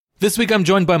This week I'm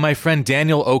joined by my friend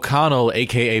Daniel O'Connell,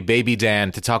 aka Baby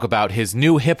Dan, to talk about his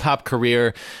new hip-hop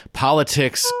career,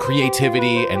 politics,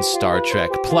 creativity, and Star Trek.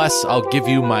 Plus, I'll give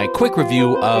you my quick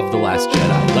review of The Last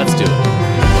Jedi. Let's do it.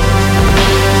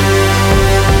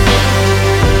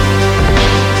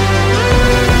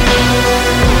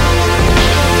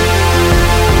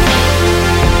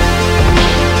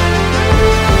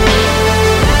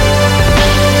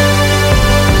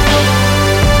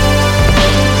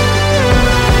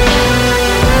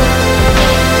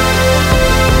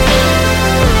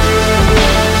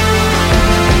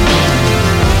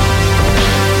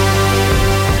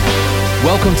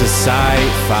 Welcome to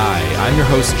Sci-Fi. I'm your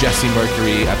host, Jesse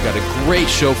Mercury. I've got a great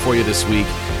show for you this week.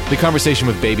 The conversation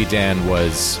with Baby Dan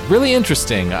was really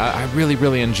interesting. I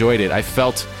really enjoyed it. I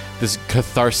felt this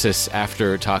catharsis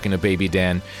after talking to Baby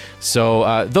Dan.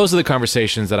 So those are the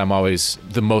conversations that I'm always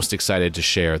the most excited to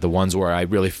share, the ones where I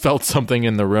really felt something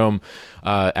in the room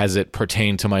as it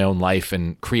pertained to my own life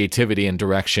and creativity and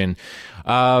direction.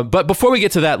 But before we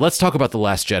get to that, let's talk about The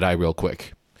Last Jedi real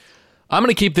quick. I'm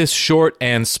going to keep this short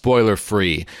and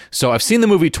spoiler-free. So I've seen the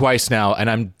movie twice now, and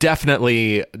I'm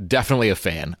definitely a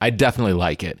fan. I definitely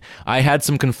like it. I had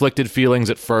some conflicted feelings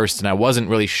at first, and I wasn't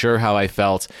really sure how I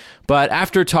felt. But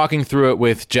after talking through it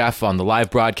with Jeff on the live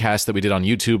broadcast that we did on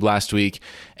YouTube last week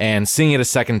and seeing it a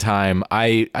second time,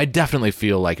 I definitely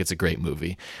feel like it's a great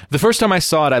movie. The first time I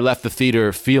saw it, I left the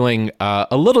theater feeling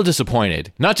a little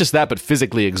disappointed. Not just that, but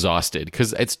physically exhausted,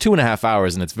 because it's 2.5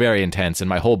 hours and it's very intense, and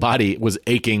my whole body was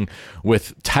aching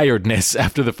with tiredness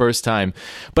after the first time.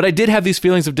 But I did have these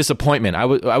feelings of disappointment. I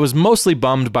was mostly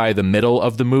bummed by the middle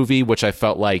of the movie, which I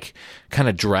felt like kind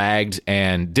of dragged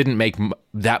and didn't make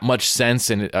that much sense,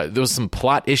 and there was some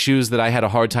plot issues that I had a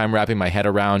hard time wrapping my head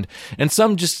around, and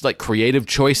some just like creative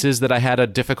choices that I had a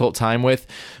difficult time with.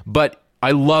 But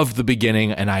I loved the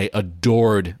beginning and I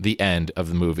adored the end of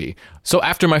the movie. So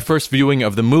after my first viewing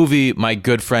of the movie, my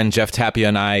good friend Jeff Tapia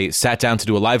and I sat down to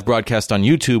do a live broadcast on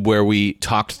YouTube where we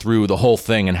talked through the whole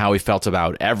thing and how we felt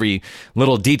about every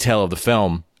little detail of the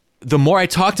film. The more I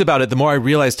talked about it, the more I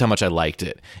realized how much I liked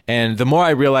it. And the more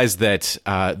I realized that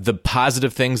the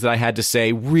positive things that I had to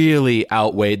say really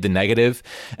outweighed the negative.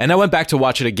 And I went back to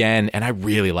watch it again, and I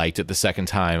really liked it the second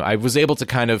time. I was able to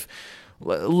kind of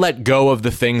let go of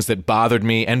the things that bothered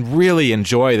me and really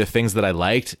enjoy the things that I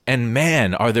liked. And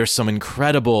man, are there some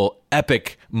incredible,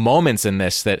 epic moments in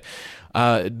this that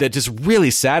just really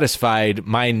satisfied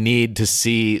my need to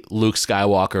see Luke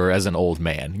Skywalker as an old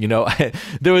man. You know,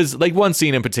 there was like one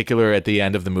scene in particular at the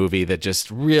end of the movie that just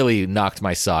really knocked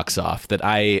my socks off, that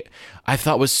I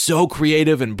thought was so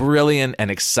creative and brilliant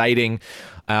and exciting.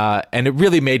 And it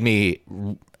really made me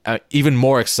even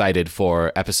more excited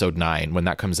for episode 9 when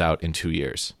that comes out in 2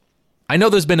 years. I know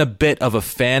there's been a bit of a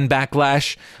fan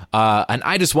backlash, and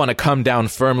I just want to come down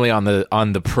firmly on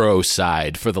the pro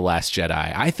side for The Last Jedi.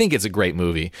 I think it's a great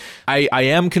movie. I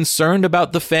am concerned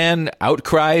about the fan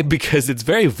outcry because it's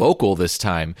very vocal this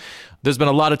time. There's been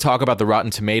a lot of talk about the Rotten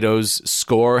Tomatoes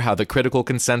score, how the critical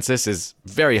consensus is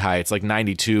very high. It's like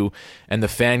 92, and the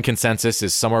fan consensus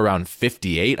is somewhere around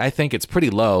 58, I think. It's pretty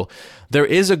low. There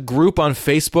is a group on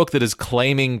Facebook that is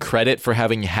claiming credit for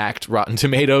having hacked Rotten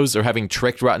Tomatoes or having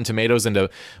tricked Rotten Tomatoes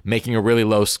into making a really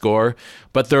low score,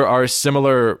 but there are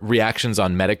similar reactions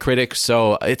on Metacritic,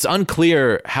 so it's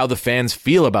unclear how the fans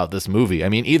feel about this movie. I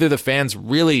mean, either the fans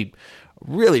really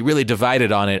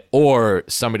divided on it, or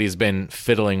somebody's been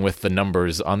fiddling with the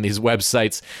numbers on these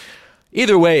websites.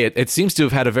 Either way, it seems to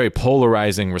have had a very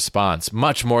polarizing response,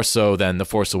 much more so than The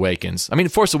Force Awakens. I mean,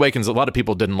 Force Awakens, a lot of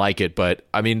people didn't like it, but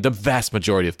I mean, the vast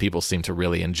majority of people seem to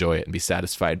really enjoy it and be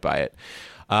satisfied by it.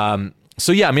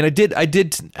 So yeah, I mean, I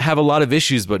did have a lot of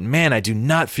issues, but man, I do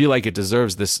not feel like it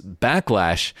deserves this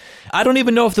backlash. I don't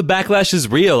even know if the backlash is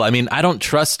real. I mean, I don't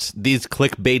trust these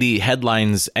clickbaity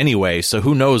headlines anyway, so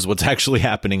who knows what's actually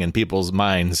happening in people's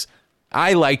minds.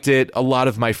 I liked it. A lot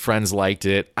of my friends liked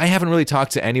it. I haven't really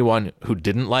talked to anyone who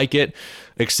didn't like it,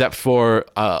 except for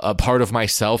a part of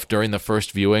myself during the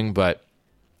first viewing, but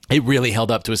it really held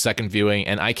up to a second viewing,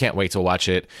 and I can't wait to watch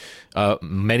it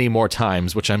many more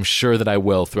times, which I'm sure that I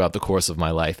will throughout the course of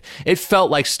my life. It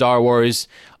felt like Star Wars.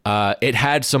 It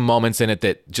had some moments in it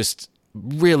that just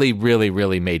really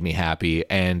made me happy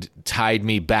and tied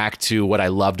me back to what I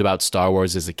loved about Star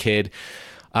Wars as a kid.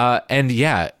 And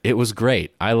yeah, it was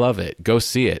great. I love it. Go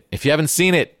see it. If you haven't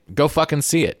seen it, go fucking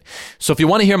see it. So if you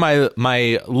want to hear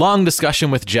my long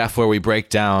discussion with Jeff where we break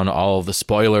down all of the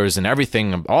spoilers and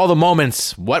everything, all the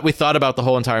moments, what we thought about the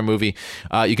whole entire movie,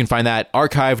 you can find that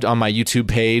archived on my YouTube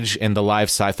page in the Live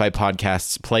Sci-Fi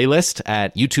Podcasts playlist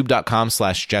at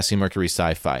youtube.com/Jesse Mercury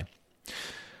Sci-Fi.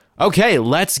 Okay,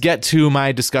 let's get to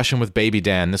my discussion with Baby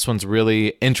Dan. This one's really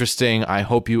interesting. I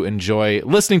hope you enjoy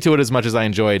listening to it as much as I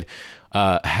enjoyed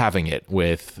having it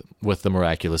with the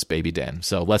miraculous Baby Dan.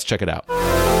 So let's check it out.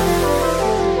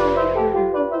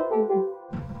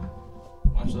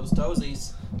 Watch those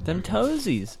toesies. Them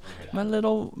toesies. My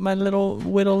little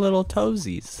little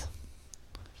toesies.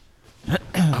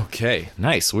 Okay,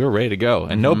 nice. We're ready to go.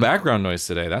 And no background noise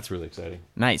today. That's really exciting.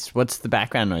 Nice. What's the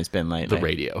background noise been lately? The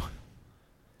radio.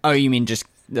 Oh, you mean just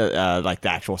like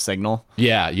the actual signal?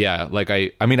 Yeah. Like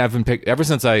I've been ever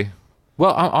since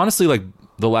honestly, like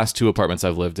the last 2 apartments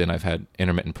I've lived in, I've had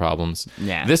intermittent problems.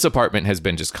 Yeah. This apartment has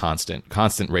been just constant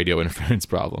radio interference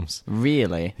problems.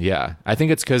 Really? Yeah. I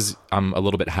think it's because I'm a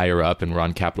little bit higher up and we're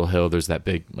on Capitol Hill. There's that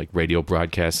big like radio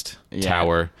broadcast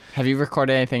tower. Have you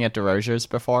recorded anything at DeRozier's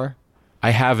before?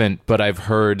 I haven't, but I've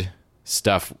heard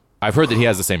stuff. I've heard that he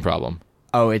has the same problem.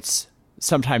 Oh,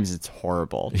 sometimes it's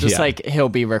horrible. Just like he'll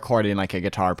be recording like a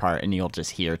guitar part and you'll just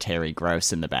hear Terry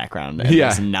Gross in the background and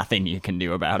there's nothing you can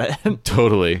do about it.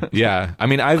 Totally. Yeah. I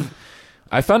mean,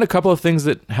 I found a couple of things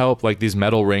that help, like these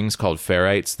metal rings called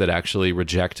ferrites that actually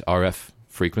reject RF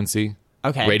frequency.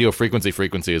 Okay. Radio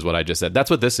frequency is what I just said. That's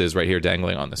what this is right here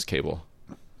dangling on this cable.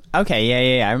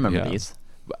 Okay. Yeah. I remember these.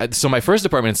 So my first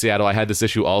apartment in Seattle, I had this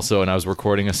issue also, and I was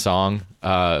recording a song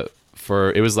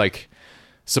it was like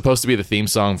supposed to be the theme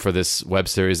song for this web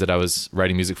series that I was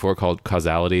writing music for called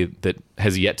Causality that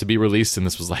has yet to be released, and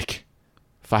this was like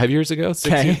 5 years ago,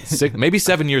 maybe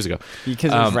 7 years ago.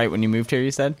 Because it was right when you moved here,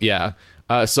 you said? Yeah.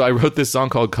 So I wrote this song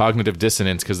called Cognitive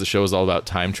Dissonance because the show is all about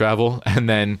time travel, and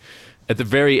then at the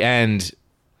very end,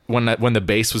 when the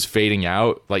bass was fading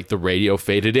out, like the radio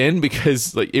faded in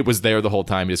because like it was there the whole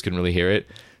time, you just couldn't really hear it.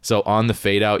 So on the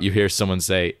fade out, you hear someone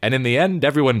say, "And in the end,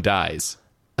 everyone dies."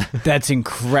 That's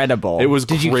incredible. It was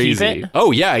Did crazy. You keep it?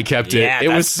 Oh yeah, I kept it. It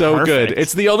was so perfect. good.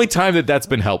 It's the only time that's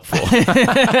been helpful.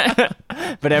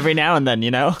 But every now and then,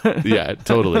 Yeah,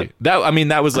 totally.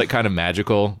 That was like kind of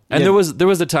magical. And there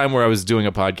was a time where I was doing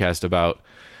a podcast about,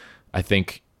 I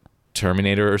think,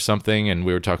 Terminator or something, and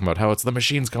we were talking about how it's the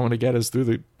machines coming to get us through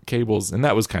the cables, and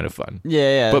that was kind of fun.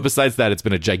 Yeah. But besides that, it's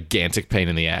been a gigantic pain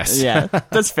in the ass. Yeah,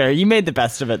 that's fair. You made the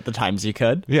best of it the times you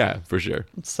could. Yeah, for sure.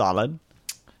 Solid.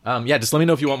 Just let me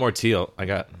know if you want more tea.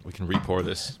 We can re-pour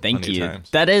this. Thank you.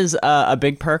 That is a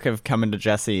big perk of coming to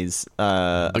Jesse's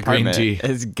apartment. Green tea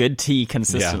is good tea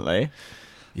consistently.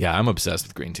 Yeah, I'm obsessed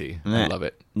with green tea. I love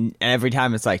it. Every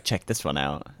time it's like, check this one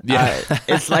out. Yeah,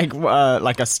 it's like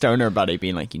a stoner buddy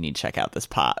being like, you need to check out this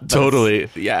pot. But totally.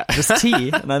 Yeah, just tea,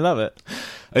 and I love it.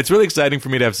 It's really exciting for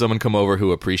me to have someone come over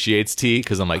who appreciates tea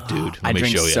because I'm like, dude, let me show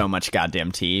you. I drink so much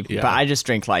goddamn tea, but I just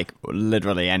drink like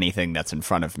literally anything that's in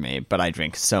front of me, but I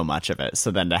drink so much of it.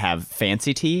 So then to have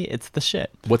fancy tea, it's the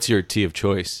shit. What's your tea of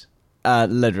choice?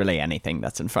 Literally anything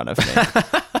that's in front of me.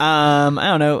 I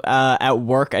don't know. At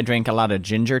work, I drink a lot of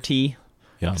ginger tea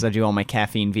because I do all my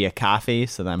caffeine via coffee.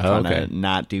 So then I'm trying to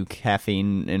not do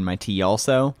caffeine in my tea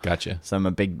also. Gotcha. So I'm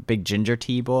a big ginger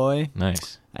tea boy.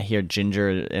 Nice. I hear ginger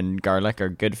and garlic are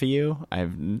good for you. I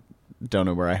don't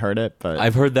know where I heard it, but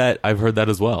I've heard that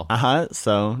as well.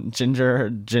 So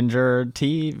ginger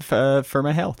tea for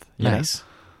my health. Nice.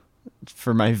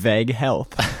 For my vague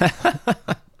health.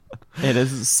 It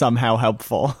is somehow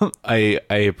helpful. I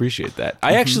appreciate that.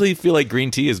 I actually feel like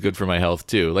green tea is good for my health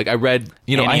too. Like I read,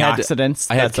 antioxidants.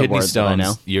 I had kidney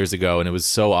stones years ago, and it was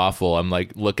so awful. I'm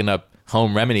like looking up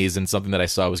home remedies, and something that I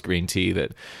saw was green tea.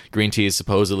 That green tea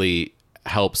supposedly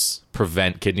helps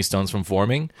prevent kidney stones from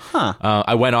forming.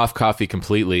 I went off coffee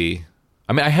completely.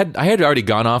 I mean, I had already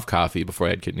gone off coffee before I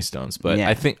had kidney stones, but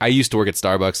I think I used to work at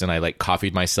Starbucks and I like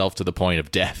coffeed myself to the point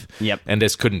of death. Yep. And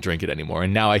just couldn't drink it anymore.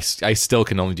 And now I still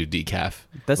can only do decaf.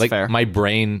 That's like, fair. My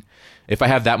brain, if I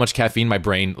have that much caffeine, my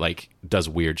brain like does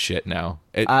weird shit now.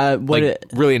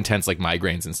 Really intense like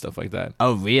migraines and stuff like that.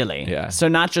 Oh, really? Yeah. So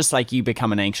not just like you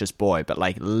become an anxious boy, but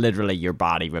like literally your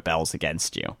body rebels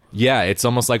against you. Yeah, it's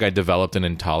almost like I developed an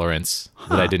intolerance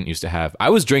that I didn't used to have. I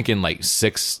was drinking like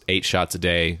 6-8 shots a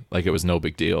day, like it was no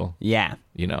big deal. Yeah.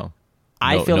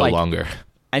 I feel no longer.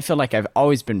 I feel like I've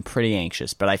always been pretty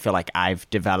anxious, but I feel like I've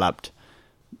developed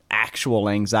actual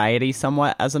anxiety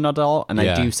somewhat as an adult, and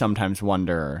I do sometimes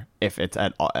wonder if it's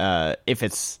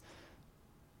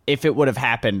if it would have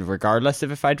happened regardless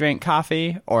of if I drank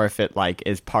coffee, or if it like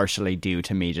is partially due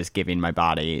to me just giving my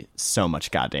body so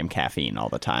much goddamn caffeine all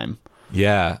the time.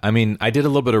 Yeah, I mean, I did a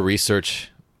little bit of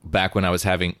research back when I was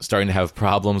starting to have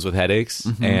problems with headaches,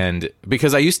 and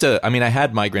because I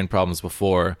had migraine problems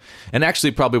before, and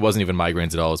actually probably wasn't even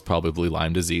migraines at all. It was probably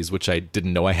Lyme disease, which I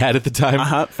didn't know I had at the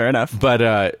time. Fair enough.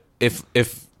 But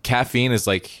if caffeine is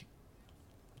like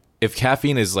if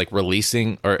caffeine is like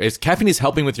releasing, or if caffeine is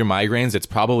helping with your migraines, it's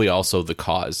probably also the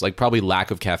cause. Like probably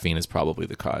lack of caffeine is probably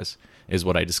the cause, is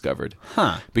what I discovered.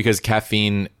 Because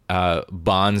caffeine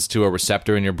bonds to a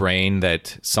receptor in your brain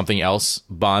that something else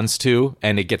bonds to,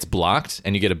 and it gets blocked,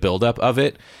 and you get a buildup of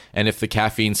it. And if the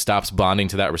caffeine stops bonding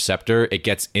to that receptor, it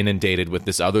gets inundated with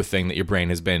this other thing that your brain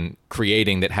has been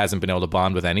creating that hasn't been able to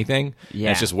bond with anything. Yeah.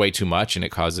 And it's just way too much, and it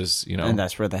causes, And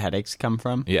that's where the headaches come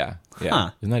from? Yeah.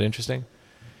 Isn't that interesting?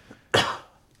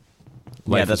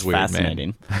 Yeah, that's weird,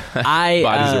 fascinating. Bodies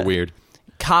are weird.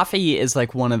 Coffee is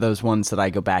like one of those ones that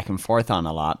I go back and forth on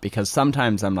a lot, because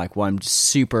sometimes I'm like, well,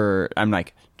 I'm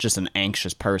like just an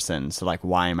anxious person, so like,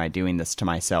 why am I doing this to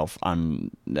myself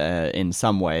in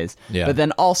some ways? Yeah. But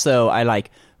then also I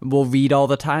will read all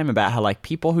the time about how like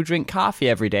people who drink coffee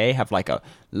every day have like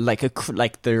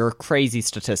there are crazy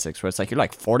statistics where it's like you're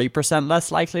like 40%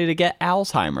 less likely to get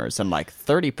Alzheimer's and like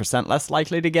 30% less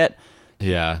likely to get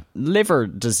liver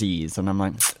disease. And I'm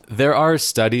like, there are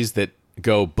studies that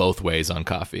go both ways on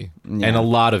coffee, and a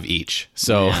lot of each.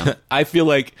 So I feel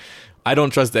like I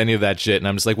don't trust any of that shit, and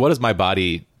I'm just like, what does my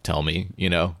body tell me,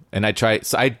 And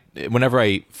whenever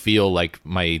I feel like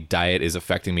my diet is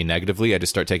affecting me negatively, I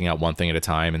just start taking out one thing at a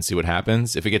time and see what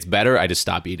happens. If it gets better, I just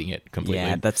stop eating it completely.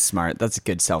 Yeah, that's smart. That's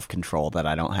good self-control that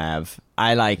I don't have.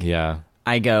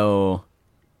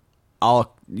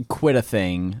 I'll quit a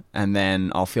thing, and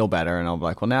then I'll feel better, and I'll be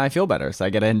like, well, now I feel better, so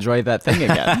I gotta enjoy that thing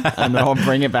again. And then I'll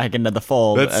bring it back into the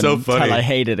fold until I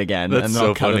hate it again, and then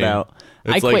I'll cut it out.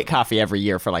 I quit coffee every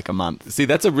year for like a month. See,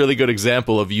 that's a really good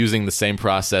example of using the same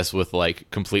process with like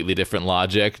completely different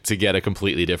logic to get a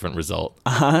completely different result.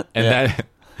 That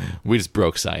we just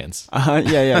broke science.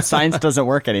 Science doesn't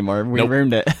work anymore. We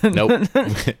ruined it. Nope.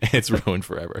 It's ruined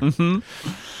forever. Mm-hmm.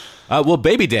 Well,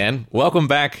 Baby Dan, welcome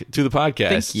back to the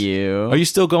podcast. Thank you. Are you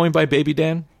still going by Baby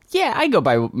Dan? Yeah, I go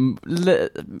by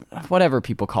whatever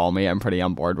people call me. I'm pretty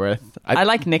on board with. I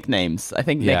like nicknames. I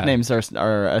think nicknames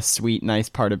are a sweet, nice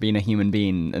part of being a human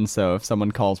being. And so if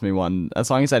someone calls me one, as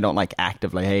long as I don't like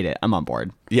actively hate it, I'm on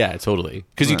board. Yeah, totally.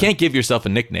 Because you can't give yourself a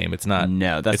nickname. It's not.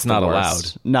 No, that's it's not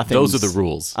allowed. Those are the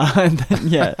rules.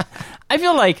 Yeah, I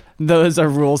feel like those are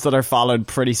rules that are followed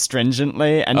pretty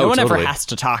stringently, and no one ever has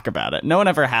to talk about it. No one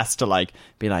ever has to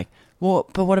be like, well,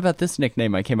 but what about this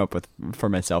nickname I came up with for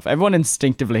myself? Everyone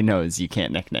instinctively knows you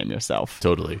can't nickname yourself.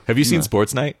 Totally. Have you seen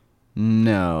Sports Night?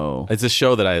 No. It's a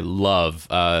show that I love,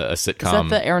 a sitcom. Is that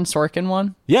the Aaron Sorkin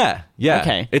one? Yeah.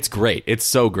 Okay. It's great. It's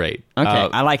so great. Okay,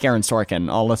 I like Aaron Sorkin.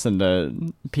 I'll listen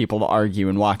to people argue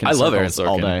and walk in circles love Aaron Sorkin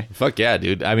all day. Fuck yeah,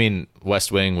 dude. I mean,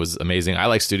 West Wing was amazing. I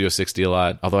like Studio 60 a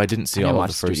lot, although I didn't see all of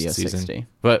the first Studio season. 60.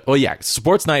 But,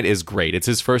 Sports Night is great. It's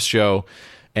his first show.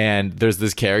 And there's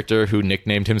this character who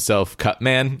nicknamed himself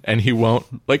Cutman, and he won't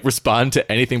respond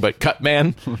to anything but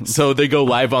Cutman. So they go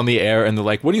live on the air, and they're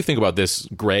like, "What do you think about this,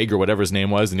 Greg, or whatever his name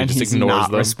was?" And he just ignores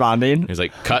not them. Responding. He's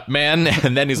like, "Cutman,"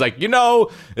 and then he's like,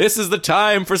 "This is the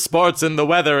time for sports and the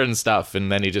weather and stuff."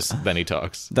 And then he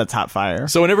talks. That's hot fire.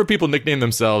 So whenever people nickname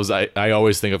themselves, I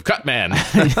always think of Cutman.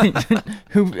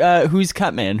 Who's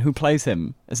Cutman? Who plays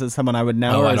him? Is it someone I would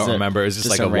know? Oh, I don't remember. It's just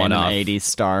like a one-off 80s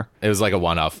star. It was like a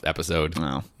one-off episode.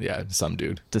 Oh. Yeah, some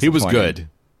dude. He was good.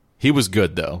 He was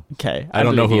good, though. Okay. I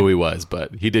don't know who he was,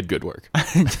 but he did good work.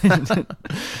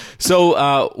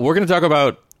 So we're going to talk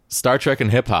about Star Trek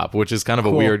and hip-hop, which is kind of a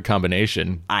weird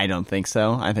combination. I don't think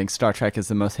so. I think Star Trek is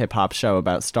the most hip-hop show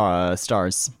about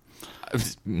stars.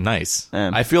 Nice.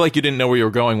 I feel like you didn't know where you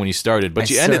were going when you started, but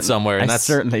you ended somewhere. And I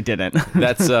certainly didn't.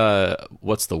 That's,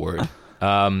 what's the word?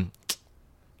 I'm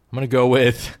going to go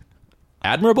with...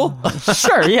 admirable?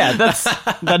 Sure, yeah,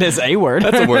 that is a word.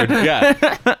 That's a word,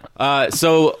 yeah.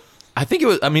 So I think it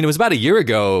was about a year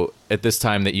ago at this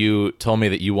time that you told me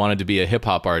that you wanted to be a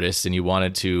hip-hop artist and you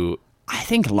wanted to... I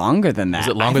think longer than that. Was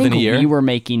it longer than a year? We were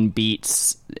making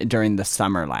beats during the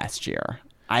summer last year.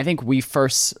 I think we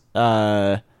first...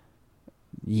 I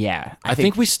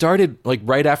think we started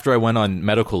right after I went on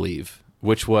medical leave,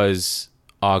 which was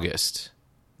August.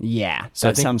 Yeah, so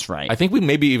that sounds right. I think we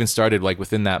maybe even started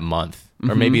within that month,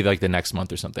 or maybe the next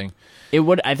month or something.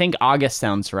 I think August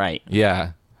sounds right.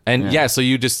 Yeah. And so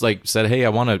you just said, "Hey, I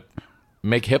want to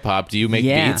make hip hop. Do you make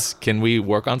beats? Can we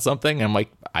work on something?" And I'm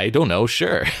like, "I don't know,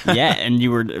 sure." Yeah, and you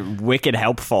were wicked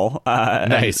helpful.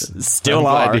 Nice. Still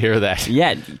I'm glad to hear that.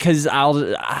 Yeah, because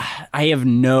I have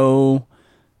no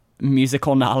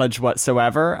musical knowledge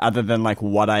whatsoever other than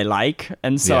what I like,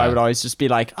 and so I would always just be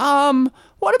like,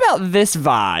 what about this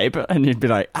vibe? And you'd be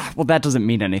like, well, that doesn't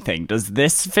mean anything. Does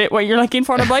this fit what you're looking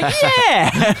for? And I'm like,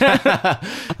 yeah.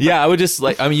 Yeah, I would just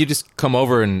you just come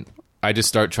over and I just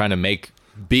start trying to make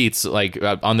beats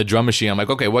on the drum machine. I'm like,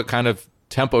 okay, what kind of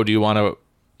tempo do you want to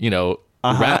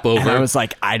rap over. And I was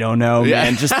like, I don't know,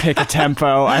 man. Just pick a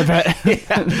tempo. I bet.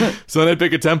 So then I'd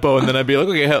pick a tempo, and then I'd be like,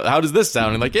 okay, how does this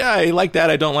sound? And like, yeah, I like that.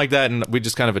 I don't like that. And we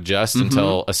just kind of adjust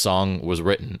until a song was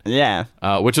written. Yeah.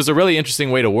 Which was a really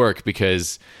interesting way to work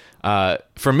because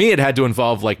for me, it had to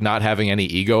involve like not having any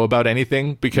ego about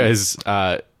anything because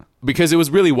it was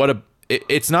really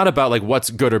it's not about like what's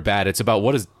good or bad. It's about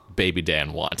what does Baby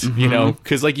Dan want, you know?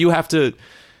 Because like you have to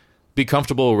be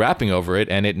comfortable rapping over it,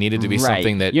 and it needed to be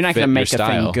something that you're not going to make a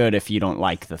thing good if you don't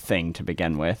like the thing to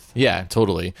begin with. Yeah,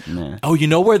 totally. Nah. Oh, you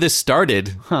know where this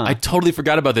started? I totally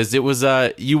forgot about this. It was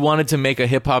you wanted to make a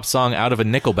hip hop song out of a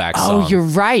Nickelback song. Oh, you're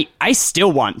right. I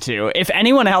still want to. If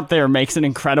anyone out there makes an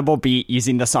incredible beat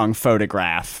using the song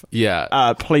Photograph,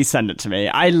 please send it to me.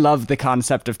 I love the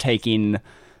concept of taking.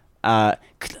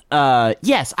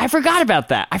 Yes, I forgot about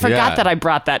that. I forgot that I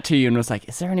brought that to you and was like,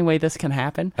 is there any way this can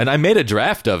happen? And I made a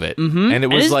draft of it, and it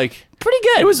was like pretty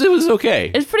good. It was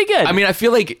okay. It's pretty good. I mean, I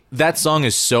feel like that song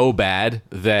is so bad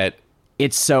that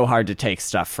it's so hard to take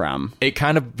stuff from. It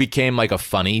kind of became like a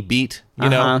funny beat, you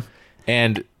know?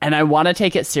 And I want to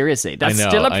take it seriously. That's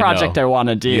still a project I want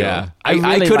to do. Yeah. I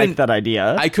really like that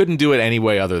idea. I couldn't do it any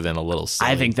way other than a little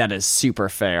silly. I think that is super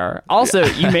fair. Also,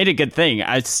 you made a good thing.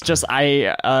 It's just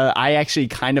I actually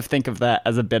kind of think of that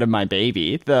as a bit of my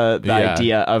baby. The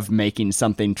idea of making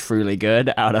something truly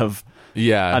good out of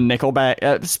a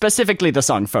Nickelback, specifically the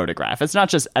song Photograph. It's not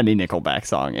just any Nickelback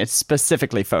song. It's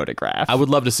specifically Photograph. I would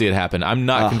love to see it happen. I'm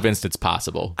not convinced it's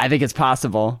possible. I think it's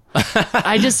possible.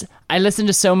 I listen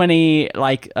to so many,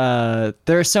 like, there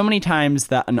are so many times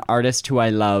that an artist who I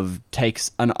love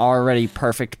takes an already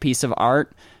perfect piece of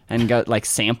art and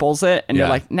samples it, and you're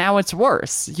like, now it's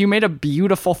worse. You made a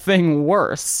beautiful thing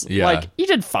worse. Yeah. Like, you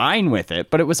did fine with it,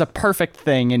 but it was a perfect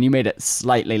thing, and you made it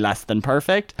slightly less than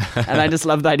perfect. And I just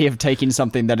love the idea of taking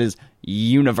something that is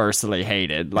universally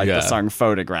hated, like the song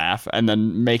Photograph, and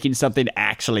then making something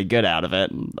actually good out of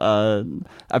it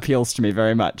appeals to me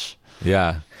very much.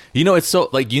 Yeah. You know, it's so,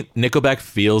 like, Nickelback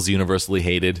feels universally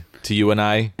hated to you and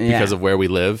I because of where we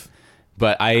live.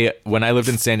 But when I lived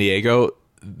in San Diego,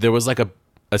 there was, like, a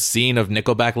scene of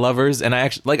Nickelback lovers, and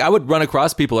I would run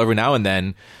across people every now and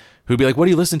then who'd be like, what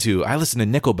do you listen to? I listen to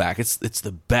Nickelback. It's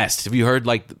the best. Have you heard,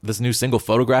 like, this new single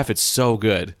Photograph? It's so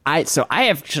good. So I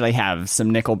actually have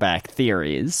some Nickelback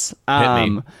theories. Hit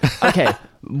me. Okay.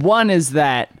 One is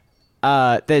that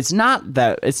it's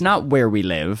not where we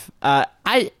live.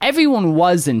 Everyone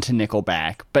was into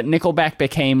Nickelback, but Nickelback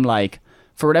became like,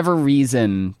 for whatever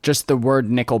reason, just the word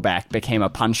Nickelback became a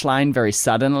punchline very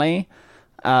suddenly.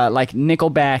 Like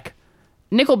Nickelback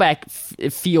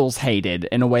feels hated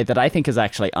in a way that I think is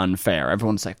actually unfair.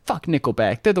 Everyone's like, fuck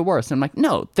Nickelback, they're the worst. And I'm like,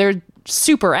 no, they're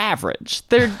super average.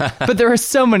 But there are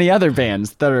so many other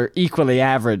bands that are equally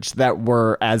average that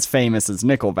were as famous as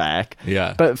Nickelback.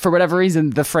 Yeah. But for whatever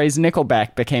reason, the phrase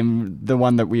Nickelback became the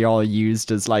one that we all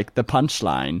used as like the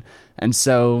punchline. And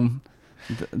so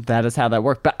that is how that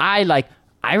worked. But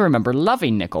I remember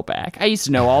loving Nickelback. I used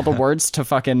to know all the words to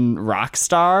fucking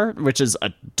Rockstar, which is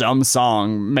a dumb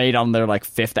song made on their like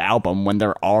 5th album when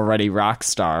they're already rock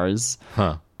stars.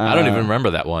 Huh. I don't even remember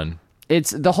that one.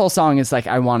 It's the whole song is like,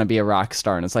 I want to be a rock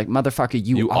star. And it's like, motherfucker,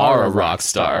 you are a rock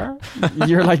star.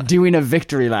 You're like doing a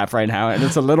victory lap right now. And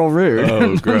it's a little rude.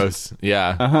 Oh, gross.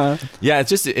 Yeah. Yeah. It's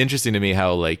just interesting to me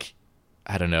how, like,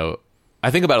 I don't know.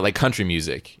 I think about it like country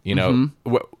music, you know,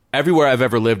 everywhere I've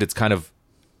ever lived, it's kind of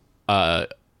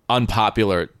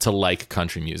unpopular to like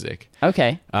country music.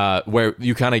 Okay. Where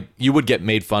you would get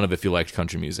made fun of if you liked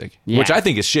country music, which I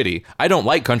think is shitty. I don't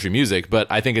like country music, but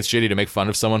I think it's shitty to make fun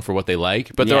of someone for what they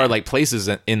like. But there are like places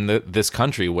in this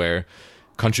country where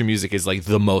country music is like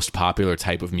the most popular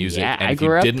type of music, and if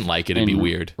you didn't like it, it'd be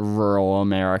weird. Rural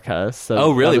America. So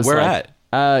oh, really? Where at?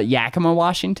 Yakima,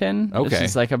 Washington. Okay.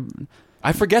 It's like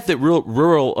I forget that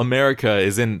rural America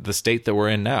is in the state that we're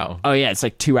in now. Oh, yeah, it's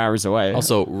like 2 hours away.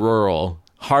 Also, rural.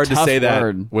 Hard to say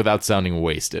that without sounding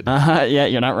wasted. Yeah,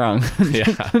 you're not wrong.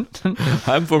 Yeah.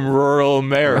 I'm from rural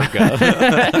America.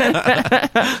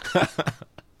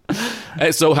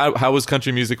 So how was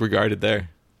country music regarded there?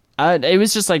 It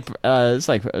was just like, it's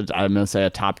like, I'm going to say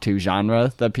a top 2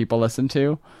 genre that people listen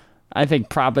to. I think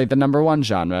probably the number 1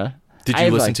 genre. Did you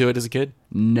listen to it as a kid?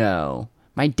 No.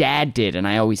 My dad did, and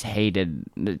I always hated,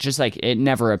 just like, it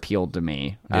never appealed to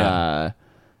me. Yeah.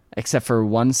 Except for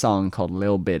one song called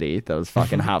Lil Bitty that was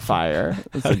fucking hot fire.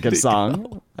 It's a good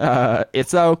song.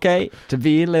 It's okay to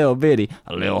be Lil Bitty,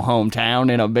 a little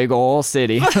hometown in a big old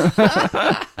city.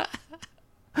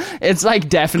 It's like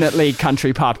definitely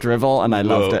country pop drivel, and I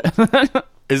loved it.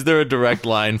 Is there a direct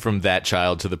line from that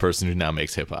child to the person who now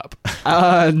makes hip hop?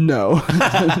 No.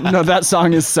 No, that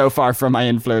song is so far from my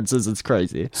influences, it's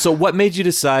crazy. So what made you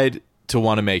decide to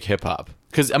want to make hip hop?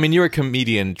 Because, I mean, you're a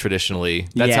comedian traditionally.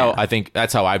 That's how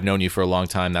that's how I've known you for a long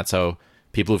time. That's how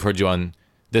people who've heard you on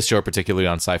this show, particularly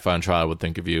on Sci-Fi on Trial, would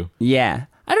think of you. Yeah.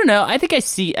 I don't know. I think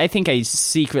I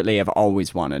secretly have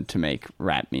always wanted to make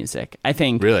rap music. I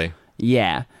think. Really?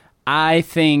 Yeah. I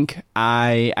think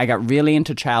I got really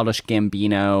into Childish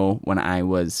Gambino when I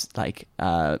was like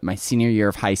my senior year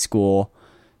of high school.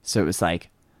 So it was like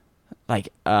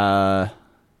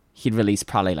he'd released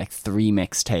probably like 3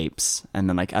 mixtapes and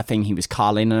then like a thing he was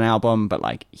calling an album, but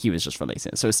like he was just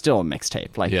releasing it. So it's still a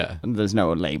mixtape. Like there's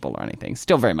no label or anything.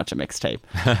 Still very much a mixtape.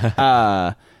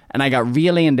 And I got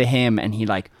really into him, and he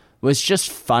like was just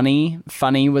funny.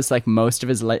 Funny was like most of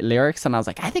his lyrics, and I was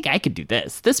like, I think I could do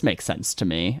this. This makes sense to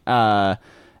me. And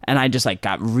I just like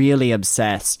got really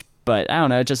obsessed, but I don't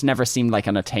know, it just never seemed like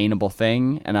an attainable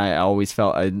thing, and I always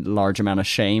felt a large amount of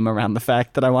shame around the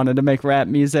fact that I wanted to make rap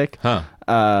music.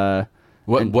 What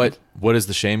does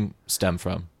the shame stem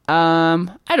from? I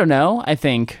don't know. I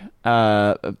think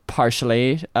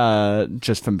partially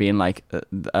just from being like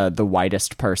the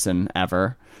whitest person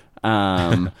ever.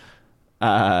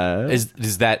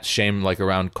 Is that shame like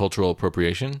around cultural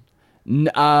appropriation?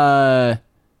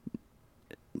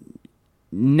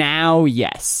 Now,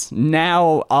 yes.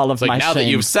 Now all of my now shame. that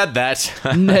you've said that.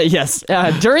 Yes.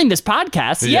 During this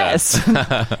podcast, yes.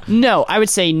 No, I would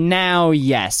say now,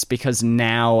 yes, because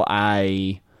now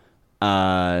I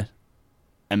am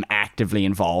actively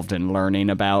involved in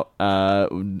learning about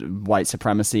white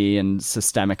supremacy and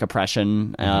systemic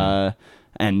oppression.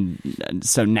 And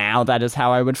so now that is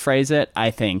how I would phrase it.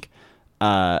 I think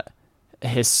back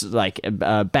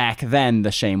then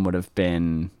the shame would have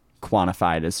been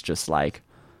quantified as just like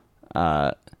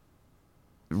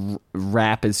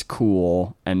rap is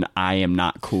cool and I am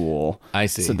not cool. I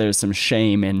see. So there's some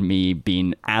shame in me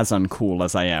being as uncool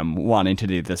as I am, wanting to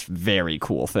do this very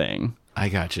cool thing. I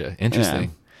gotcha.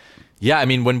 Interesting. Yeah, I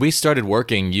mean, when we started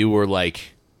working, you were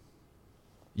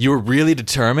really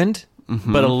determined,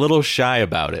 but a little shy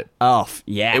about it. Oh,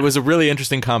 yeah. It was a really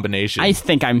interesting combination. I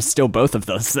think I'm still both of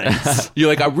those things. You're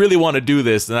like, I really want to do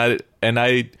this, and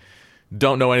I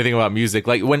don't know anything about music.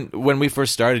 Like when we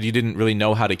first started, you didn't really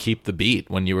know how to keep the beat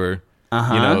when you were,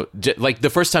 like the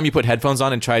first time you put headphones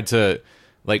on and tried to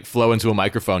like flow into a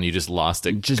microphone, you just lost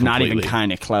it. Just completely. not even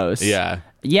kind of close. Yeah.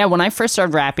 Yeah. When I first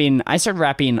started rapping, I started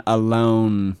rapping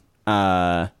alone.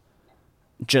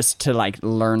 Just to like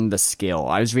learn the skill.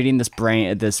 I was reading this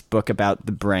book about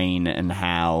the brain and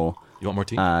how. You want more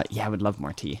tea? Yeah, I would love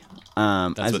more tea.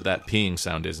 That's what that peeing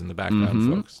sound is in the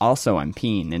background, folks. Also, I'm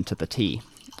peeing into the tea.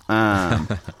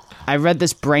 I read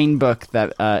this brain book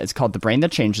that it's called The Brain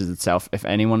That Changes Itself. If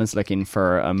anyone is looking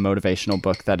for a motivational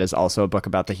book that is also a book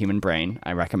about the human brain,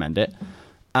 I recommend it.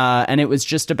 And it was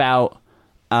just about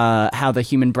how the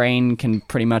human brain can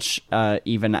pretty much,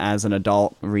 even as an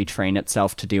adult, retrain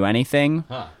itself to do anything.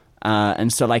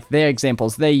 And so, like, the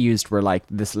examples they used were, like,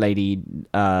 this lady,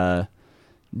 like,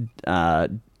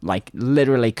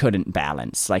 literally couldn't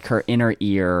balance. Like, her inner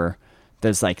ear,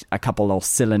 there's, like, a couple little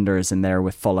cylinders in there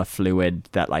with full of fluid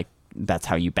that, like, that's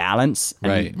how you balance.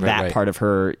 And that part of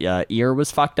her ear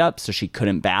was fucked up, so she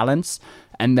couldn't balance.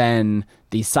 And then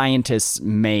the scientists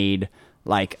made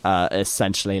like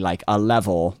essentially like a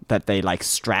level that they like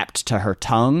strapped to her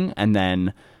tongue, and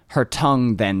then her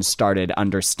tongue then started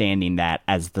understanding that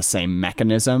as the same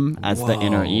mechanism as the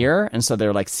inner ear. And so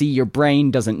they're like, see, your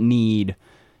brain just needs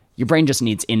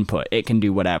input. It can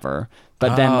do whatever.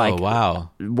 But then like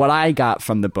what I got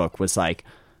from the book was like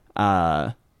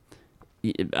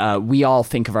we all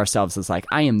think of ourselves as like,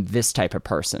 I am this type of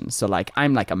person. So like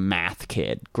I'm like a math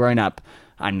kid. Growing up,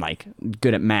 I'm like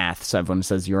good at math, so everyone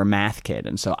says you're a math kid,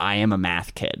 and so I am a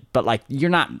math kid. But like you're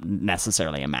not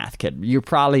necessarily a math kid. You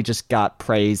probably just got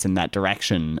praise in that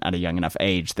direction at a young enough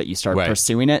age that you started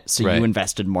pursuing it, so you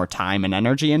invested more time and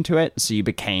energy into it, so you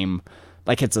became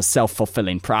like, it's a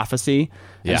self-fulfilling prophecy.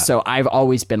 And so I've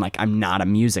always been like, I'm not a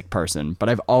music person, but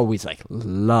I've always like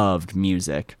loved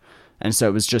music. And so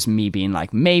it was just me being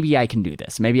like, maybe I can do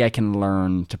this. Maybe I can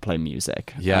learn to play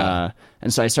music. Yeah.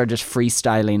 And so I started just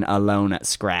freestyling alone at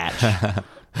Scratch.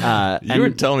 You were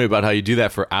telling me about how you do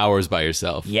that for hours by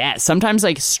yourself. Yeah, sometimes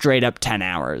like straight up 10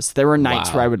 hours. There were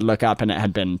nights where I would look up and it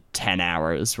had been 10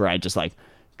 hours where I just like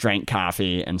drank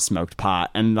coffee and smoked pot.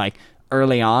 And like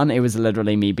early on, it was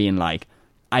literally me being like,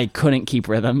 I couldn't keep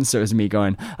rhythm, so it was me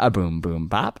going a boom boom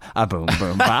bop, a boom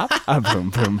boom bop, a boom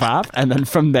boom bop, and then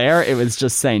from there it was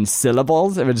just saying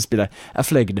syllables. It would just be like a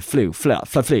fliggity flu, fla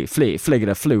fla flee flee,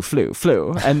 fliggity flu flu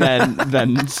flu, and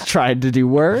then tried to do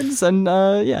words, and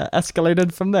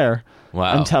escalated from there.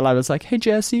 Wow! Until I was like, hey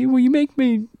Jesse, will you make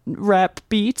me rap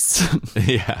beats?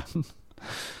 Yeah.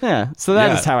 Yeah. So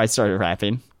that is how I started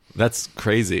rapping. That's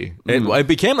crazy. It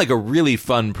became like a really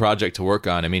fun project to work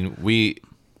on. I mean,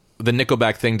 the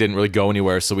Nickelback thing didn't really go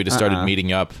anywhere, so we just started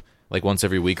meeting up like once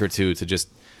every week or two to just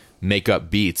make up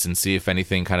beats and see if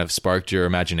anything kind of sparked your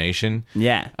imagination.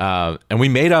 Yeah. And we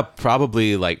made up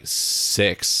probably like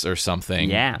 6 or something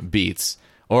beats.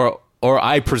 Or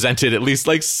I presented at least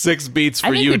like 6 beats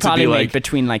for you to be like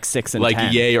between like 6 and 10.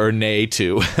 Like yay or nay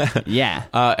to. Yeah.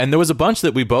 And there was a bunch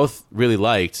that we both really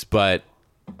liked, but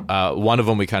one of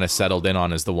them we kind of settled in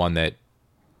on as the one that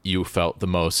you felt the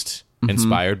most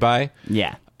inspired by.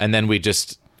 Yeah. And then we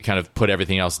just kind of put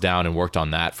everything else down and worked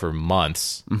on that for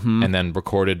months, and then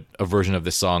recorded a version of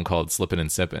this song called Slippin'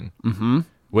 and Sippin',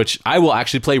 which I will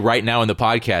actually play right now in the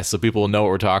podcast so people will know what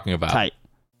we're talking about. Tight.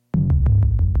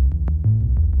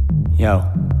 Yo,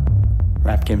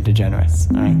 Rap Game Degenerates,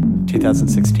 all right,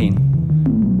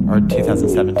 2016, or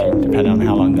 2017, depending on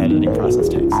how long the editing process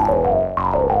takes.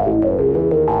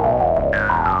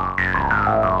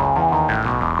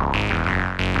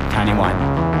 Tiny Wine.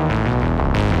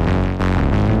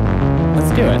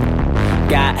 Let's do it.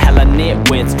 Got hella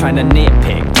nitwits trying to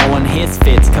nitpick, throwing his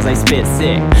fits cause I spit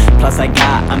sick. Plus I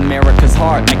got America's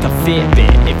heart like a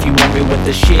Fitbit. If you worry what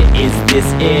the shit is, this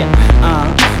it?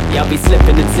 Y'all be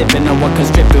slipping and sipping on what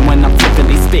comes dripping when I'm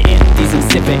flippantly spitting. These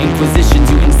insipid inquisitions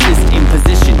you insist in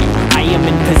position you. I am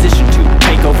in position to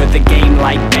take over the game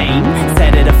like Bane.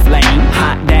 Set it aflame,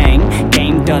 hot dang.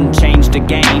 Game done changed the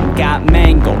game. Got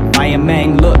mangled by a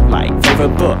mang look like.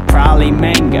 Favorite book, probably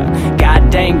manga.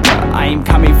 God dang bruh, I am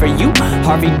coming for you.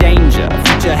 Harvey Danger,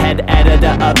 future head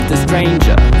editor of The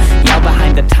Stranger. Y'all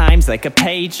behind the times like a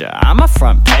pager. I'm a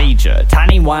front pager.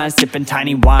 Tiny wine, sipping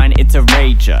tiny wine, it's a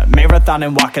rager. Marathon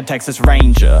and Walker, Texas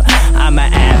Ranger. I'm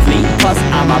an athlete, plus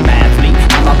I'm a mathlete.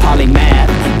 I'm a polymath.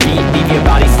 Leave your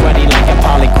body sweaty like a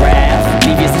polygraph.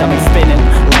 Leave your stomach spinning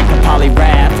like a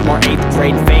polyrath. More 8th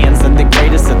grade fans than the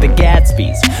greatest of the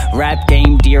Gatsbys. Rap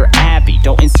game, dear Abby.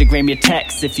 Don't Instagram your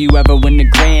texts if you ever win a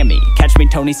Grammy. Catch me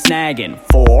Tony snagging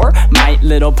for My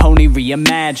Little Pony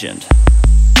reimagined.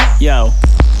 Yo.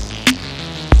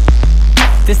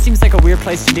 This seems like a weird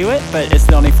place to do it, but it's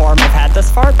the only forum I've had thus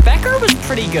far. Becker was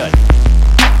pretty good.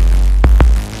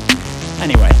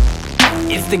 Anyway.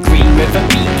 It's the Green River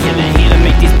beat killer, here to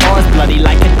make these bars bloody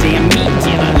like a damn meat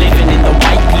dealer. Living in the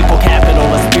white people capital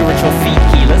of spiritual feet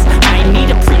healers. I ain't need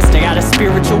a priest, I got a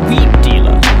spiritual weed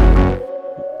dealer.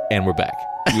 And we're back.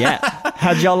 Yeah.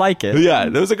 How'd y'all like it? Yeah,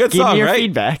 that was a good song, right? Give me your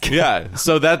feedback. Yeah,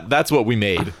 so that's what we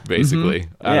made, basically,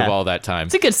 out of all that time.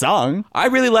 It's a good song. I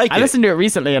really like it. I listened to it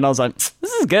recently, and I was like,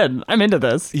 this is good. I'm into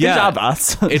this. Good job,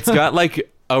 us. It's got,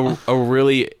 like, a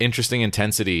really interesting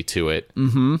intensity to it.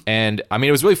 And, I mean,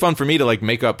 it was really fun for me to, like,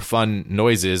 make up fun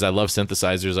noises. I love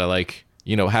synthesizers. I like...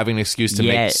 having an excuse to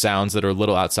make sounds that are a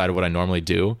little outside of what I normally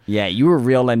do. Yeah, you were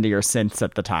real into your synths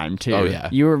at the time, too. Oh, yeah.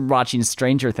 You were watching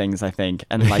Stranger Things, I think.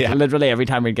 And, like, literally every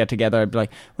time we'd get together, I'd be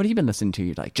like, what have you been listening to?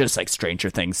 You'd like, just, like, Stranger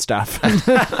Things stuff.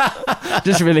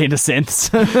 Just really into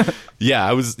synths.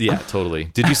 Yeah, totally.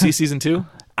 Did you see season 2?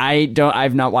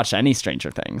 I've not watched any Stranger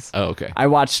Things. Oh, okay. I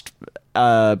watched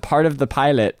part of the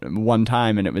pilot one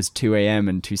time, and it was 2 a.m.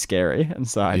 and too scary, and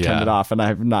so I turned it off, and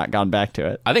I've not gone back to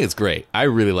it. I think it's great. I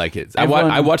really like it.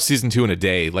 I watched season 2 in a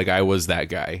day. Like, I was that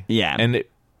guy. Yeah. And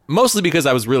mostly because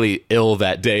I was really ill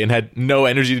that day and had no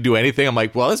energy to do anything. I'm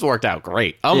like, well, this worked out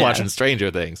great. I'm watching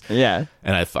Stranger Things. Yeah.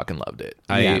 And I fucking loved it.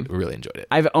 I really enjoyed it.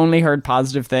 I've only heard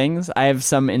positive things. I have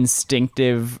some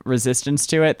instinctive resistance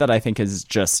to it that I think is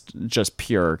just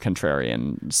pure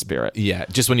contrarian spirit. Yeah,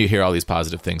 just when you hear all these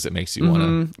positive things, it makes you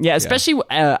want to... Yeah, especially,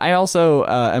 I also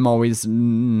am always...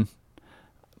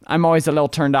 I'm always a little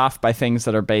turned off by things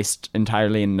that are based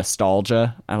entirely in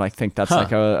nostalgia. I think that's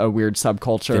like a weird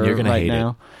subculture then you're gonna right hate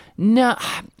now. No,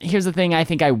 here's the thing. I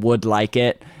think I would like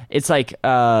it. It's like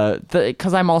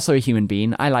because I'm also a human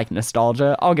being. I like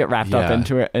nostalgia. I'll get wrapped up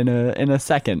into it in a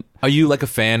second. Are you like a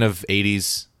fan of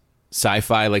 80s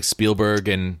sci-fi, like Spielberg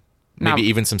and maybe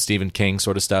even some Stephen King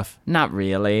sort of stuff? Not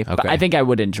really, but I think I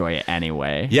would enjoy it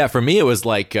anyway. Yeah, for me it was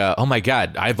like, oh my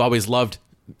God, I've always loved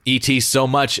E.T. so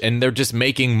much, and they're just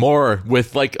making more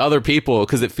with like other people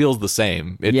because it feels the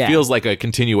same. It feels like a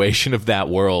continuation of that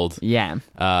world. Yeah.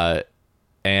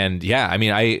 And yeah, I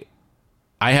mean,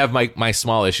 I have my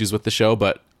small issues with the show,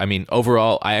 but I mean,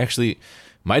 overall, I actually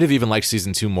might have even liked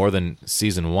season 2 more than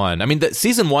season 1. I mean,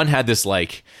 season 1 had this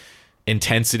like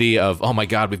intensity of, oh my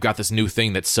God, we've got this new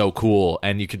thing that's so cool.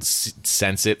 And you could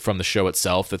sense it from the show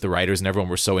itself that the writers and everyone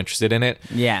were so interested in it.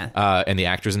 Yeah. And the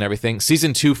actors and everything.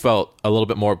 Season 2 felt a little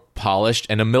bit more polished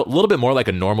and a little bit more like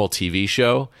a normal TV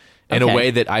show in a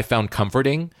way that I found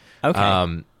comforting.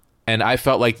 Okay. And I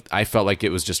felt like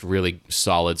it was just really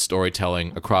solid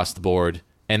storytelling across the board.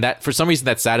 And that, for some reason,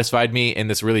 that satisfied me in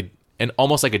this really, and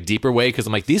almost like a deeper way, because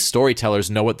I'm like, these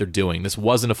storytellers know what they're doing. This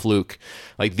wasn't a fluke.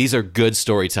 Like, these are good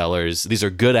storytellers. These are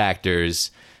good actors.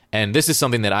 And this is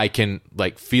something that I can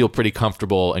like feel pretty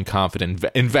comfortable and confident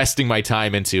investing my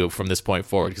time into from this point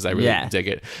forward, because I really dig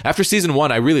it. After season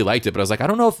 1, I really liked it, but I was like, I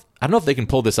don't know if they can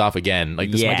pull this off again.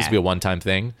 Like, this might just be a one-time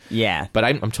thing. Yeah. But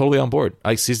I'm totally on board.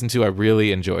 Like, season 2, I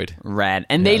really enjoyed. Rad.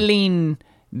 And they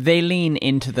lean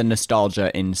into the nostalgia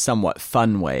in somewhat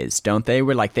fun ways, don't they?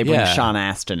 Where like they bring Sean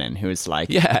Astin in, who's like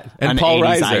and an Paul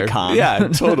 80s Reiser. icon. Yeah,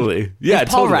 totally. Yeah, Is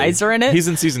Paul Reiser in it? He's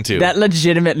in season 2. That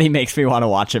legitimately makes me want to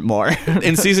watch it more.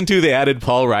 In season 2, they added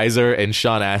Paul Reiser and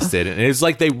Sean Astin, and it's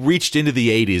like they reached into the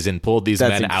 80s and pulled these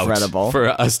men incredible. out for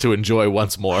us to enjoy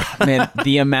once more. Man,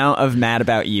 the amount of Mad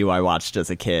About You I watched as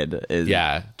a kid is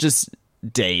just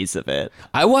days of it.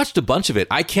 I watched a bunch of it.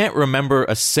 I can't remember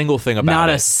a single thing about it. Not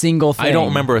a single thing. I don't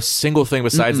remember a single thing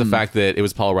besides the fact that it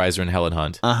was Paul Reiser and Helen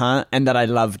Hunt. And that I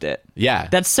loved it. Yeah.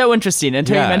 That's so interesting.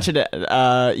 Until you mentioned it,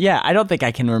 I don't think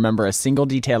I can remember a single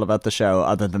detail about the show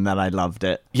other than that I loved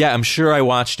it. Yeah, I'm sure I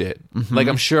watched it. Like,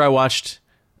 I'm sure I watched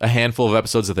a handful of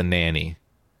episodes of The Nanny.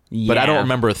 Yeah. But I don't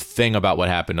remember a thing about what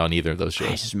happened on either of those shows.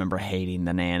 I just remember hating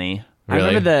The Nanny. Really? I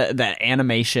remember the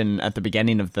animation at the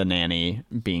beginning of The Nanny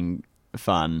being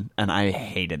fun, and I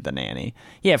hated The Nanny.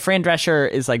 Yeah, Fran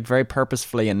Drescher is like very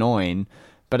purposefully annoying,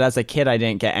 but as a kid I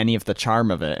didn't get any of the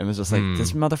charm of it. It was just like,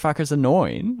 this motherfucker's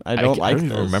annoying. I don't even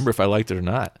remember if I liked it or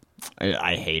not.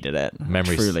 I hated it.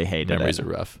 Truly hated memories it. Are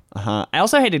rough. I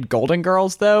also hated Golden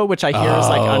Girls, though, which I hear is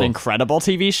like an incredible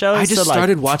TV show. I just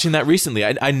started watching that recently.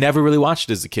 I never really watched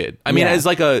it as a kid. I mean, as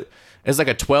like a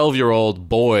 12-year-old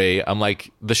boy, I'm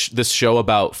like, this show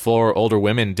about 4 older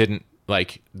women didn't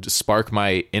like spark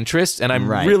my interest, and I'm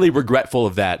really regretful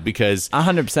of that, because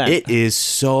 100% it is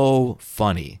so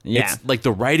funny. It's like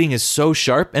the writing is so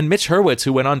sharp, and Mitch Hurwitz,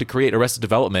 who went on to create Arrested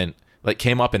Development, like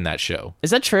came up in that show.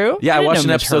 Is that true? Yeah, I watched an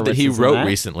episode that he wrote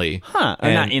recently.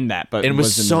 I'm not in that, but it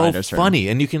was so funny,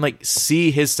 and you can like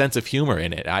see his sense of humor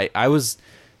in it.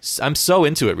 I'm so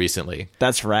into it recently.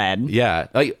 That's rad. Yeah,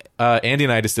 like Andy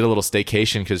and I just did a little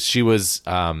staycation because she was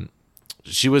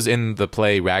in the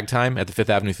play Ragtime at the Fifth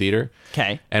Avenue Theater.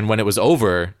 Okay. And when it was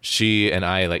over, she and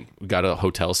I like got a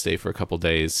hotel stay for a couple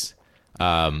days.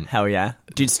 Hell yeah.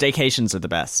 Dude, staycations are the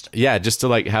best. Yeah, just to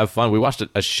like have fun. We watched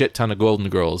a shit ton of Golden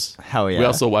Girls. Hell yeah. We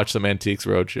also watched some Antiques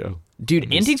Roadshow.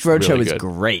 Dude, Antiques Roadshow is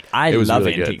great. I love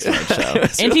Antiques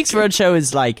Roadshow. Antiques Roadshow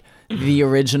is like the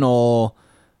original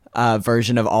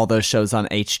version of all those shows on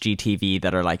HGTV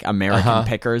that are like American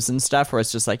Pickers and stuff, where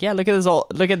it's just like, look at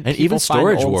and even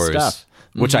Storage Wars stuff.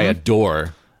 Which I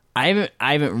adore. I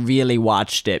haven't really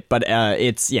watched it, but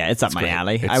it's up my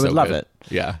alley. I would love it.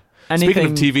 Yeah. Speaking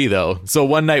of TV though, so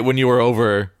one night when you were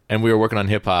over and we were working on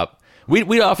hip hop,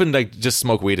 we often like just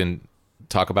smoke weed and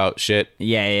talk about shit.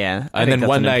 Yeah. I think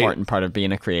that's an important part of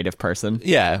being a creative person.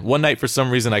 Yeah. One night, for some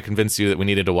reason, I convinced you that we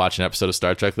needed to watch an episode of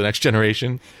Star Trek: The Next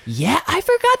Generation. Yeah, I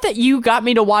forgot that you got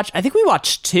me to watch. I think we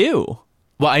watched 2.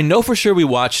 Well, I know for sure we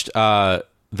watched the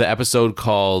episode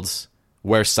called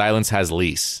Where Silence Has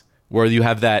Lease, where you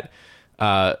have that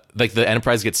like the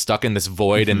Enterprise gets stuck in this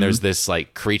void, and there's this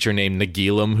like creature named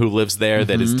Nagilum who lives there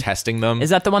that is testing them. Is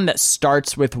that the one that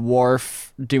starts with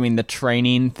Worf doing the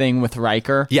training thing with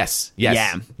Riker? Yes.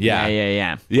 Yeah.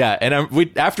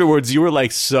 And afterwards, you were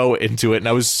like so into it, and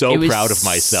I was so proud of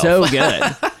myself. So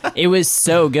good. It was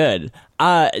so good.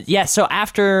 So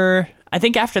after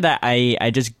that,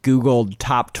 I just Googled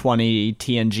top 20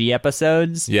 TNG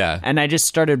episodes. Yeah. And I just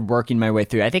started working my way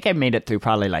through. I think I made it through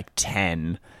probably like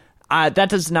 10.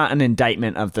 That is not an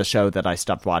indictment of the show that I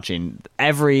stopped watching.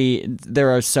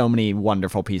 There are so many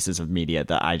wonderful pieces of media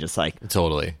that I just like.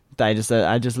 Totally. I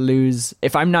just lose.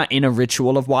 If I'm not in a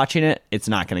ritual of watching it, it's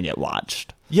not going to get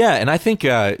watched. Yeah, and I think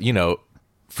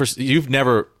you'd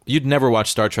never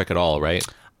watched Star Trek at all, right?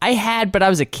 I had, but I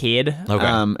was a kid. Okay.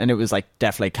 And it was like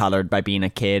definitely colored by being a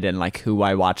kid and like who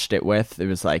I watched it with. It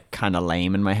was like kind of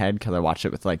lame in my head because I watched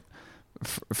it with like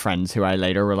friends who I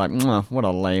later were like, what a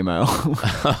lame-o.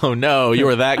 Oh no, you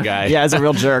were that guy. Yeah, I was a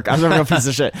real jerk. I was a real piece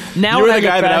of shit. Now you were the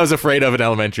guy that I was afraid of in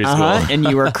elementary school. And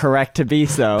you were correct to be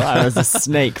so. I was a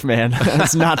snake, man. I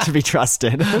was not to be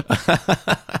trusted.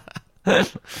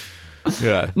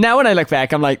 Yeah. Now when I look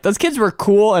back, I'm like, those kids were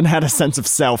cool and had a sense of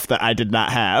self that I did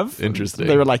not have. Interesting.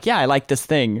 They were like, yeah, I like this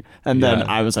thing. And then Yeah.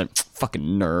 I was like, fucking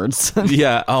nerds.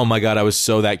 Yeah. Oh my God. I was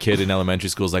so that kid in elementary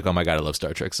school. Is like, oh my God, I love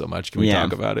Star Trek so much. Can we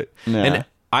talk about it? Yeah. And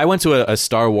I went to a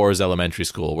Star Wars elementary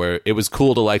school where it was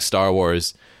cool to like Star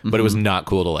Wars, but it was not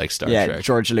cool to like Star Yeah, Trek.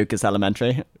 George Lucas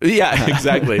Elementary. Yeah,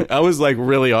 exactly. I was like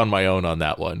really on my own on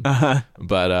that one.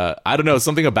 But I don't know,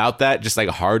 something about that just like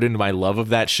hardened my love of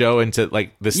that show into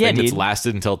like this thing that's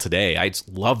lasted until today. I just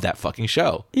love that fucking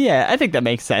show. Yeah, I think that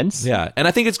makes sense. Yeah, and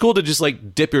I think it's cool to just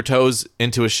like dip your toes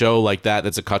into a show like that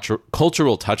that's a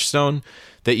cultural touchstone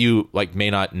that you like may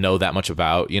not know that much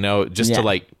about, you know, just to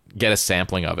like get a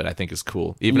sampling of it, I think is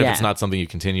cool, even if it's not something you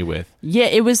continue with. Yeah,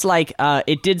 it was like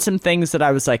it did some things that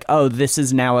I was like, oh, this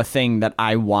is now a thing that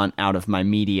I want out of my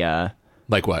media.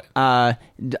 Like what?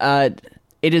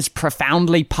 It is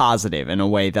profoundly positive in a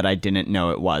way that I didn't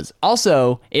know it was.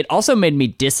 Also, it also made me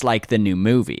dislike the new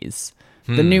movies.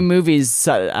 The new movies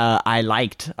I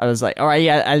liked. I was like, all right,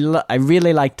 yeah, I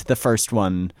really liked the first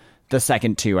one. The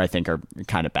second two, I think, are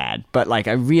kind of bad. But, like,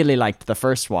 I really liked the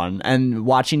first one. And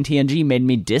watching TNG made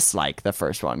me dislike the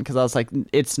first one. Because I was like,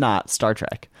 it's not Star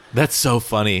Trek. That's so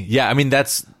funny. Yeah, I mean,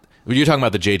 that's... You're talking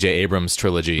about the J.J. Abrams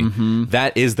trilogy.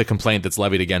 That is the complaint that's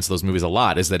levied against those movies a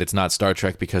lot, is that it's not Star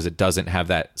Trek because it doesn't have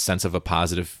that sense of a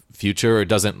positive future. Or it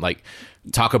doesn't, like,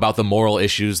 talk about the moral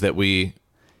issues that we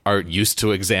are used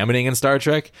to examining in Star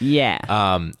Trek. Yeah.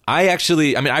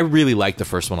 I really like the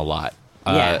first one a lot.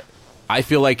 Yeah. I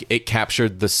feel like it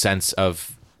captured the sense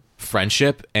of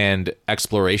friendship and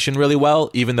exploration really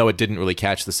well, even though it didn't really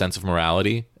catch the sense of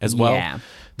morality as well. Yeah.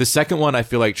 The second one, I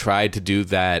feel like, tried to do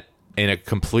that in a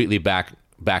completely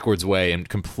backwards way and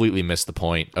completely missed the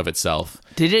point of itself.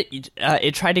 Did it?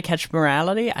 It tried to catch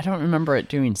morality? I don't remember it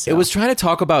doing so. It was trying to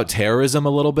talk about terrorism a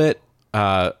little bit,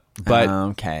 but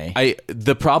okay.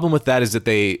 The problem with that is that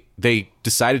they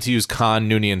decided to use Khan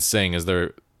Noonien Singh as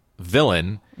their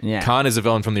villain. Yeah. Khan is a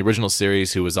villain from the original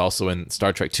series who was also in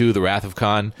Star Trek II, The Wrath of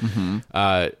Khan,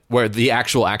 where the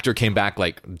actual actor came back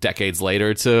like decades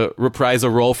later to reprise a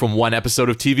role from one episode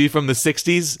of TV from the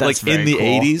 60s, That's like in the cool.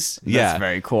 80s. That's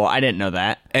very cool. I didn't know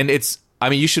that. And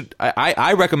you should,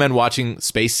 I recommend watching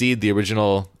Space Seed, the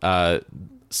original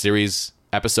series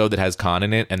episode that has Khan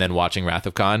in it, and then watching Wrath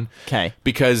of Khan. Okay.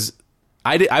 Because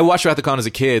I watched Wrath of Khan as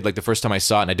a kid, like the first time I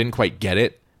saw it, and I didn't quite get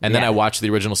it. And then I watched the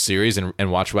original series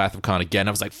and watched Wrath of Khan again.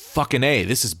 I was like, fucking A,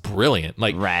 this is brilliant.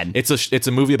 Like, rad. It's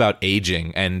a movie about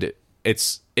aging, and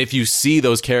it's, if you see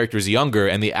those characters younger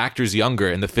and the actors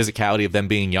younger and the physicality of them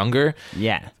being younger,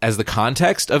 as the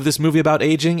context of this movie about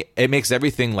aging, it makes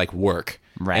everything like work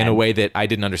in a way that I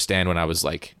didn't understand when I was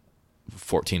like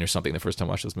 14 or something the first time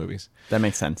I watched those movies. That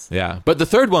makes sense. Yeah. But the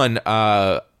third one,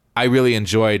 I really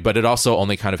enjoyed, but it also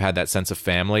only kind of had that sense of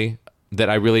family that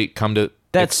I really come to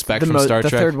expect from Star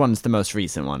Trek. The third one's the most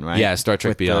recent one, right? Yeah, Star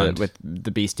Trek Beyond. With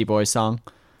the Beastie Boys song.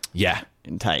 Yeah.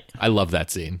 Tight. I love that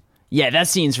scene. Yeah, that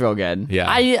scene's real good. Yeah.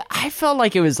 I felt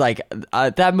like it was like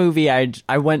that movie.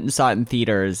 I went and saw it in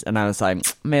theaters, and I was like,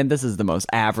 man, this is the most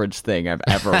average thing I've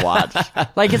ever watched.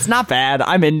 Like, it's not bad.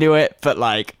 I'm into it, but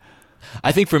like,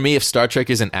 I think for me, if Star Trek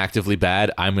isn't actively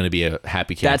bad, I'm going to be a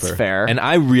happy camper. That's fair. And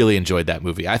I really enjoyed that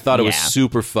movie. I thought it was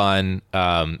super fun.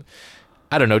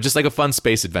 I don't know, just like a fun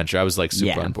space adventure. I was like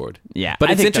super on board. Yeah, but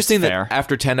it's interesting that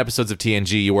after 10 episodes of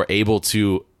TNG, you were able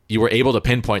to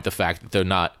pinpoint the fact that they're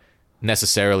not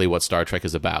necessarily what Star Trek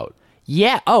is about.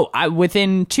 Yeah. Oh,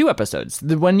 within 2 episodes.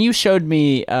 When you showed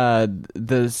me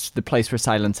the place where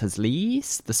silence has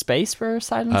leased, the space where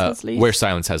silence has leased, where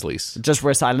silence has leased, just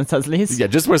where silence has leased. Yeah,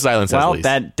 just where silence has leased.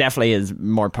 Well, that definitely is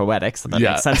more poetic, so that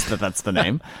makes sense that that's the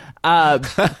name. And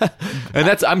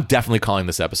I'm definitely calling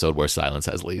this episode Where Silence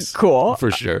Has Leased. Cool. For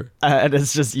sure. And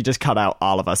it's just, you just cut out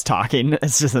all of us talking.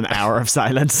 It's just an hour of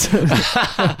silence.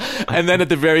 And then at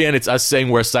the very end, it's us saying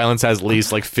Where Silence Has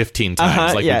Leased like 15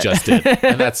 times, we just did.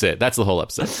 And that's it. That's the whole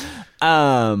episode.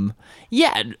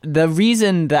 Yeah, the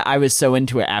reason that I was so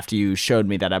into it after you showed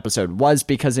me that episode was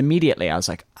because immediately I was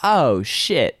like, oh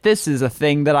shit, this is a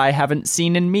thing that I haven't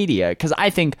seen in media. Because I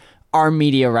think our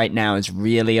media right now is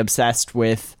really obsessed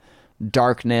with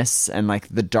darkness and like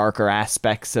the darker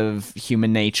aspects of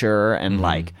human nature and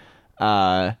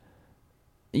I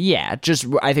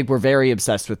think we're very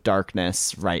obsessed with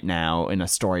darkness right now in a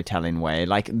storytelling way.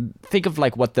 Like, think of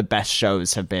like what the best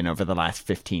shows have been over the last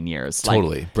 15 years.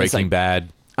 Totally. Like, Breaking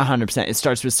Bad. 100%. It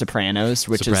starts with Sopranos,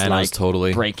 which is like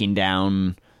totally breaking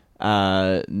down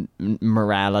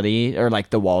morality or like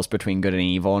the walls between good and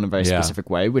evil in a very specific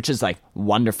way, which is like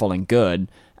wonderful and good.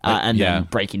 and then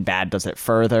Breaking Bad does it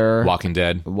further. Walking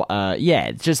Dead. Yeah,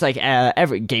 it's just like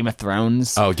every Game of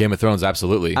Thrones. Oh, Game of Thrones,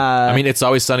 absolutely. I mean, It's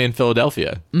Always Sunny in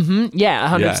Philadelphia. Mm-hmm,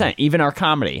 yeah, 100%. Even our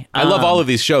comedy. I love all of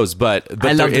these shows, but I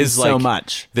there love is so like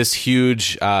much. this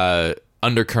huge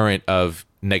undercurrent of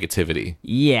negativity.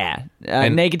 Yeah,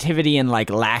 negativity and like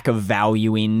lack of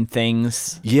valuing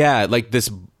things. Yeah, like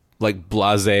this like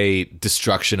blasé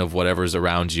destruction of whatever's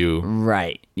around you.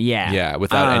 Right. Yeah. Yeah,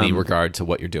 without any regard to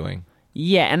what you're doing.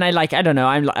 Yeah, and I don't know,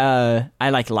 I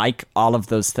like all of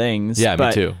those things. Yeah,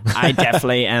 me too. I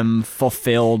definitely am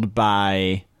fulfilled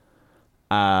by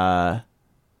I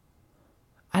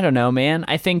don't know, man.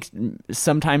 I think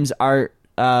sometimes art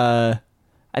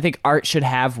should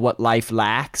have what life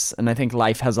lacks, and I think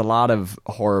life has a lot of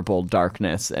horrible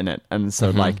darkness in it. And so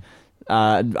like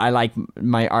I like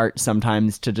my art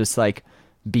sometimes to just like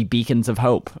be beacons of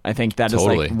hope. I think that is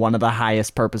like one of the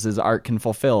highest purposes art can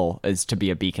fulfill, is to be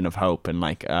a beacon of hope and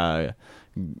like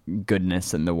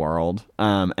goodness in the world.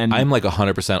 And I'm like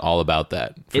 100% all about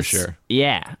that for sure.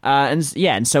 Yeah.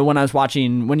 And so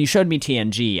when you showed me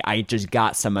TNG, I just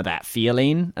got some of that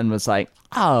feeling and was like,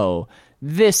 oh,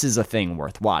 this is a thing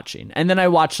worth watching. And then I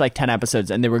watched like 10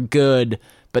 episodes and they were good,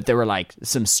 but there were like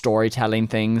some storytelling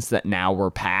things that now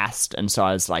were past. And so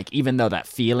I was like, even though that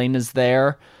feeling is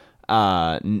there,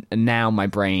 now my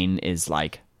brain is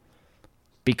like,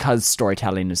 because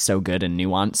storytelling is so good and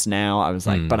nuanced now, I was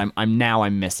like, but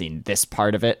I'm missing this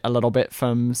part of it a little bit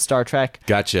from Star Trek.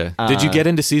 Gotcha. Did you get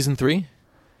into season 3?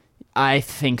 I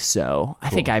think so. Cool. I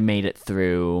think I made it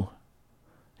through.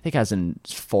 I think I was in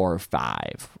 4 or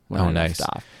 5 when I left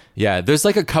off. Yeah, there's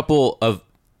like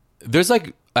there's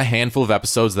like a handful of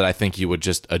episodes that I think you would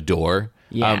just adore.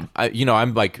 Yeah.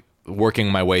 I'm like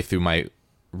working my way through my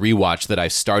rewatch that I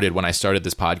started when I started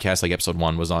this podcast. Like episode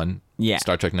 1 was on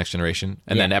Star Trek Next Generation,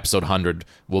 and then episode 100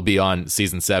 will be on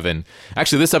season 7.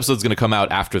 Actually, this episode's going to come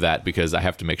out after that because I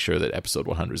have to make sure that episode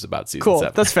 100 is about season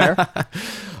 7. That's fair.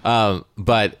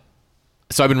 But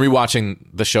so I've been rewatching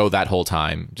the show that whole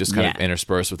time, just kind of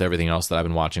interspersed with everything else that I've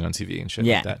been watching on TV and shit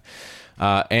like that.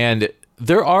 And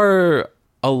there are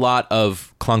a lot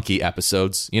of clunky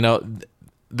episodes. You know,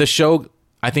 the show,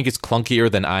 I think, is clunkier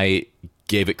than I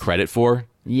gave it credit for.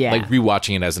 Yeah. Like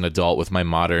rewatching it as an adult with my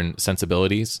modern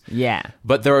sensibilities. Yeah.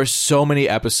 But there are so many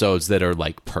episodes that are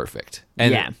like perfect.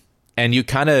 And and you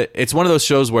kind of, it's one of those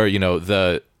shows where, you know,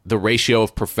 the ratio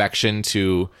of perfection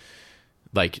to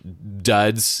like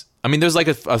duds. I mean, there's like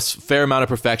a fair amount of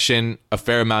perfection, a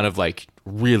fair amount of like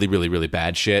really, really, really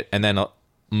bad shit, and then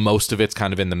most of it's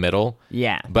kind of in the middle.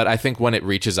 Yeah. But I think when it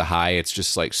reaches a high, it's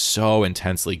just like so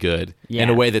intensely good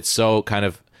in a way that's so kind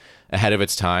of ahead of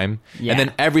its time. Yeah. And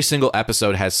then every single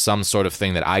episode has some sort of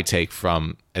thing that I take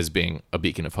from as being a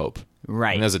beacon of hope.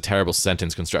 Right. And that's a terrible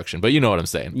sentence construction, but you know what I'm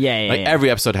saying. Yeah. Like every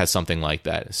episode has something like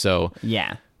that. So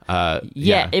yeah.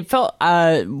 It felt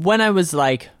when I was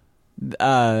like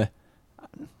I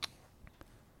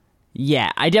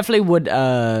definitely would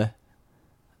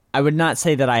I would not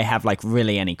say that I have like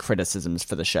really any criticisms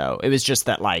for the show. It was just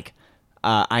that like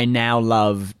I now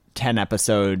love 10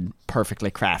 episode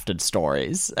perfectly crafted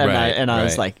stories, and I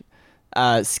was like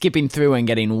skipping through and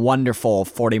getting wonderful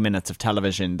 40 minutes of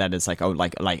television that is like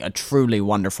a truly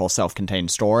wonderful self-contained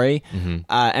story. And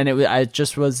I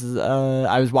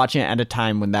was watching it at a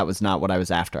time when that was not what I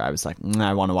was after. I was like,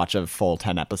 I want to watch a full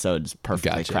 10 episodes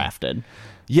perfectly crafted.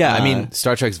 Yeah, I mean,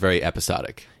 Star Trek's very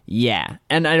episodic. Yeah,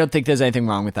 and I don't think there's anything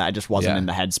wrong with that. I just wasn't in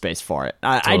the headspace for it.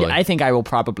 Totally. I think I will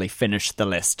probably finish the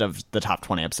list of the top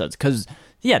 20 episodes because,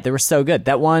 they were so good.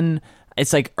 That one,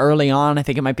 it's like early on. I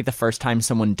think it might be the first time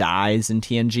someone dies in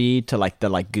TNG to like the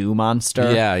like goo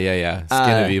monster. Yeah.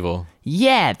 Skin of Evil.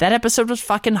 Yeah, that episode was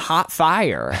fucking hot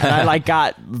fire. And I like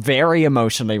got very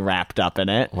emotionally wrapped up in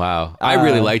it. Wow. I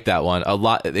really like that one a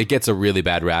lot. It gets a really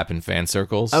bad rap in fan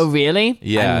circles. Oh, really?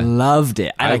 Yeah. I loved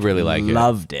it. I really like it.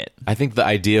 Loved it. I think the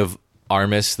idea of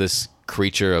Armis, this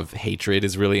creature of hatred,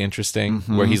 is really interesting,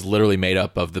 where he's literally made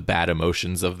up of the bad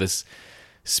emotions of this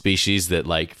species that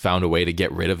like found a way to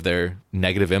get rid of their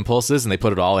negative impulses, and they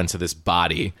put it all into this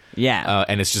body. Yeah.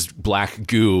 And it's just black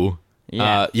goo.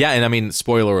 Yeah. And I mean,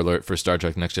 spoiler alert for Star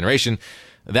Trek Next Generation,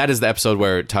 that is the episode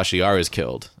where Tasha Yar is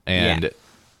killed. And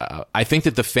I think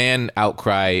that the fan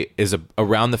outcry is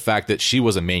around the fact that she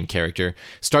was a main character.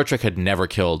 Star Trek had never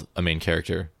killed a main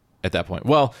character at that point.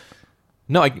 Well,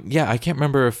 no, I can't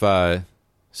remember if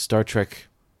Star Trek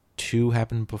 2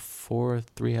 happened before,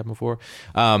 3 happened before.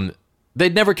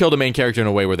 They'd never killed a main character in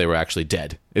a way where they were actually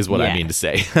dead, is what I mean to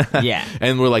say. Yeah.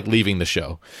 And we're like leaving the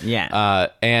show. Yeah.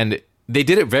 And they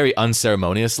did it very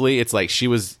unceremoniously. It's like she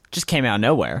was just came out of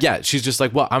nowhere. Yeah, she's just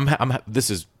like, well, this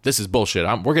is bullshit.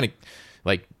 We're gonna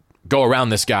like go around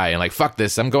this guy and like, fuck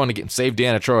this, I'm going to save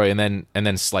Deanna Troi, and then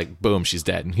it's like, boom, she's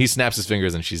dead. And he snaps his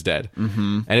fingers and she's dead.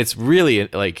 And it's really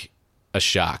like a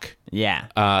shock. Yeah.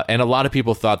 And a lot of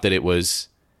people thought that it was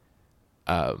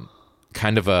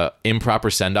kind of a improper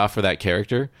send-off for that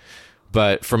character.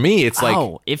 But for me, it's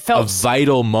like it felt a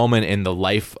vital moment in the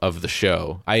life of the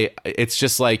show. It's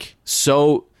just like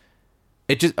so.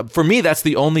 It just, for me, that's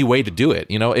the only way to do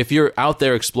it. You know, if you're out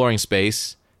there exploring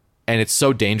space and it's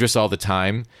so dangerous all the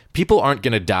time, people aren't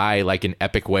going to die like in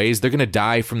epic ways. They're going to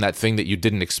die from that thing that you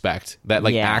didn't expect, that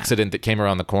like accident that came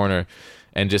around the corner,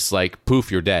 and just like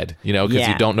poof, you're dead. You know, because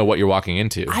you don't know what you're walking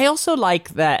into. I also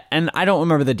like that, and I don't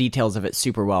remember the details of it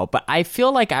super well, but I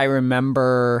feel like I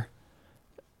remember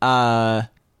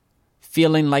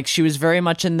feeling like she was very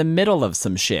much in the middle of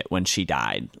some shit when she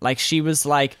died. Like she was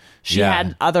like, she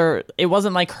had other, it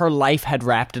wasn't like her life had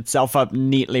wrapped itself up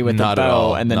neatly with a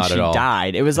bow and then she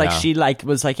died. It was like she like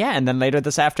was like, yeah, and then later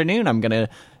this afternoon I'm gonna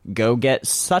go get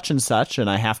such and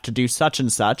I have to do such,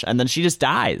 and then she just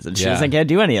dies and she doesn't get to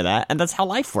do any of that. And that's how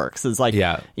life works. It's like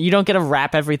you don't get to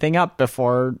wrap everything up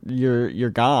before you're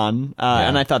gone.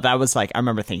 And I thought that was like, I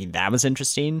remember thinking that was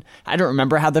interesting. I don't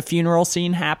remember how the funeral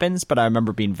scene happens, but I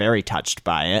remember being very touched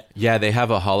by it. Yeah, they have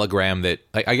a hologram that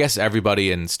I guess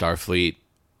everybody in Starfleet,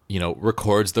 you know,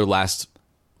 records their last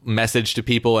message to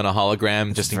people in a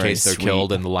hologram just in case they're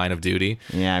killed in the line of duty.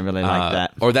 Yeah, I really like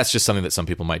that. Or that's just something that some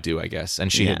people might do, I guess.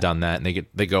 And she had done that, and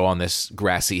they go on this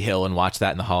grassy hill and watch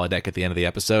that in the holodeck at the end of the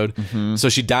episode. So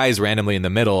she dies randomly in the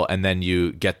middle, and then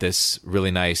you get this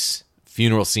really nice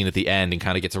funeral scene at the end, and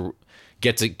kind of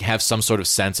get to have some sort of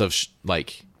sense of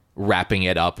like wrapping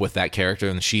it up with that character,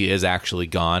 and she is actually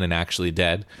gone and actually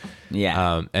dead.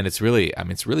 Yeah. And it's really, I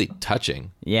mean, it's really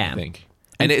touching. Yeah. I think.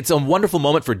 And it's a wonderful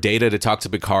moment for Data to talk to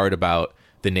Picard about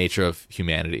the nature of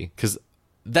humanity, because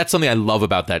that's something I love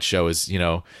about that show is, you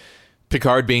know,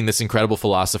 Picard being this incredible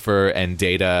philosopher and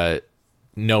Data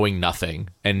knowing nothing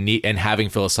and having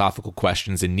philosophical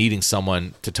questions and needing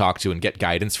someone to talk to and get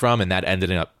guidance from, and that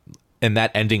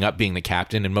ending up being the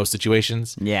captain in most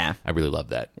situations. Yeah. I really love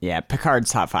that. Yeah,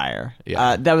 Picard's hot fire.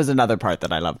 Yeah. That was another part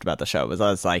that I loved about the show, was I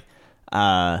was like,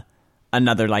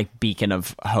 another like beacon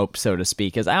of hope, so to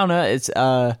speak, is I don't know, it's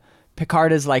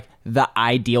Picard is like the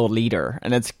ideal leader,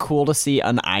 and it's cool to see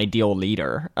an ideal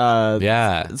leader.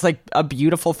 It's like a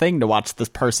beautiful thing to watch this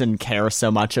person care so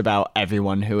much about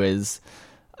everyone who is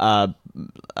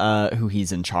who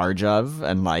he's in charge of,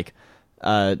 and like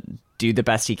do the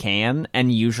best he can,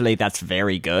 and usually that's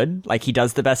very good. Like he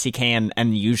does the best he can,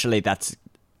 and usually that's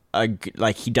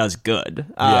like he does good.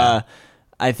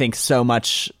 I think so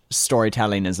much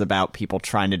storytelling is about people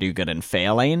trying to do good and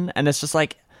failing, and it's just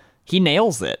like he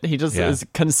nails it. He just is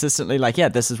consistently like, yeah,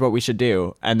 this is what we should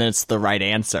do, and then it's the right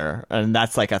answer. And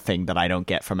that's like a thing that I don't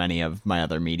get from any of my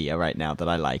other media right now that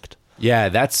I liked. Yeah,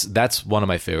 that's one of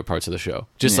my favorite parts of the show.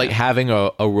 Just like having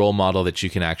a role model that you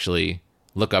can actually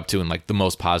look up to in like the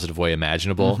most positive way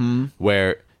imaginable,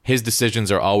 where his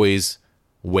decisions are always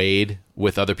weighed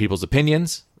with other people's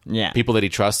opinions. Yeah. People that he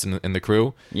trusts in the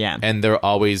crew. Yeah. And they're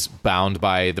always bound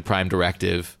by the Prime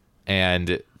Directive.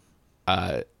 And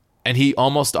he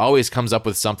almost always comes up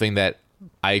with something that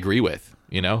I agree with,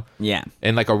 you know? Yeah.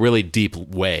 In like a really deep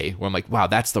way where I'm like, wow,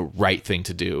 that's the right thing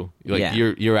to do. Like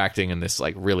you're acting in this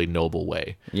like really noble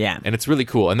way. Yeah. And it's really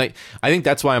cool. And I think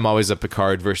that's why I'm always a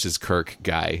Picard versus Kirk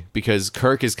guy, because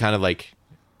Kirk is kind of like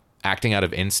acting out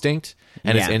of instinct,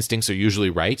 and his instincts are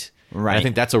usually right. Right. And I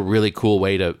think that's a really cool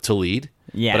way to lead.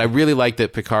 Yeah. But I really like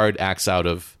that Picard acts out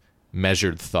of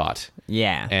measured thought.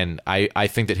 Yeah. And I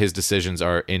think that his decisions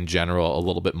are in general a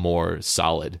little bit more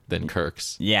solid than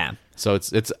Kirk's. Yeah. So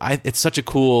it's such a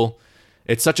cool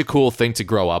thing to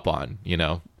grow up on, you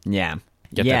know? Yeah.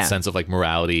 Get that sense of like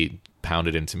morality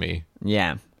pounded into me.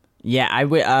 Yeah. Yeah,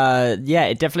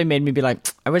 it definitely made me be like,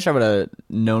 I wish I would have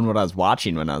known what I was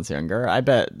watching when I was younger. I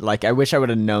wish I would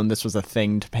have known this was a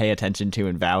thing to pay attention to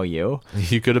and value.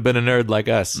 You could have been a nerd like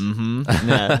us. Mm-hmm.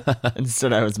 Yeah.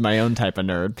 Instead, I was my own type of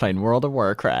nerd, playing World of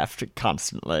Warcraft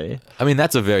constantly. I mean,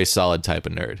 that's a very solid type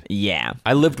of nerd. Yeah.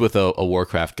 I lived with a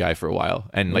Warcraft guy for a while,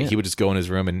 and like he would just go in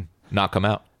his room and not come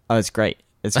out. Oh, it's great.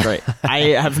 It's great. I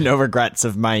have no regrets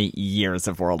of my years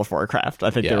of World of Warcraft.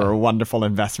 I think they were a wonderful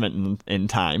investment in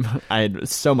time. I had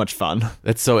so much fun.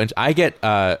 That's so.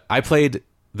 I played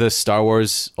the Star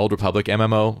Wars Old Republic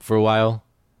MMO for a while.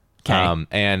 Okay.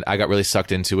 And I got really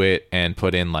sucked into it and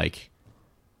put in like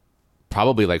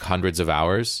probably like hundreds of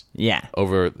hours. Yeah.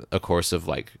 Over a course of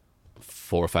like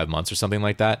 4 or 5 months or something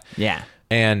like that. Yeah.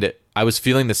 And I was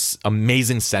feeling this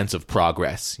amazing sense of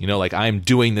progress. You know, like I'm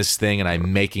doing this thing and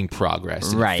I'm making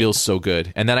progress. And right. It feels so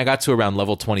good. And then I got to around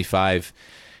level 25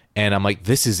 and I'm like,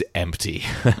 this is empty.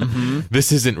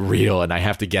 This isn't real, and I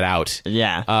have to get out.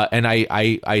 Yeah. And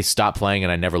I stopped playing,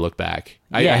 and I never looked back.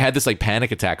 I had this like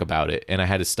panic attack about it, and I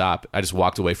had to stop. I just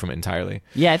walked away from it entirely.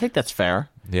 Yeah, I think that's fair.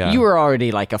 Yeah. You were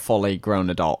already like a fully grown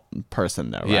adult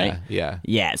person, though, right?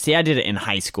 Yeah. See, I did it in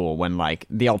high school when like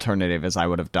the alternative is I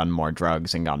would have done more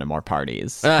drugs and gone to more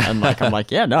parties. And like I'm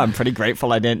like, yeah, no, I'm pretty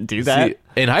grateful I didn't do that. See,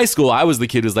 in high school, I was the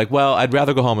kid who's like, well, I'd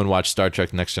rather go home and watch Star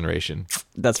Trek Next Generation.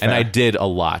 That's fair. And I did a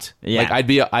lot. Yeah. Like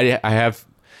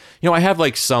I have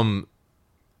like some.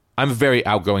 I'm a very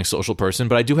outgoing social person,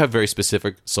 but I do have very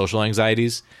specific social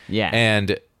anxieties. Yeah.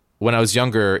 And when I was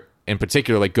younger, in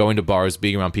particular, like going to bars,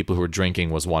 being around people who were drinking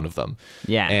was one of them.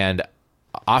 Yeah. And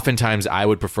oftentimes I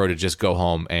would prefer to just go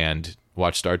home and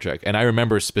watch Star Trek. And I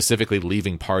remember specifically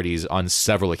leaving parties on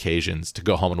several occasions to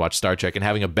go home and watch Star Trek and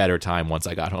having a better time once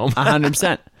I got home.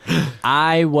 100%.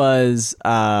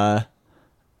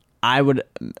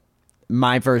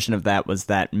 My version of that was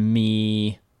that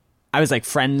I was like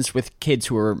friends with kids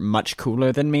who were much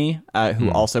cooler than me, who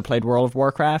also played World of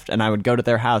Warcraft, and I would go to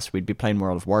their house. We'd be playing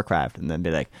World of Warcraft, and then be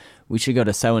like, "We should go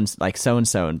to so and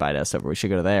so invite us over. We should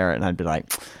go to there." And I'd be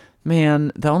like,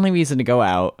 "Man, the only reason to go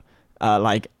out,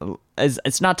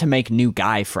 it's not to make new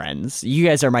guy friends. You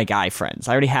guys are my guy friends.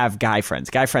 I already have guy friends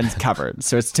covered.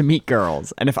 So it's to meet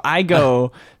girls. And if I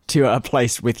go to a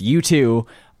place with you two."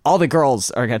 All the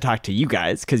girls are going to talk to you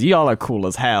guys because y'all are cool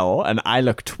as hell, and I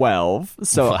look 12.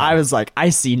 So wow. I was like, I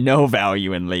see no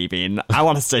value in leaving. I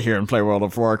want to stay here and play World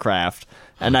of Warcraft.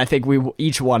 And I think we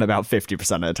each won about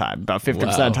 50% of the time. About 50%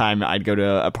 of the time, I'd go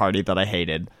to a party that I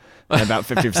hated. And about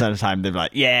 50% of the time, they'd be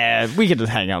like, yeah, we could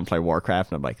just hang out and play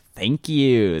Warcraft. And I'm like, thank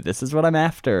you. This is what I'm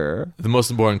after. The most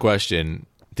important question...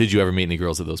 Did you ever meet any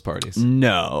girls at those parties?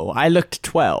 No. I looked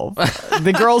 12.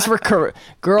 The girls were...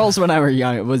 girls when I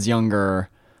was younger...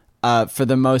 for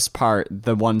the most part,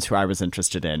 the ones who I was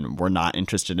interested in were not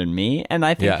interested in me, and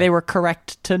I think they were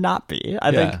correct to not be.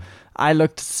 I think I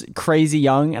looked crazy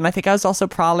young, and I think I was also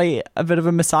probably a bit of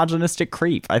a misogynistic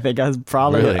creep. I think I was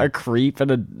probably a creep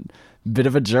and a bit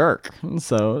of a jerk.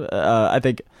 So I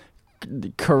think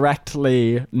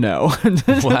correctly, no.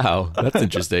 Wow, that's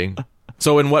interesting.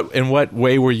 So in what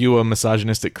way were you a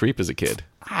misogynistic creep as a kid?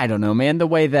 I don't know, man. The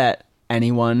way that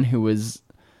anyone who was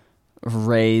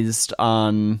raised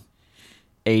on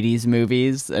 80s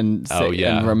movies and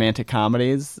romantic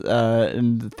comedies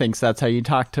and thinks that's how you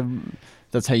talk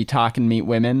and meet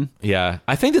women. Yeah.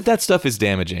 I think that stuff is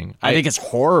damaging. I think it's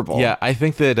horrible. Yeah, I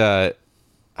think that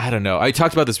I don't know. I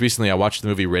talked about this recently. I watched the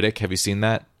movie Riddick. Have you seen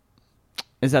that?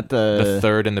 Is that the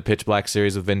third in the Pitch Black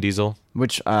series with Vin Diesel?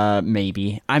 Which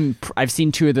maybe. I've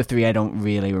seen 2 of the 3. I don't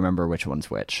really remember which one's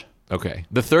which. Okay.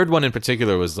 The third one in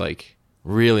particular was like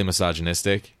really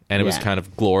misogynistic, and it was kind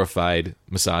of glorified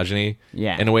misogyny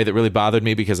in a way that really bothered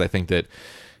me, because I think that,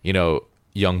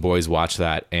 young boys watch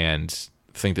that and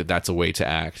think that that's a way to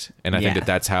act. And I think that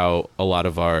that's how a lot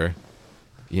of our,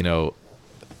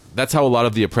 that's how a lot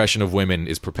of the oppression of women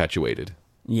is perpetuated.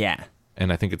 Yeah.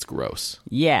 And I think it's gross.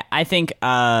 Yeah, I think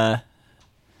I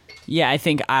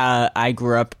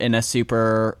grew up in a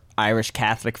super Irish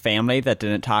Catholic family that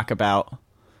didn't talk about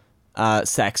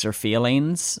sex or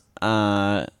feelings.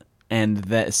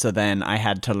 So then I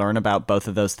had to learn about both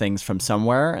of those things from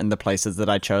somewhere, and the places that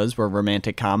I chose were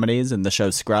romantic comedies and the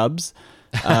show Scrubs.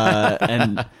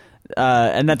 And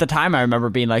at the time I remember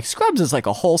being like, Scrubs is like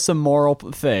a wholesome moral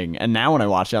thing. And now when I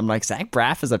watch it, I'm like, Zach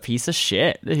Braff is a piece of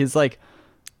shit. He's like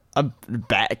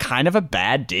kind of a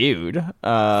bad dude.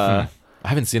 I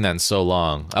haven't seen that in so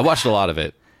long. I watched a lot of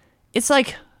it. It's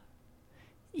like,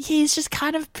 he's just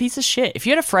kind of a piece of shit. If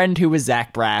you had a friend who was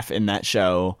Zach Braff in that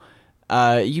show,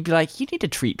 you'd be like, you need to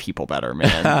treat people better,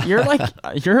 man.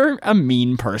 You're a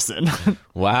mean person.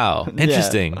 Wow.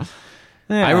 Interesting.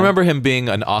 Yeah. I remember him being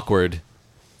an awkward,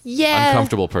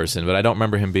 uncomfortable person, but I don't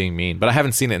remember him being mean. But I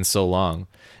haven't seen it in so long.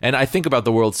 And I think about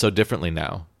the world so differently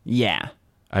now. Yeah.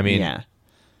 I mean...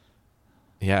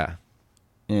 Yeah.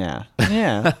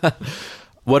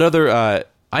 What other...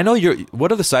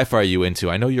 what other sci-fi are you into?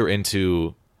 I know you're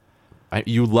into...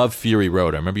 you love Fury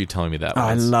Road. I remember you telling me that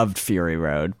once. I loved Fury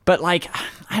Road. But, like,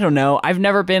 I don't know. I've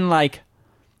never been, like...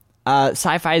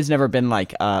 sci-fi has never been,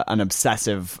 like, an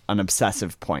obsessive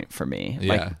point for me.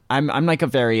 Yeah. Like, I'm, like, a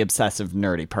very obsessive,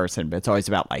 nerdy person, but it's always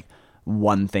about, like,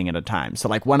 one thing at a time. So,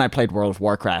 like, when I played World of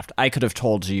Warcraft, I could have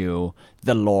told you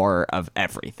the lore of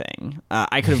everything.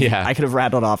 I could have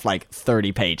rattled off, like,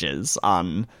 30 pages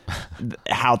on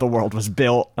how the world was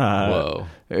built. How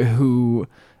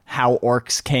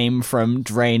orcs came from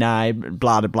Draenei,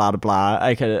 blah, blah, blah, blah.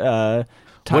 I could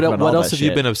talk about what else have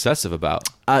you been obsessive about?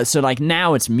 So, like,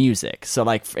 now it's music. So,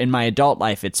 like, in my adult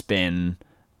life, it's been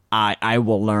I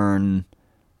will learn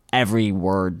every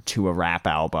word to a rap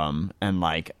album, and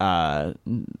like and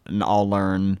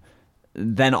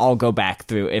then I'll go back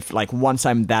through, if like once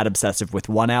I'm that obsessive with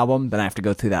one album, then I have to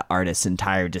go through that artist's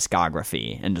entire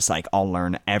discography and just like I'll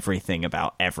learn everything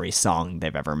about every song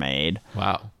they've ever made.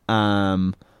 Wow.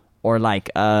 Or like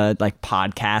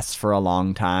podcasts for a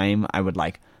long time. I would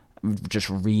like just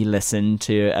re-listen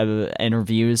to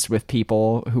interviews with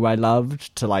people who I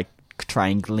loved to like try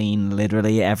and glean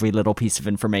literally every little piece of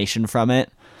information from it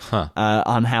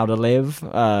on how to live.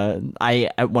 I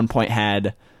at one point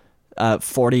had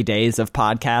 40 days of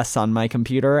podcasts on my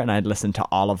computer, and I'd listened to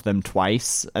all of them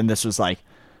twice, and this was like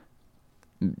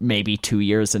maybe 2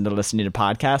 years into listening to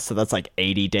podcasts, so that's like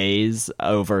 80 days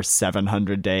over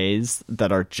 700 days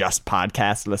that are just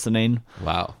podcast listening.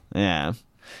 Wow. Yeah.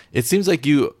 It seems like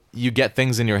you get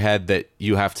things in your head that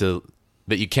you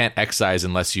can't excise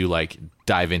unless you like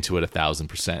dive into it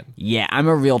 1,000%. Yeah, I'm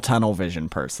a real tunnel vision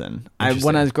person.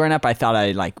 When I was growing up, I thought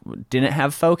I like didn't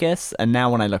have focus, and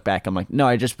now when I look back, I'm like, no,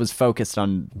 I just was focused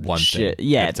on one shit. thing.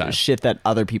 Yeah, shit that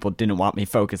other people didn't want me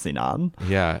focusing on.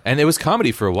 Yeah, and it was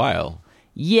comedy for a while.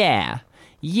 Yeah,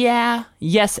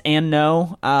 yes and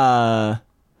no.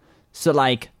 So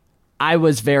like, I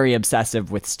was very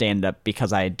obsessive with stand-up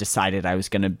because I had decided I was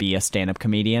going to be a stand-up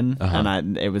comedian.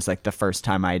 And it was like the first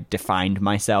time I defined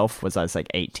myself was I was like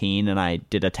 18, and I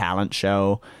did a talent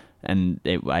show, and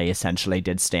I essentially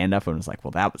did stand-up and was like, well,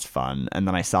 that was fun. And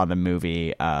then I saw the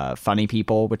movie Funny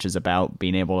People, which is about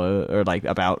being able to, or like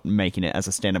about making it as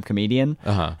a stand-up comedian.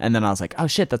 And then I was like, oh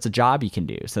shit, that's a job you can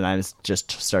do. So then I just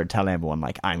started telling everyone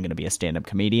like, I'm going to be a stand-up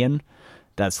comedian.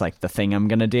 That's like the thing I'm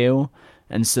going to do.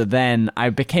 And so then I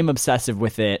became obsessive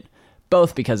with it,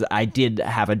 both because I did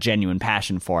have a genuine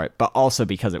passion for it, but also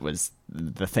because it was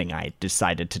the thing I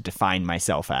decided to define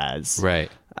myself as.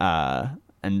 Right. Yeah,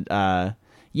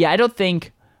 I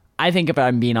think if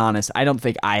I'm being honest, I don't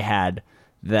think I had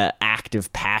the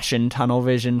active passion tunnel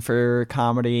vision for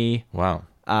comedy. Wow.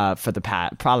 For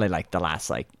probably like the last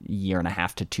like year and a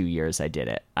half to 2 years I did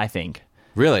it, I think.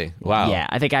 Really? Wow. Yeah,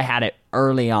 I think I had it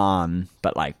early on,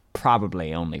 but like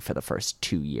probably only for the first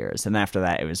 2 years. And after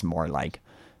that, it was more like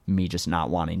me just not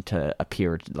wanting to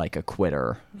appear like a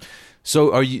quitter.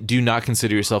 So do you not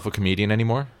consider yourself a comedian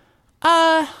anymore?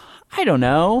 I don't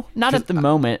know. Not at the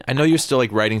moment. I know you're still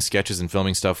like writing sketches and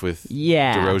filming stuff with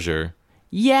DeRozier.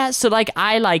 Yeah, so like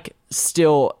I like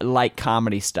still like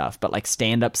comedy stuff, but like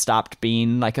stand-up stopped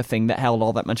being like a thing that held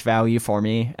all that much value for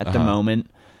me at the moment.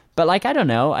 But like, I don't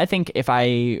know. I think if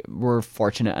I were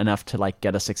fortunate enough to like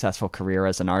get a successful career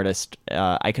as an artist,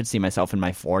 I could see myself in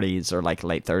my 40s or like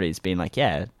late 30s being like,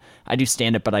 yeah, I do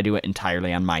stand up, but I do it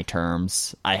entirely on my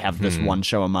terms. I have this one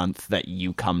show a month that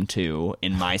you come to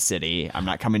in my city. I'm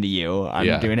not coming to you.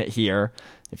 I'm doing it here.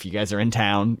 If you guys are in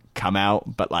town, come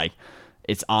out. But like,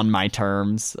 it's on my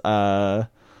terms.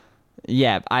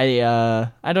 Yeah, I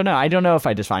don't know. I don't know if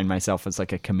I define myself as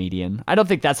like a comedian. I don't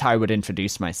think that's how I would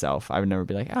introduce myself. I would never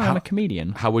be like, I'm a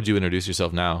comedian. How would you introduce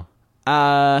yourself now?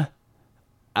 I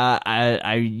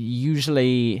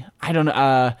usually, I don't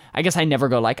know. I guess I never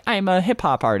go like, I'm a hip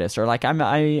hop artist or like I'm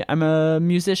a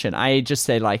musician. I just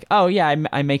say like, oh yeah,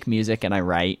 I make music and I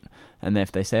write. And then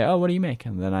if they say, oh, what do you make?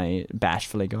 And then I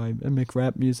bashfully go, I make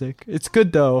rap music. It's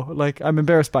good though. Like, I'm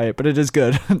embarrassed by it, but it is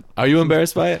good. Are you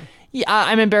embarrassed by it? Yeah,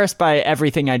 I'm embarrassed by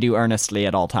everything I do earnestly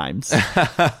at all times.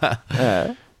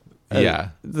 Yeah.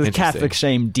 The Catholic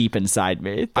shame deep inside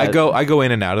me. I go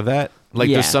in and out of that. Like,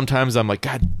 there's sometimes I'm like,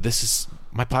 God,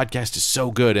 my podcast is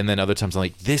so good. And then other times I'm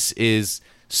like, this is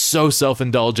so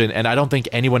self-indulgent and I don't think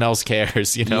anyone else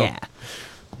cares, you know?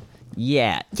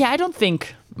 Yeah, I don't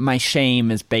think my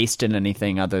shame is based in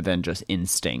anything other than just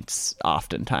instincts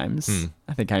oftentimes.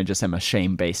 I think I just am a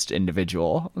shame-based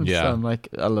individual. Yeah. So I'm like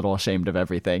a little ashamed of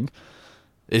everything.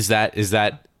 Is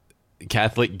that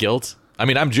Catholic guilt? I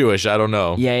mean, I'm Jewish. I don't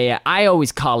know. Yeah. I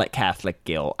always call it Catholic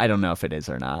guilt. I don't know if it is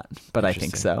or not, but I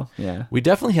think so. Yeah. We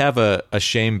definitely have a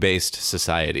shame-based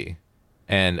society.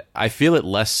 And I feel it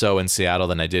less so in Seattle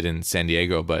than I did in San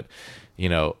Diego. But, you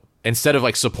know, instead of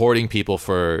like supporting people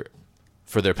for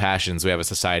their passions, we have a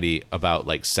society about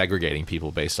like segregating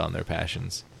people based on their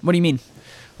passions. What do you mean?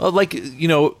 Well, like, you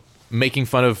know, making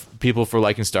fun of people for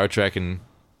liking Star Trek and,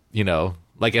 you know,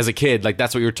 like as a kid, like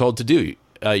that's what you're told to do.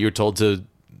 You're told to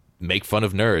make fun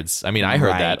of nerds. I mean, I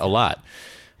heard that a lot.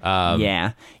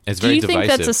 Yeah. It's very divisive. Do you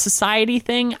think that's a society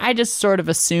thing? I just sort of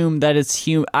assume that it's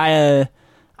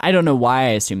I don't know why I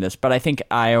assume this, but I think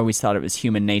I always thought it was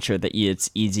human nature that it's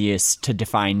easiest to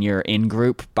define your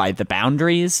in-group by the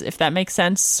boundaries, if that makes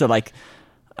sense. So, like...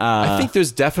 I think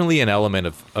there's definitely an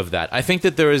element of that. I think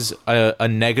that there is a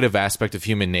negative aspect of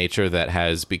human nature that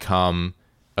has become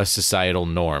a societal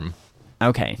norm.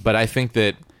 Okay. But I think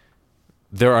that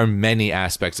there are many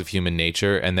aspects of human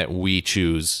nature, and that we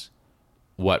choose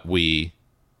what we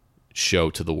show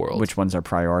to the world. Which ones are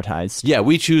prioritized? Yeah,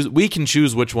 we can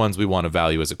choose which ones we want to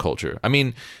value as a culture. I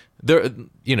mean, we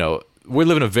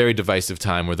live in a very divisive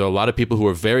time where there are a lot of people who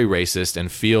are very racist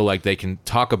and feel like they can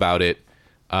talk about it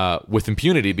with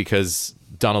impunity because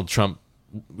Donald Trump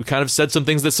kind of said some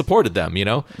things that supported them,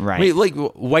 Right. I mean, like,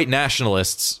 white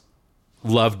nationalists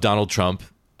loved Donald Trump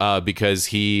because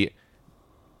he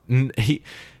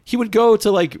would go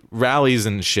to like rallies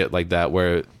and shit like that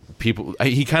where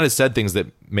he kind of said things that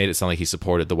made it sound like he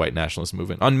supported the white nationalist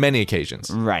movement on many occasions.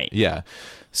 Right. Yeah.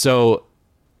 So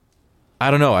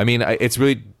I don't know. I mean, it's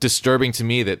really disturbing to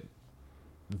me that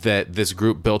this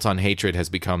group built on hatred has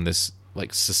become this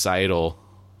like societal,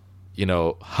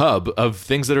 hub of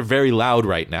things that are very loud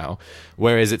right now.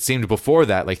 Whereas it seemed before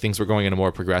that, like, things were going in a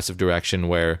more progressive direction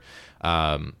where,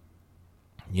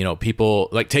 people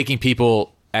like taking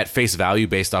people at face value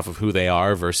based off of who they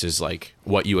are versus like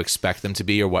what you expect them to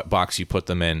be or what box you put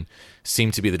them in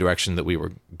seemed to be the direction that we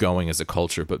were going as a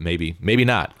culture, but maybe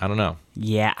not. I don't know.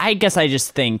 Yeah, I guess I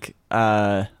just think,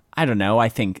 I don't know. I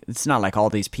think it's not like all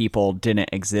these people didn't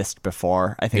exist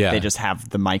before. I think they just have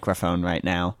the microphone right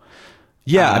now.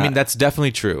 Yeah, I mean, that's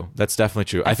definitely true. I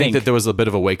think that there was a bit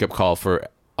of a wake-up call for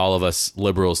all of us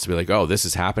liberals to be like, oh, this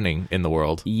is happening in the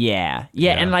world. Yeah.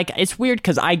 And like, it's weird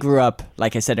because I grew up,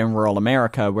 like I said, in rural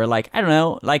America where, like, I don't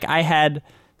know, like I had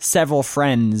several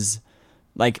friends,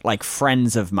 like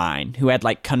friends of mine who had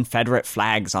like Confederate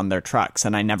flags on their trucks,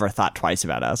 and I never thought twice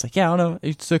about it. I was like, yeah, I don't know,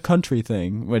 it's a country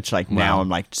thing, which like now I'm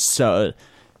like, so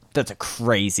that's a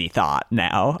crazy thought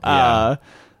now.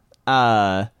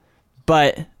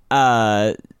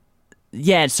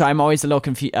 Yeah, so I'm always a little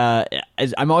confused.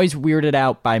 I'm always weirded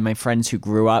out by my friends who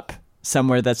grew up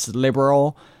somewhere that's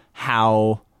liberal,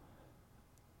 how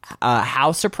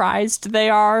surprised they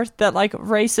are that like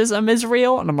racism is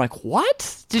real, and I'm like,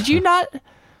 what? Did you not?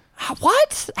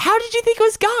 What? How did you think it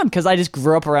was gone? Because I just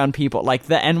grew up around people like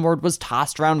the N-word was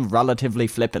tossed around relatively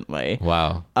flippantly.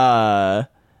 Wow.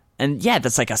 And yeah,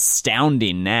 that's like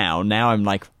astounding now. Now I'm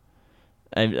like,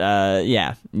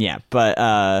 yeah,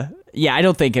 but. Yeah, I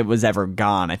don't think it was ever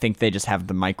gone. I think they just have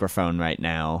the microphone right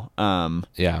now.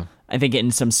 Yeah. I think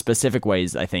in some specific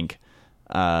ways, I think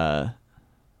there's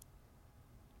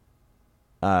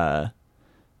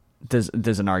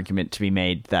an argument to be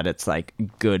made that it's like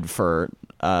good for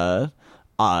all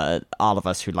of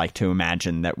us who like to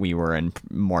imagine that we were in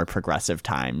more progressive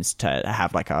times to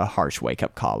have like a harsh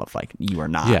wake-up call of like, you are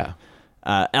not. Yeah.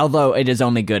 Although it is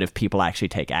only good if people actually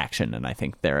take action, and I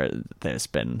think there's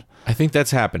been. I think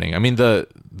that's happening. I mean, the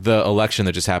election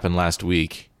that just happened last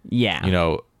week. Yeah.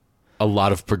 A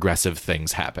lot of progressive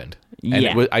things happened, and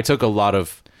yeah. I took a lot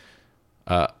of.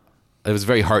 It was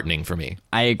very heartening for me.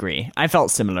 I agree. I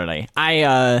felt similarly.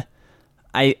 I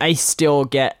still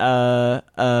get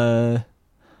a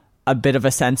bit of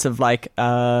a sense of like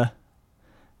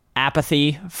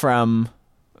apathy from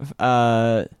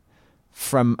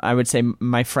I would say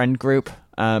my friend group,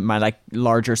 my like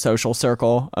larger social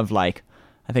circle of like,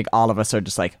 I think all of us are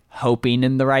just like hoping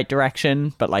in the right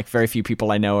direction, but like very few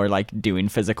people I know are like doing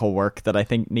physical work that I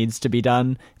think needs to be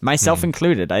done, myself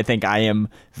included. I think I am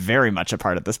very much a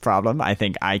part of this problem. I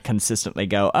think I consistently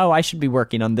go, oh, I should be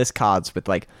working on this cause with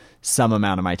like some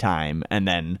amount of my time, and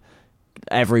then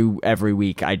every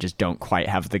week I just don't quite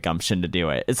have the gumption to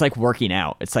do it. It's like working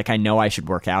out. It's like I know I should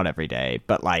work out every day,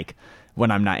 but like when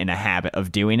I'm not in a habit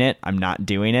of doing it, I'm not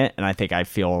doing it. And I think I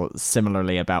feel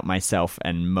similarly about myself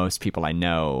and most people I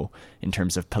know in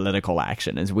terms of political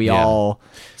action, as we all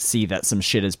see that some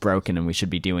shit is broken and we should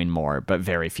be doing more, but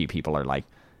very few people are like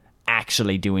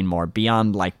actually doing more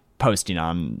beyond like posting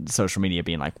on social media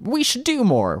being like, we should do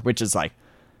more, which is like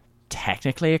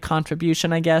technically a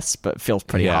contribution, I guess, but feels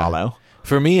pretty hollow.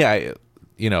 For me, I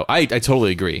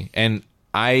totally agree. And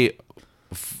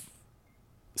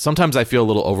sometimes I feel a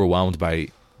little overwhelmed by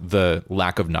the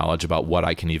lack of knowledge about what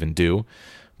I can even do.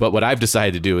 But what I've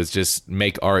decided to do is just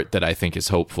make art that I think is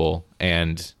hopeful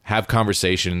and have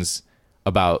conversations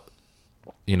about,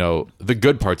 the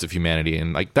good parts of humanity.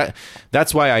 And like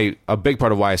that's why a big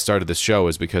part of why I started this show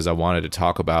is because I wanted to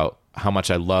talk about how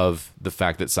much I love the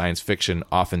fact that science fiction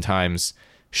oftentimes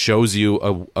shows you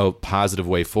a positive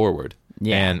way forward.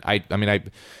 Yeah. And I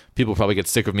mean, people probably get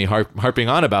sick of me harping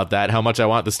on about that, how much I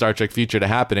want the Star Trek future to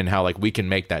happen and how like we can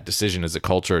make that decision as a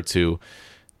culture to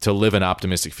live an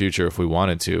optimistic future if we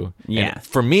wanted to. Yeah. And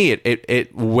for me,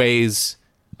 it weighs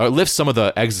or lifts some of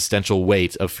the existential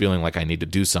weight of feeling like I need to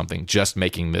do something just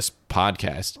making this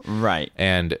podcast. Right.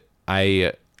 And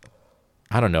I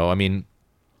don't know. I mean,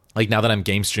 like now that I'm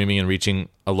game streaming and reaching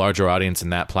a larger audience in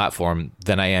that platform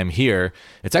than I am here,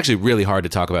 it's actually really hard to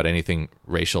talk about anything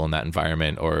racial in that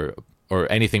environment or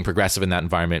anything progressive in that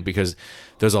environment because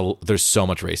there's so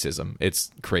much racism. It's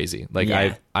crazy. Like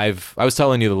I was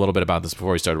telling you a little bit about this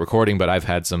before we started recording, but I've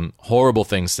had some horrible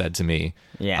things said to me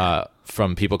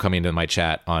from people coming into my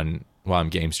chat while I'm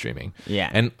game streaming. Yeah.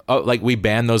 And like we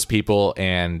ban those people,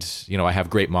 and I have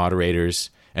great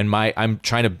moderators, and I'm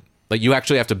trying to, like, you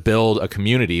actually have to build a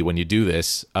community when you do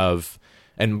this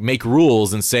and make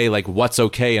rules and say like what's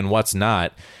okay and what's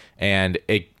not. And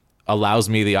it allows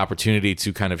me the opportunity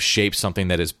to kind of shape something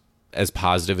that is as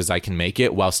positive as I can make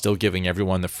it while still giving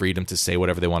everyone the freedom to say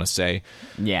whatever they want to say.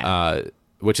 Yeah.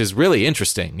 Which is really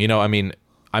interesting. I mean,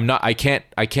 I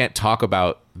can't talk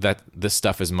about this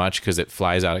stuff as much because it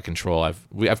flies out of control.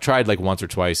 I've tried like once or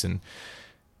twice, and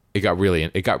it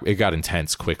got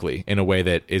intense quickly in a way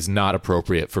that is not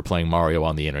appropriate for playing Mario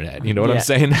on the internet. You know what I'm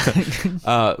saying?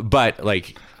 But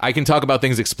like, I can talk about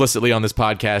things explicitly on this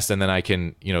podcast, and then I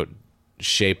can,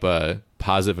 shape a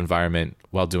positive environment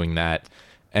while doing that.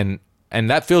 And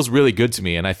that feels really good to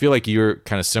me. And I feel like you're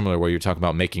kind of similar, where you're talking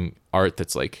about making art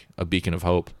that's like a beacon of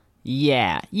hope.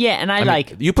 Yeah. And I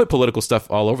mean, you put political stuff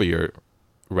all over your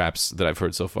raps that I've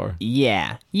heard so far.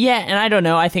 Yeah. And I don't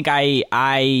know. I think I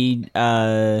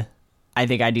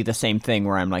think I do the same thing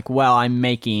where I'm like, well, I'm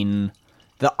making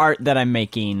the art that I'm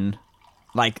making,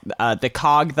 like the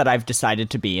cog that I've decided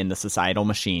to be in the societal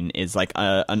machine is like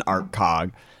an art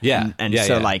cog. Yeah.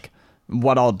 So like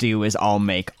what I'll do is I'll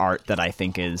make art that I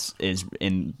think is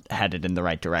headed in the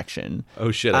right direction.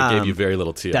 Oh shit! I gave you very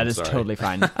little tea. That is totally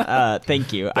fine.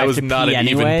 Thank you. That was not an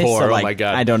even pour. So, oh my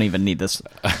god! I don't even need this.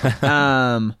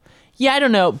 Yeah, I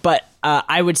don't know, but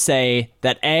I would say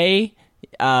that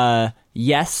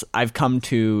yes, I've come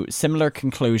to similar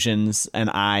conclusions, and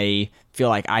I feel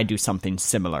like I do something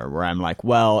similar where I'm like,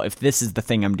 well, if this is the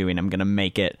thing I'm doing, I'm going to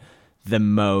make it the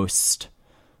most,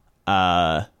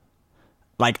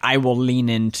 like I will lean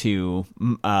into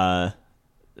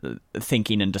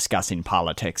thinking and discussing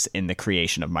politics in the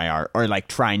creation of my art, or like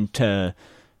trying to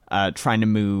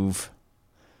move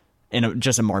in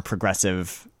just a more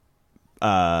progressive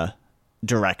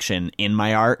direction in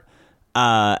my art.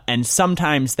 And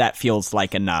sometimes that feels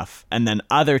like enough, and then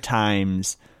other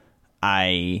times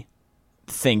I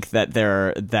think that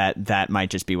that might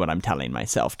just be what I'm telling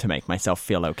myself to make myself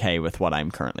feel okay with what I'm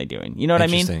currently doing. You know what I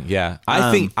mean? Yeah.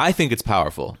 I think it's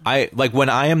powerful. I like when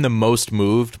I am the most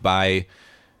moved by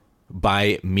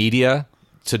media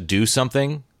to do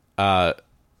something. Well,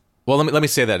 let me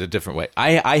say that a different way.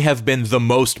 I have been the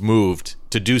most moved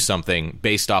to do something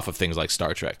based off of things like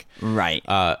Star Trek. Right.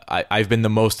 I've been the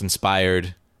most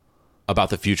inspired about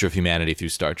the future of humanity through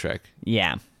Star Trek.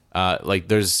 Yeah. Like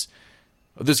there's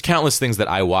countless things that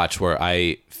I watch where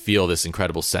I feel this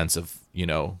incredible sense of,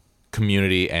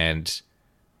 community and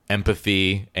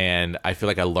empathy, and I feel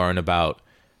like I learn about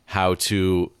how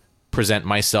to present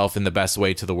myself in the best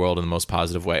way to the world in the most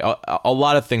positive way. A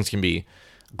lot of things can be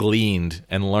gleaned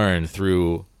and learned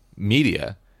through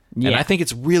media. Yeah. And I think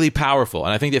it's really powerful.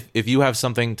 And I think if you have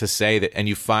something to say that, and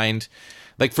you find,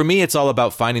 like for me, it's all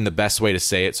about finding the best way to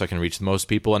say it so I can reach most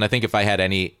people. And I think if I had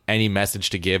any message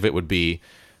to give, it would be,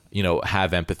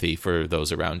 have empathy for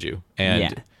those around you.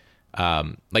 And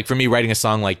like for me, writing a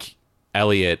song like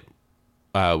Elliot,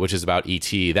 which is about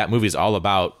E.T., that movie is all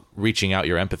about reaching out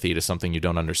your empathy to something you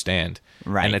don't understand.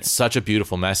 Right. And it's such a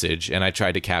beautiful message. And I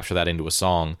tried to capture that into a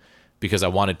song because I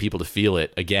wanted people to feel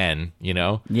it again,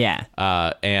 Yeah.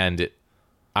 And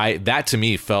that to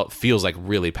me feels like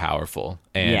really powerful.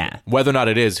 And whether or not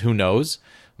it is, who knows?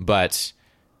 But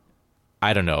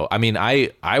I don't know. I mean,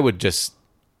 I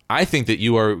think that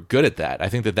you are good at that. I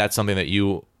think that that's something that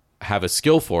you have a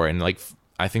skill for. And like,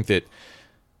 I think that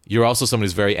you're also someone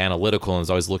who's very analytical and is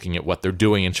always looking at what they're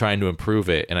doing and trying to improve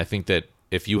it. And I think that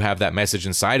if you have that message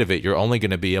inside of it, you're only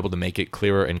going to be able to make it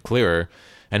clearer and clearer.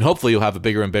 And hopefully you'll have a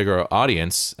bigger and bigger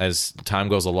audience as time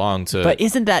goes along. But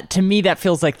isn't that, to me, that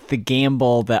feels like the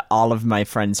gamble that all of my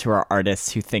friends who are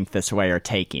artists who think this way are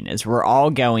taking, is we're all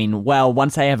going, well,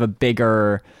 once I have a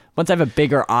bigger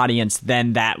audience,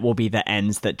 then that will be the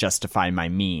ends that justify my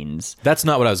means. That's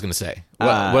not what I was going to say. What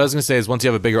I was going to say is once you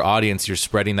have a bigger audience, you're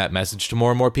spreading that message to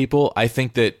more and more people. I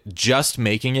think that just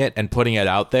making it and putting it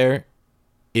out there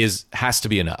has to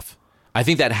be enough. I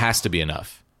think that has to be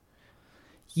enough.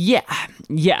 Yeah.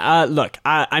 Look,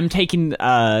 I'm taking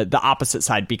the opposite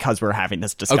side because we're having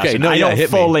this discussion. Okay, no, I don't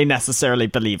fully me. necessarily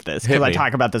believe this because I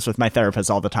talk about this with my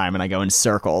therapist all the time, and I go in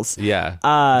circles. Yeah,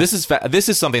 this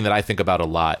is something that I think about a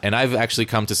lot, and I've actually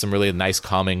come to some really nice,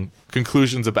 calming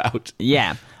conclusions about.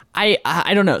 Yeah,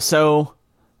 I don't know. So,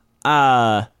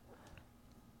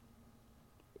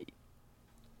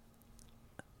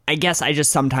 I guess I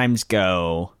just sometimes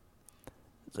go,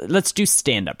 let's do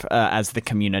stand-up as the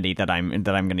community that I'm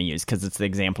going to use, because it's the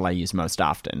example I use most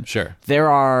often. Sure. There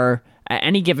are, at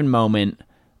any given moment,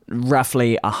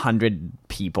 roughly 100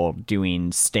 people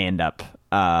doing stand-up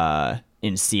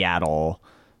in Seattle,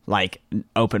 like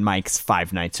open mics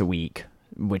 5 nights a week,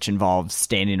 which involves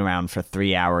standing around for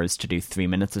 3 hours to do 3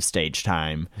 minutes of stage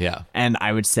time. Yeah. And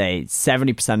I would say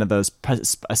 70% of those,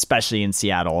 especially in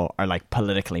Seattle, are like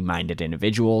politically minded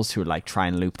individuals who like try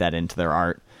and loop that into their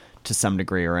art to some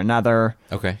degree or another.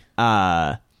 Okay.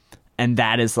 And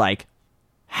that is like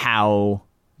how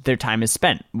their time is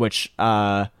spent, which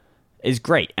is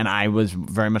great. And I was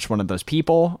very much one of those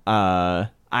people.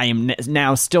 I am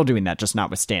now still doing that, just not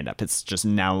with stand-up. It's just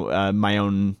now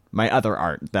my other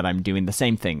art that I'm doing the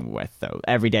same thing with, though.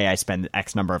 Every day I spend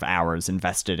X number of hours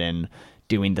invested in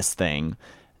doing this thing.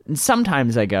 And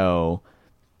sometimes I go,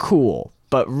 cool.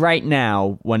 But right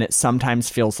now, when it sometimes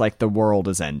feels like the world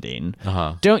is ending,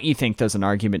 don't you think there's an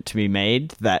argument to be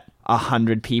made that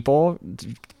 100 people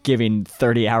giving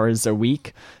 30 hours a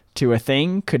week to a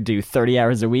thing could do 30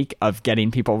 hours a week of getting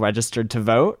people registered to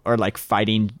vote, or like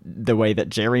fighting the way that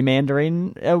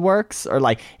gerrymandering works, or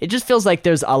like it just feels like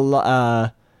there's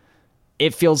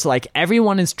it feels like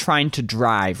everyone is trying to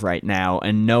drive right now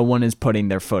and no one is putting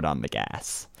their foot on the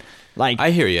gas. Like,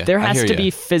 I hear you. There has to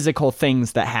be physical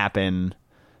things that happen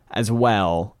as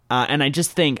well. And I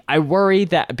just think, I worry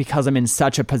that because I'm in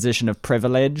such a position of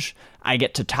privilege, I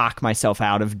get to talk myself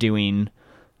out of doing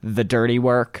the dirty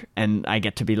work, and I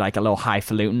get to be like a little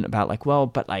highfalutin about like, well,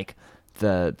 but like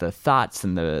the thoughts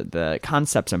and the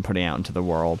concepts I'm putting out into the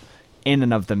world in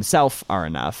and of themselves are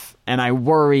enough. And I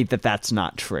worry that that's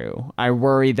not true. I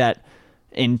worry that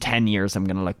in 10 years I'm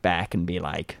going to look back and be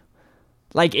like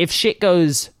if shit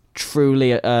goes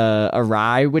truly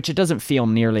awry, which it doesn't feel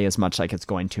nearly as much like it's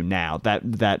going to now,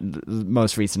 that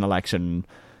most recent election,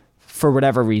 for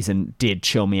whatever reason, did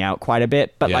chill me out quite a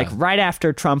bit. But like right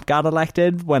after Trump got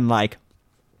elected, when like,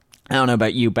 I don't know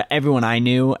about you, but everyone I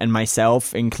knew, and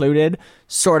myself included,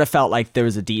 sort of felt like there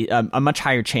was a much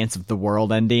higher chance of the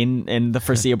world ending in the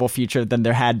foreseeable future than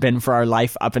there had been for our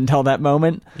life up until that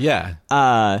moment. Yeah.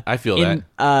 I feel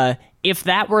that. If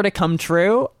that were to come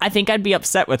true, I think I'd be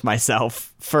upset with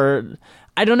myself for,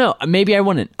 I don't know, maybe I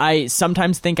wouldn't. I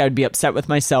sometimes think I'd be upset with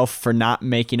myself for not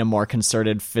making a more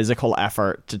concerted physical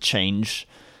effort to change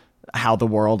how the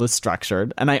world is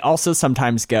structured. And I also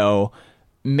sometimes go,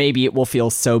 maybe it will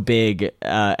feel so big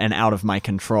and out of my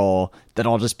control that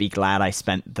I'll just be glad I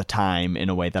spent the time in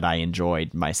a way that I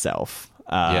enjoyed myself.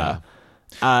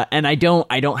 And I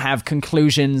don't have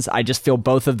conclusions. I just feel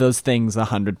both of those things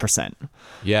 100%.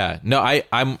 Yeah. No,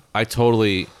 I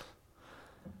totally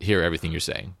hear everything you're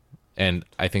saying. And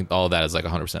I think all of that is like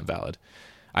 100% valid.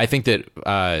 I think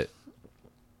that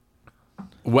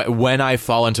when I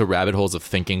fall into rabbit holes of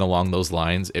thinking along those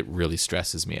lines, it really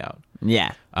stresses me out.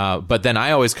 Yeah. But then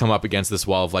I always come up against this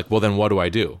wall of like, well, then what do I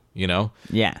do? You know?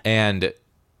 Yeah. And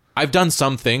I've done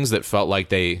some things that felt like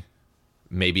they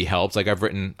maybe helped. Like I've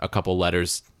written a couple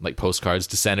letters, like postcards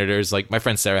to senators. Like my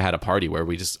friend Sarah had a party where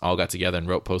we just all got together and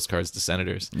wrote postcards to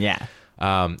senators. Yeah.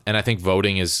 And I think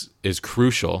voting is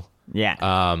crucial.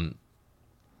 Yeah.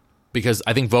 Because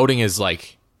I think voting is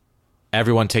like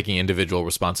everyone taking individual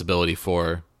responsibility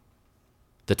for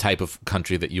the type of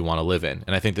country that you want to live in.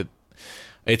 And I think that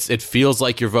it feels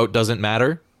like your vote doesn't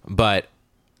matter, but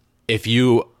if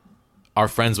you are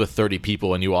friends with 30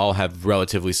 people and you all have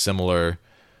relatively similar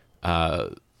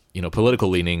political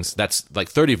leanings, that's like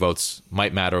 30 votes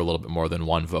might matter a little bit more than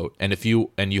one vote. And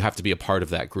you have to be a part of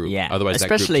that group. Yeah. Otherwise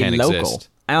especially that group can't local. exist.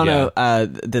 I don't know,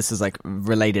 this is like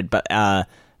related, but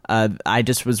I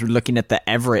just was looking at the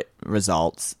Everett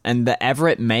results, and the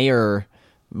Everett mayor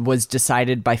was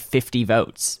decided by 50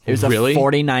 votes. It was really? a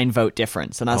 49 vote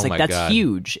difference. And I was like, that's God.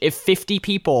 Huge. If 50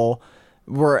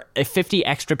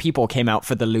 extra people came out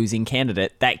for the losing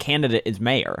candidate, that candidate is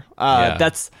mayor.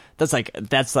 That's like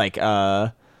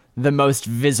the most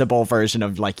visible version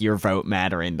of like your vote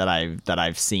mattering that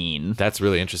I've seen. That's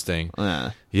really interesting.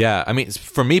 Yeah. I mean,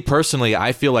 for me personally,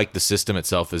 I feel like the system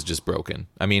itself is just broken.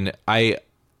 I mean,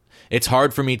 it's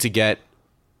hard for me to get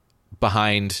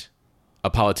behind a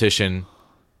politician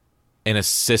in a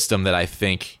system that I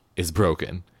think is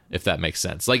broken, if that makes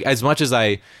sense. Like, as much as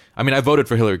I voted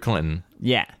for Hillary Clinton.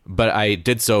 Yeah. But I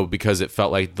did so because it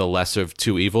felt like the lesser of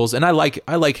two evils. And I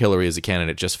like Hillary as a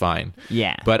candidate just fine.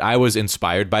 Yeah. But I was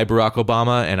inspired by Barack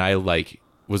Obama, and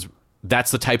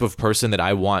that's the type of person that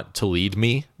I want to lead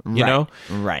me, you know?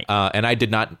 Right. And I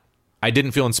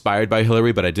didn't feel inspired by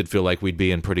Hillary, but I did feel like we'd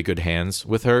be in pretty good hands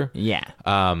with her. Yeah.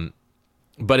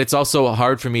 But it's also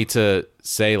hard for me to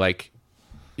say, like,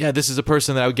 yeah, this is a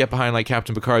person that I would get behind, like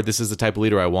Captain Picard. This is the type of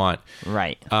leader I want.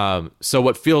 Right. So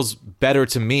what feels better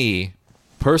to me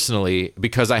personally,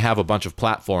 because I have a bunch of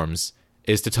platforms,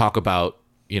 is to talk about,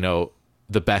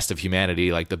 the best of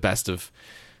humanity, like the best of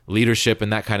leadership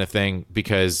and that kind of thing,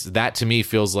 because that to me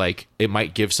feels like it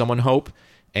might give someone hope,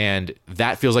 and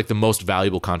that feels like the most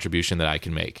valuable contribution that I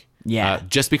can make. Yeah.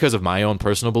 Just because of my own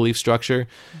personal belief structure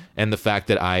and the fact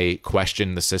that I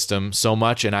question the system so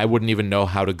much, and I wouldn't even know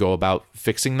how to go about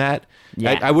fixing that.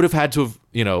 Yeah. I would have had to have,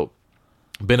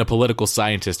 been a political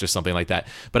scientist or something like that.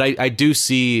 But I do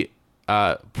see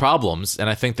problems, and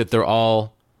I think that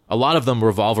a lot of them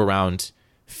revolve around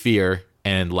fear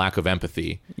and lack of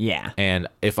empathy. Yeah. And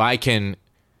if I can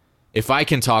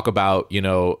talk about,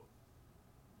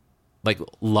 like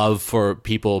love for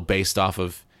people based off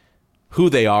of who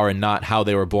they are and not how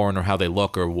they were born or how they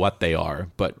look or what they are,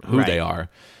 but who they are.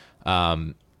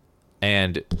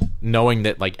 And knowing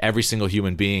that like every single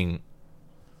human being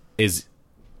is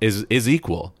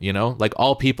equal, like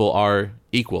all people are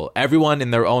equal. Everyone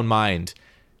in their own mind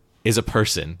is a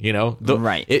person,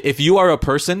 Right. If you are a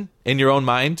person in your own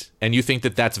mind and you think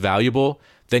that that's valuable,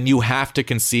 then you have to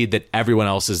concede that everyone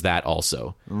else is that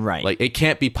also. Right. Like, it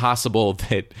can't be possible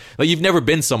that, like, you've never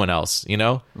been someone else,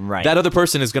 Right. That other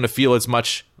person is going to feel as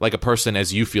much like a person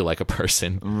as you feel like a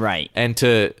person. Right. And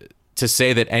to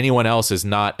say that anyone else is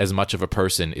not as much of a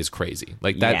person is crazy.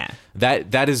 Like,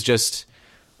 that is just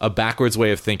a backwards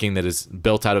way of thinking that is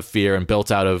built out of fear and built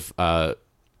out of,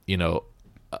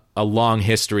 a long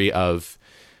history of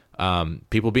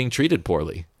people being treated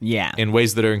poorly. Yeah. In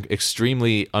ways that are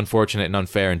extremely unfortunate and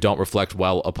unfair and don't reflect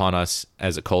well upon us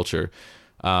as a culture.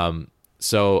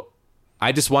 So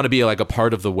I just want to be like a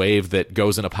part of the wave that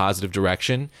goes in a positive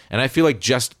direction. And I feel like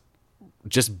just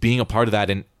being a part of that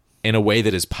in a way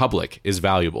that is public is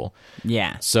valuable.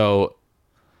 Yeah. So,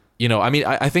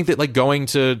 I think that like going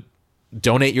to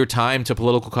donate your time to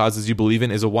political causes you believe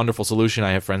in is a wonderful solution.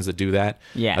 I have friends that do that.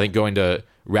 Yeah. I think going to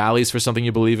rallies for something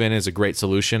you believe in is a great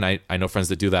solution. I know friends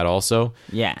that do that also.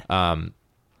 Yeah.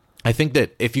 I think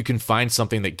that if you can find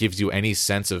something that gives you any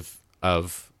sense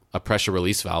of a pressure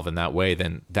release valve in that way,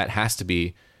 then that has to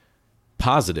be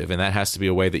positive, and that has to be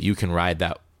a way that you can ride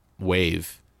that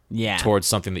wave towards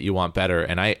something that you want better.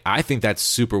 And I think that's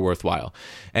super worthwhile.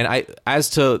 And as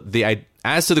to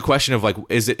the question of like,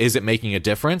 is it making a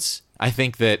difference? I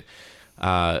think that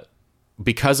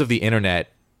because of the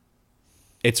internet,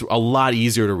 it's a lot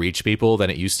easier to reach people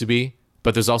than it used to be,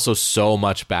 but there's also so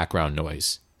much background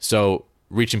noise. So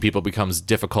reaching people becomes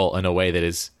difficult in a way that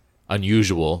is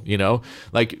unusual,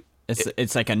 Like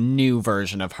it's like a new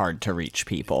version of hard to reach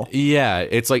people. Yeah,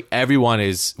 it's like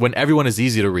when everyone is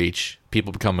easy to reach,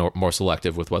 people become more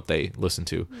selective with what they listen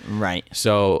to. Right.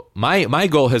 So my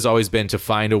goal has always been to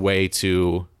find a way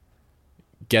to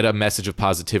get a message of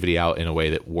positivity out in a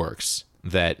way that works,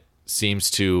 that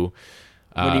seems to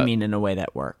what do you mean in a way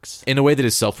that works? In a way that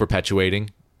is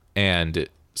self-perpetuating and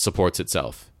supports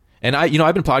itself. And I've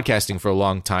been podcasting for a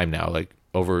long time now, like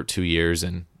over 2 years,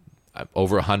 and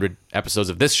over 100 episodes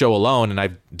of this show alone, and I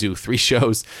do 3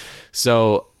 shows.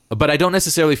 So, but I don't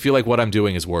necessarily feel like what I'm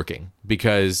doing is working,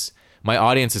 because my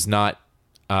audience is not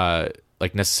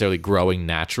like necessarily growing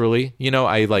naturally.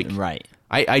 Right.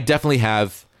 I definitely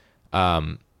have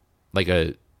like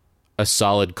a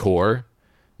solid core.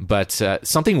 But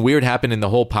something weird happened in the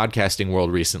whole podcasting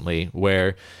world recently,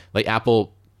 where like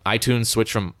iTunes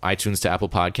switched from iTunes to Apple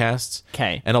Podcasts.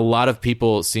 Okay. And a lot of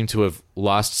people seem to have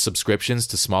lost subscriptions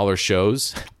to smaller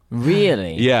shows.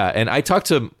 Really? Yeah. And I talked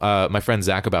to my friend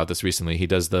Zach about this recently. He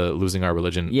does the Losing Our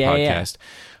Religion podcast.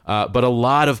 Yeah. But a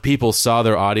lot of people saw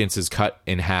their audiences cut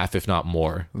in half, if not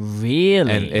more.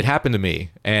 Really? And it happened to me.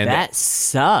 And that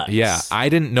sucks. Yeah. I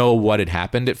didn't know what had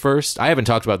happened at first. I haven't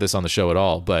talked about this on the show at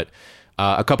all, but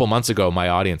a couple months ago, my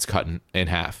audience cut in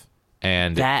half.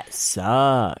 And that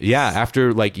sucks. Yeah,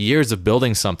 after like years of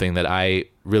building something that I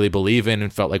really believe in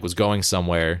and felt like was going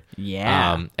somewhere.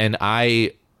 Yeah. And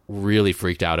I really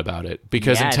freaked out about it,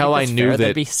 because until I knew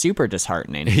that'd be super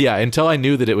disheartening. Yeah, until I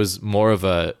knew that it was more of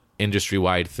a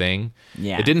industry-wide thing.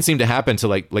 Yeah. It didn't seem to happen to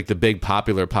like the big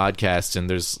popular podcasts, and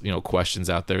there's questions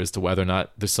out there as to whether or not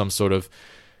there's some sort of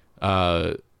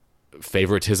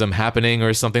favoritism happening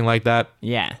or something like that.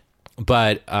 Yeah.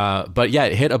 But yeah,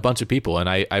 it hit a bunch of people, and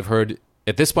I've heard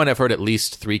at this point at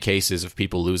least 3 cases of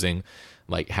people losing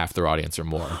like half their audience or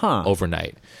more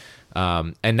overnight.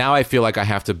 And now I feel like I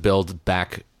have to build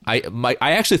back. I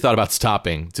actually thought about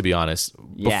stopping, to be honest,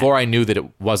 before I knew that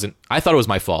it wasn't. I thought it was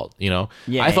my fault.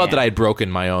 I thought that I had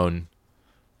broken my own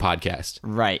podcast.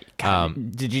 Right.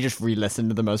 Did you just re-listen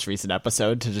to the most recent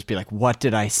episode to just be like, what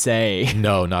did I say?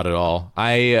 No, not at all.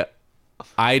 I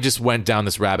I just went down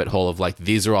this rabbit hole of like,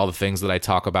 these are all the things that I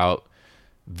talk about.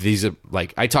 These are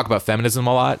like, I talk about feminism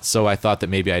a lot, so I thought that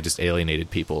maybe I just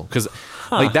alienated people because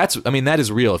like that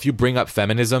is real. If you bring up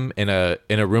feminism in a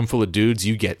room full of dudes,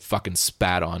 you get fucking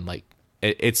spat on. Like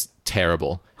it's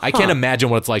terrible. I can't imagine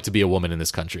what it's like to be a woman in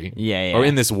this country, or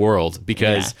in this world,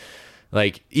 because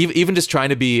like even just trying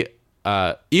to be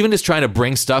even just trying to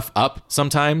bring stuff up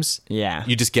sometimes,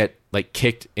 you just get like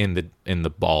kicked in the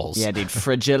balls. Yeah, dude,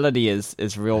 fragility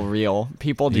is real.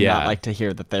 People do not like to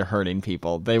hear that they're hurting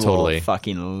people. They will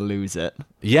fucking lose it.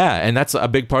 Yeah, and that's a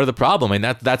big part of the problem, and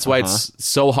that's why it's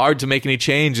so hard to make any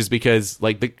change, is because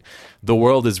like the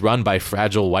world is run by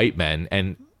fragile white men,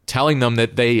 and telling them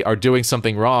that they are doing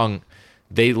something wrong,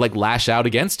 they like lash out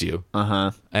against you.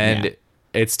 And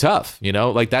it's tough, you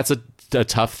know? Like that's a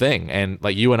tough thing, and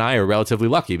like you and I are relatively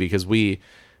lucky because we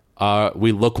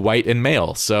look white and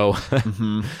male, so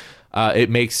it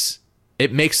makes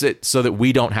it so that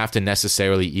we don't have to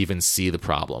necessarily even see the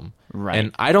problem. Right.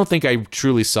 And I don't think I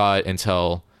truly saw it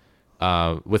until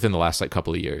within the last like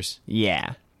couple of years.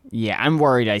 Yeah, I'm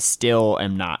worried I still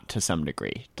am not, to some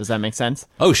degree. Does that make sense?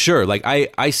 Oh, sure. Like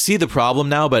I see the problem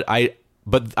now, but I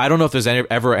don't know if there's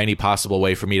ever any possible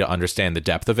way for me to understand the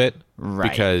depth of it, right?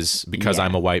 Because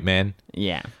I'm a white man.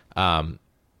 Yeah.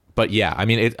 But yeah, I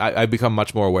mean, I've become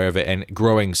much more aware of it, and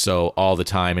growing so all the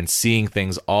time, and seeing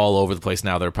things all over the place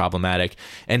now that are problematic,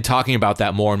 and talking about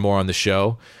that more and more on the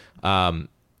show. And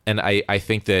I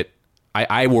think that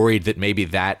I worried that maybe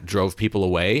that drove people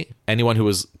away. Anyone who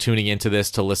was tuning into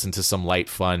this to listen to some light,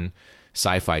 fun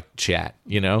sci-fi chat,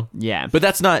 you know? Yeah. But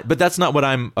that's not what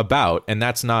I'm about, and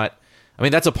that's not. I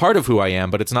mean, that's a part of who I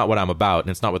am, but it's not what I'm about, and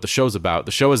it's not what the show's about.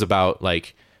 The show is about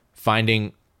like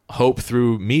finding hope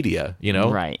through media, you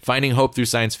know, right? Finding hope through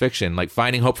science fiction, like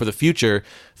finding hope for the future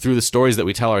through the stories that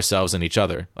we tell ourselves and each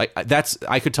other. Like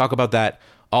I could talk about that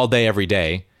all day, every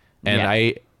day, and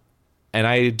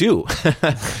I do,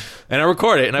 and I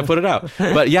record it and I put it out.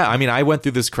 But yeah, I mean, I went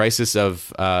through this crisis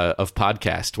of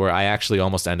podcast where I actually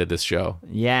almost ended this show.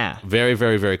 Yeah, very,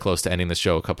 very, very close to ending the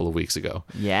show a couple of weeks ago.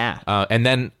 Yeah,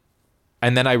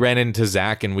 And then I ran into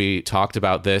Zach and we talked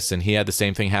about this, and he had the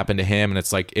same thing happen to him. And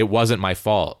it's like, it wasn't my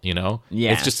fault, you know?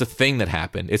 Yeah. It's just a thing that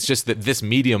happened. It's just that this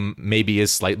medium maybe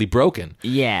is slightly broken.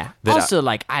 Yeah. Also,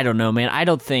 I don't know, man.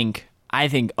 I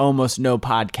think almost no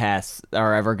podcasts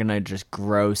are ever going to just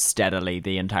grow steadily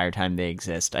the entire time they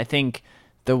exist. I think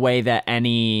the way that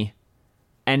any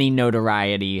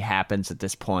notoriety happens at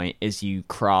this point is you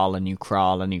crawl and you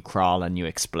crawl and you crawl and you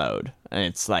explode. And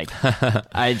it's like,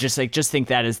 I just think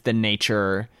that is the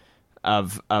nature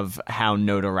of how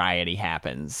notoriety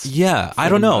happens. Yeah, I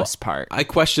don't know. Most part. I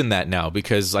question that now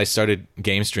because I started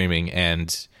game streaming,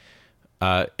 and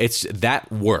it's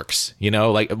that works. You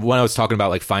know, like when I was talking about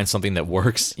like find something that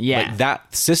works. Yeah, like,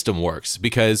 that system works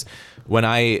because when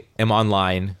I am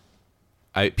online,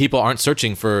 people aren't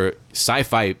searching for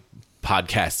sci-fi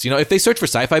podcasts. You know, if they search for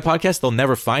sci-fi podcasts, they'll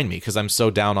never find me because I'm so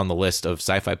down on the list of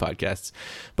sci-fi podcasts.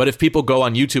 But if people go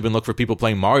on YouTube and look for people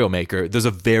playing Mario Maker, there's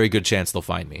a very good chance they'll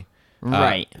find me.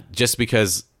 Right. Just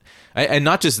because, and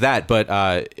not just that,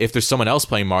 but if there's someone else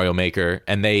playing Mario Maker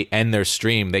and they end their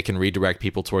stream, they can redirect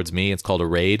people towards me. It's called a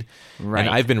raid. Right. And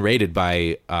I've been raided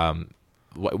by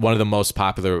one of the most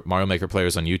popular Mario Maker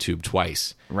players on YouTube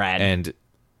twice. Rad. And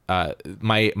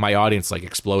my audience like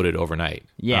exploded overnight.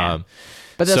 Yeah.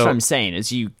 But that's what I'm saying,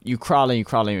 is you crawl and you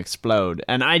crawl and you explode.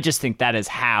 And I just think that is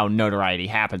how notoriety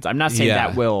happens. I'm not saying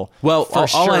that will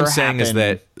all I'm saying is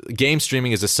that game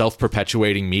streaming is a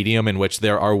self-perpetuating medium in which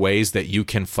there are ways that you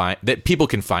can find, that people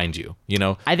can find you, you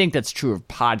know? I think that's true of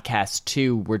podcasts,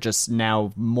 too. We're just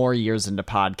now more years into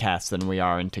podcasts than we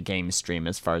are into game stream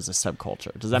as far as a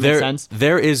subculture. Does that make sense?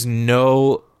 There is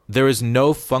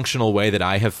no functional way that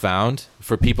I have found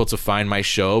for people to find my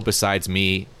show besides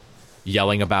me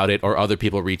yelling about it or other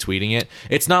people retweeting it.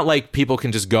 It's not like people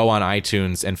can just go on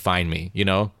iTunes and find me, you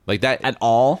know, like that at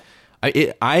all.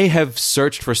 I have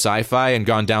searched for sci-fi and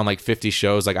gone down like 50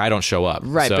 shows. Like I don't show up.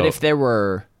 Right. So, but if there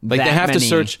were like they have to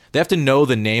search, they have to know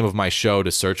the name of my show to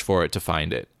search for it to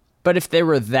find it. But if there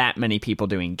were that many people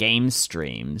doing game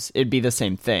streams, it'd be the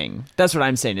same thing. That's what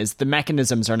I'm saying, is the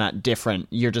mechanisms are not different.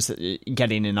 You're just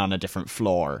getting in on a different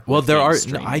floor. Well, there are...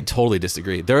 No, I totally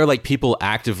disagree. There are like people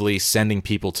actively sending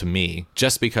people to me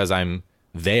just because I'm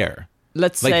there.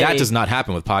 Let's say... Like that does not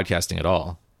happen with podcasting at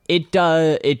all. It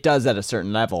does at a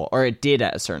certain level, or it did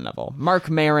at a certain level. Mark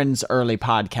Maron's early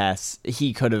podcasts,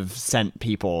 he could have sent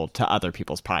people to other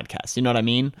people's podcasts. You know what I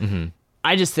mean? Mm-hmm.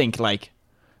 I just think like...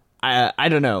 I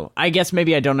don't know. I guess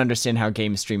maybe I don't understand how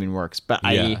game streaming works, but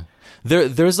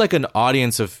there's like an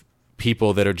audience of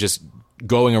people that are just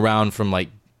going around from like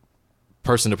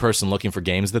person to person looking for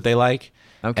games that they like.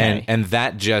 Okay. And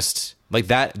that just like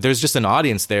that, there's just an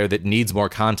audience there that needs more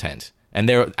content, and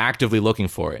they're actively looking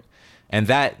for it. And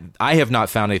that I have not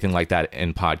found anything like that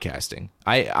in podcasting.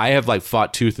 I have like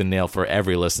fought tooth and nail for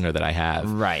every listener that I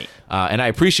have. Right. And I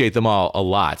appreciate them all a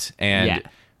lot. And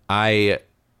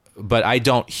but I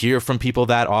don't hear from people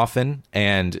that often,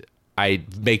 and I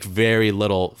make very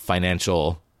little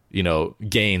financial,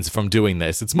 gains from doing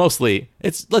this.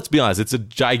 Let's be honest, it's a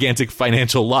gigantic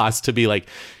financial loss to be like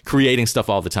creating stuff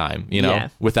all the time,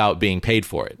 without being paid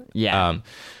for it. Yeah.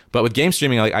 But with game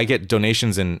streaming, like I get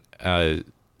donations and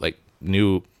like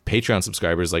new Patreon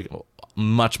subscribers like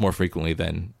much more frequently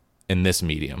than in this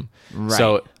medium.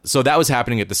 Right. So that was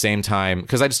happening at the same time,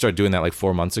 because I just started doing that like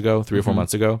 4 months ago, 3 or 4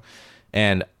 months ago,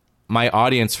 and my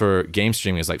audience for game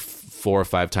streaming is like 4 or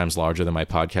 5 times larger than my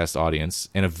podcast audience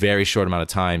in a very short amount of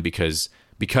time, because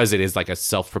it is like a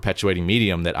self-perpetuating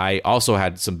medium that I also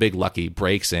had some big lucky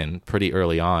breaks in pretty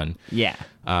early on. Yeah.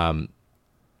 And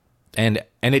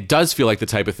it does feel like the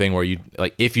type of thing where you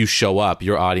like, if you show up,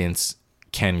 your audience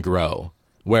can grow.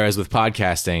 Whereas with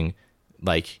podcasting,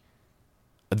 like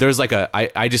there's like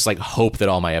I just like hope that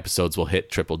all my episodes will hit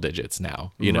triple digits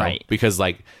now, Right. because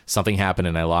like something happened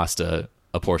and I lost a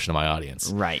portion of my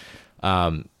audience. Right.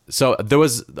 So there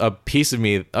was a piece of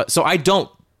me. So I don't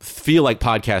feel like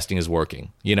podcasting is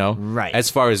working, Right. As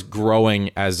far as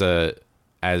growing as far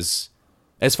as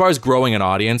growing an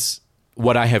audience,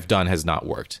 what I have done has not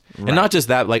worked. Right. And not just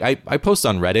that, like I post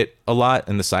on Reddit a lot,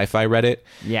 in the sci-fi Reddit.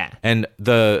 Yeah. And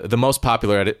the most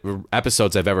popular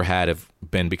episodes I've ever had have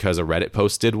been because a Reddit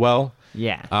post did well.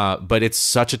 Yeah. But it's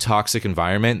such a toxic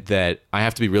environment that I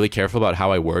have to be really careful about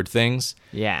how I word things.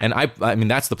 Yeah. And I mean,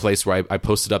 that's the place where I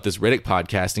posted up this Riddick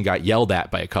podcast and got yelled at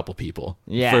by a couple people.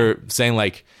 Yeah. For saying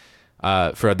like,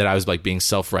 for that I was like being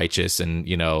self-righteous, and,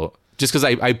 just because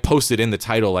I posted in the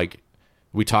title, like,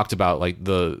 we talked about like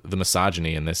the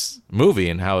misogyny in this movie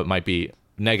and how it might be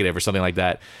negative or something like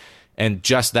that. And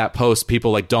just that post,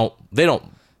 people like don't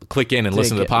click in and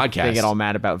listen to the podcast. They get all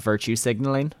mad about virtue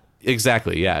signaling.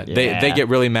 Exactly. Yeah. They get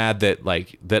really mad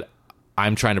that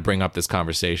I'm trying to bring up this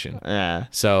conversation. Yeah.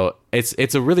 So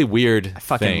it's a really weird thing. I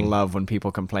fucking love when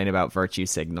people complain about virtue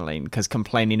signaling, because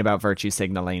complaining about virtue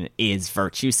signaling is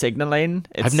virtue signaling.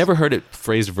 I've never heard it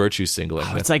phrased virtue signaling.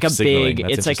 It's like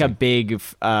a big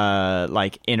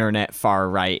like internet far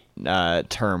right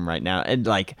term right now. And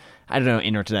like, I don't know,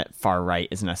 internet far right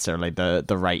isn't necessarily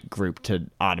the right group to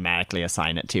automatically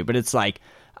assign it to, but it's like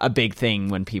a big thing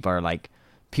when people are like,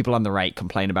 people on the right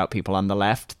complain about people on the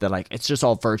left. They're like, it's just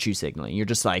all virtue signaling. You're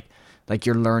just like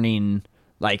you're learning,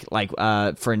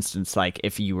 for instance, like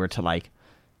if you were to like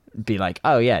be like,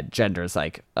 oh yeah, gender is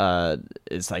like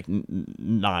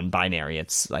non-binary.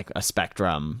 It's like a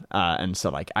spectrum, and so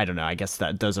like I don't know. I guess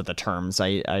that those are the terms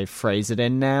I phrase it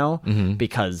in now,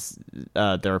 because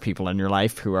there are people in your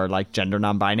life who are like gender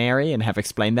non-binary and have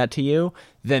explained that to you.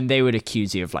 Then they would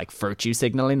accuse you of like virtue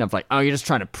signaling, of like, oh, you're just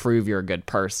trying to prove you're a good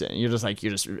person. You're just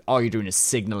all you're doing is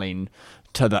signaling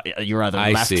to your other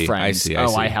left friends.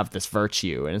 I have this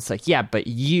virtue. And it's like, yeah, but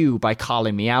you, by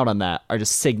calling me out on that, are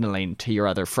just signaling to your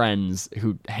other friends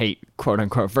who hate quote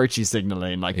unquote virtue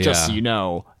signaling, like, just so you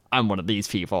know, I'm one of these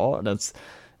people. And it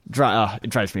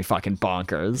drives me fucking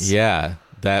bonkers. Yeah,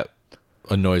 that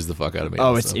annoys the fuck out of me.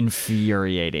 Oh, it's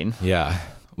infuriating. Yeah.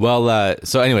 Well,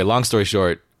 so anyway, long story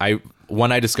short,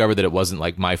 when I discovered that it wasn't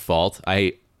like my fault,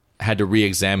 I had to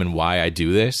re-examine why I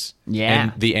do this. Yeah.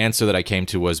 And the answer that I came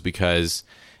to was because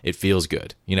it feels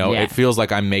good. It feels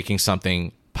like I'm making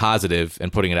something positive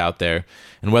and putting it out there.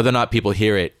 And whether or not people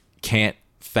hear it can't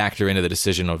factor into the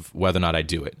decision of whether or not I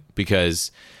do it.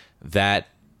 Because that,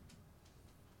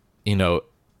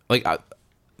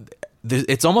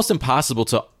 it's almost impossible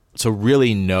to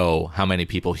really know how many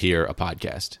people hear a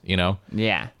podcast,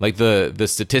 Yeah. Like the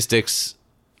statistics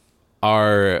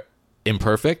are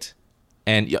imperfect.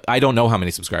 And I don't know how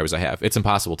many subscribers I have. It's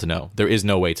impossible to know. There is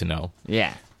no way to know.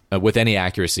 Yeah. With any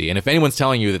accuracy. And if anyone's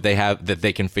telling you that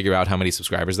they can figure out how many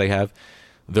subscribers they have,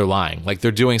 they're lying. Like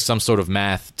they're doing some sort of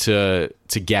math to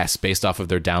guess based off of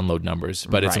their download numbers,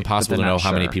 but it's impossible to know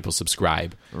how many people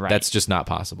subscribe. Right. That's just not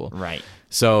possible. Right.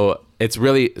 So it's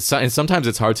really, and sometimes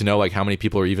it's hard to know like how many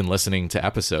people are even listening to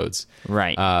episodes.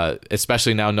 Right.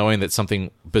 Especially now knowing that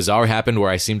something bizarre happened where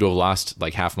I seem to have lost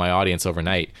like half my audience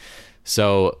overnight.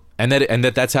 So. And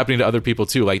that's happening to other people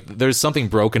too. Like there's something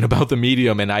broken about the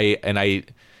medium, and I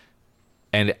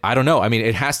don't know. I mean,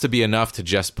 it has to be enough to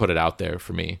just put it out there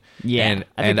for me. Yeah, and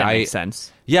I think that makes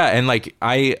sense. Yeah, and like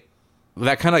that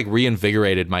kind of like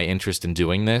reinvigorated my interest in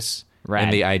doing this, right.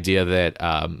 And the idea that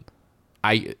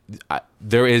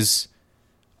there is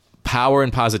power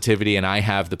and positivity, and I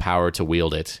have the power to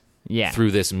wield it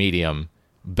through this medium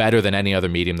better than any other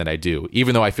medium that I do,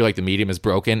 even though I feel like the medium is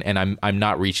broken and I'm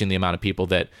not reaching the amount of people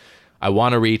that I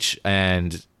want to reach.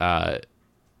 And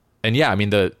yeah, I mean,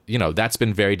 that's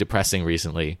been very depressing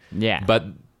recently. Yeah.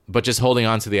 But just holding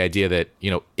on to the idea that,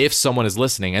 if someone is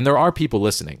listening, and there are people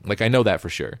listening, like I know that for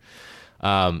sure.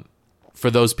 For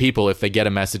those people, if they get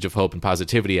a message of hope and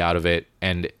positivity out of it,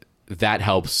 and that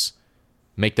helps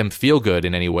make them feel good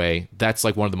in any way, that's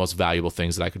like one of the most valuable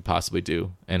things that I could possibly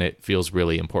do. And it feels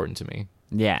really important to me.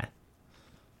 Yeah.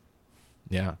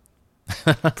 Yeah.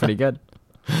 Pretty good.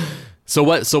 So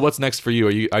what's next for you?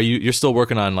 You're still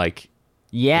working on like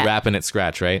rapping at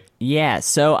Scratch, right? Yeah.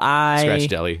 So Scratch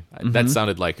Deli. That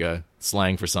sounded like a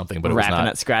slang for something, but it was not. Rapping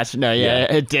at Scratch. No,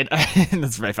 it did.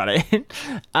 That's very funny.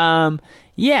 I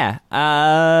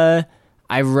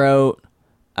wrote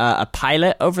a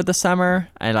pilot over the summer.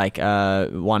 I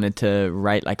wanted to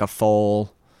write like a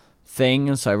full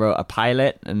thing, so I wrote a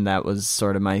pilot, and that was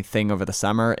sort of my thing over the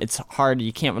summer. It's hard.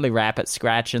 You can't really rap at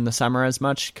Scratch in the summer as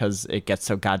much because it gets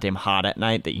so goddamn hot at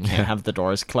night that you can't have the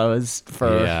doors closed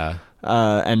for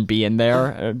and be in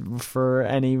there for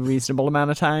any reasonable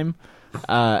amount of time.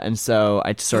 And so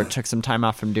I sort of took some time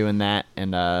off from doing that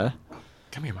and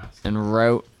come here, Miles. And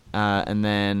wrote, and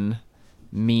then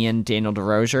me and Daniel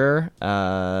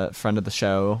DeRozier, friend of the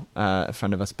show,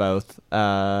 friend of us both,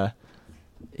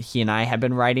 he and I have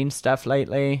been writing stuff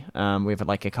lately. We have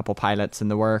like a couple pilots in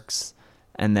the works.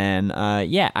 And then,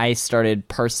 I started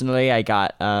personally.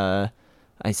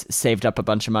 I saved up a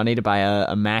bunch of money to buy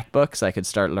a MacBook so I could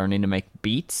start learning to make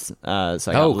beats. So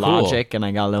I got Logic, and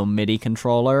I got a little MIDI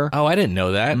controller. Oh, I didn't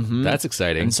know that. Mm-hmm. That's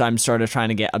exciting. And so I'm sort of trying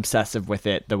to get obsessive with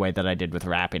it the way that I did with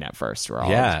rapping at first, where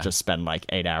I'll just spend like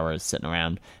 8 hours sitting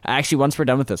around. Actually, once we're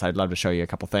done with this, I'd love to show you a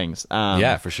couple things.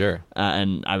 Yeah, for sure.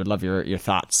 And I would love your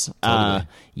thoughts. Totally.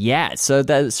 So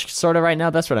that's sort of right now,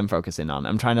 that's what I'm focusing on.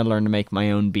 I'm trying to learn to make my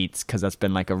own beats because that's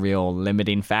been like a real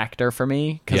limiting factor for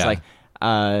me. Because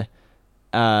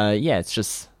it's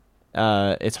just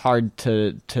it's hard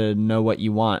to know what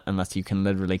you want unless you can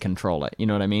literally control it. You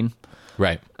know what I mean?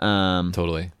 Right.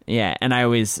 Totally. Yeah, and I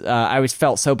always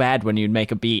felt so bad when you'd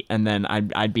make a beat and then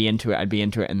I'd be into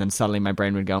it, and then suddenly my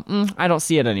brain would go, I don't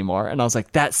see it anymore, and I was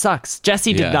like, that sucks.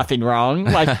 Jesse did nothing wrong.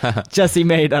 Like Jesse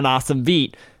made an awesome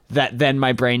beat that then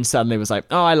my brain suddenly was like,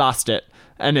 oh, I lost it.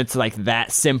 And it's like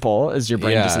that simple as your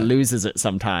brain just loses it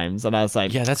sometimes. And I was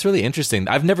like, yeah, that's really interesting.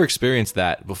 I've never experienced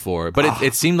that before, but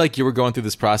it seemed like you were going through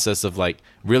this process of like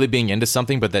really being into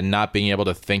something, but then not being able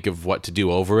to think of what to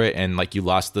do over it. And like you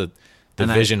lost the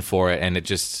vision for it, and it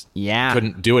just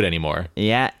couldn't do it anymore.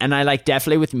 Yeah. And I like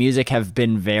definitely with music I've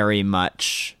been very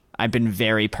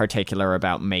particular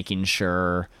about making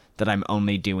sure that I'm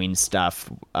only doing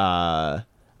stuff. I'm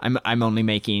only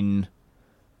making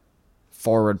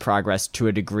forward progress to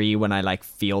a degree when I like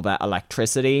feel that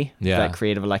electricity, that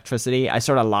creative electricity. I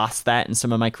sort of lost that in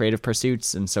some of my creative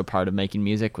pursuits, and so part of making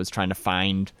music was trying to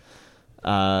find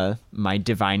my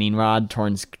divining rod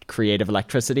towards creative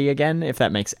electricity again, if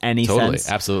that makes any sense.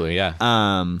 Absolutely, yeah.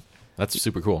 That's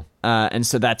super cool. And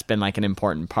so that's been like an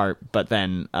important part, but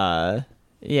then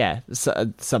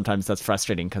sometimes that's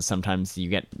frustrating because sometimes you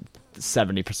get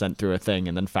 70% through a thing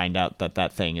and then find out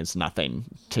that thing is nothing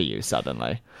to you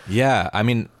suddenly. Yeah, I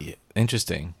mean,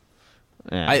 interesting.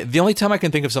 Yeah. The only time I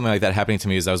can think of something like that happening to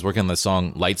me is I was working on the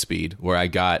song Lightspeed, where I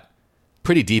got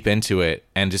pretty deep into it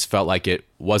and just felt like it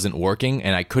wasn't working,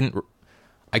 and I couldn't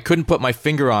put my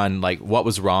finger on like what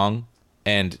was wrong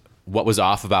and what was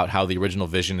off about how the original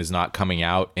vision is not coming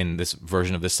out in this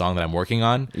version of this song that I'm working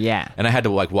on. Yeah. And I had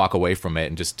to like walk away from it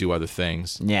and just do other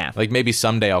things. Yeah. Like maybe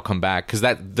someday I'll come back, because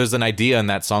there's an idea in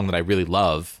that song that I really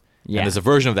love. Yeah. And there's a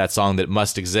version of that song that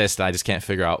must exist, and I just can't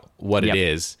figure out what it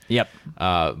is. Yep.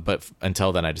 But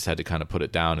until then, I just had to kind of put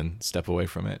it down and step away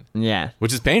from it. Yeah.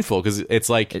 Which is painful, because it's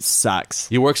like... It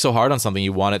sucks. You work so hard on something,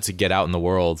 you want it to get out in the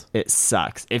world. It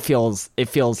sucks. It feels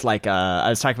like... I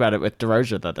was talking about it with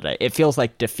DeRozier the other day. It feels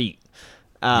like defeat.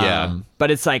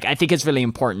 But it's like, I think it's really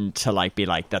important to like be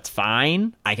like, that's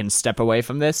fine. I can step away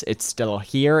from this. It's still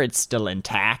here. It's still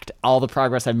intact. All the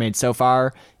progress I've made so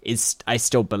far is I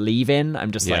still believe in. I'm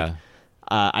just like,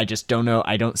 I just don't know.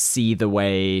 I don't see the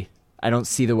way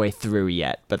through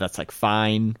yet, but that's like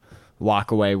fine.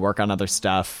 Walk away, work on other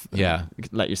stuff. Yeah.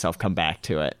 Let yourself come back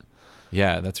to it.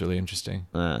 Yeah. That's really interesting.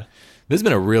 This has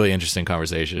been a really interesting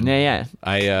conversation. Yeah.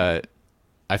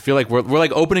 I feel like we're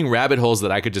like opening rabbit holes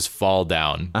that I could just fall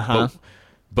down.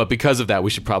 But because of that, we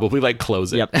should probably like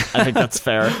close it. Yep, I think that's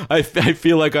fair. I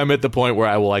feel like I'm at the point where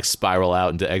I will like spiral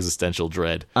out into existential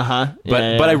dread. But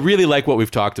I really like what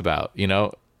we've talked about. You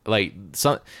know, like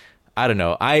I don't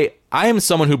know. I am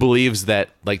someone who believes that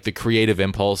like the creative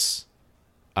impulse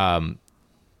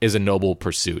is a noble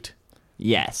pursuit.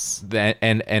 Yes.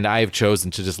 And I have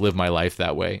chosen to just live my life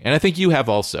that way. And I think you have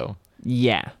also.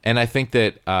 Yeah. And I think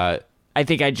that I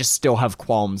think I just still have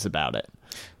qualms about it.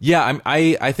 Yeah,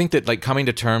 I think that like coming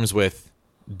to terms with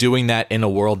doing that in a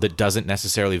world that doesn't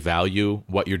necessarily value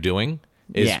what you're doing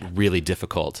is really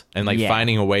difficult. And like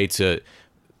finding a way to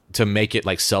make it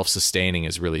like self-sustaining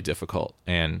is really difficult.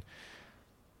 And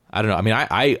I don't know. I mean,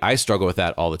 I struggle with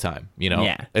that all the time, you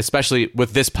know, especially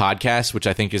with this podcast, which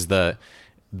I think is the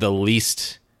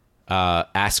least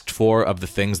asked for of the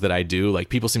things that I do. Like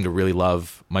people seem to really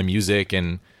love my music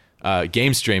and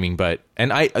game streaming,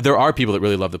 there are people that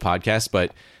really love the podcast,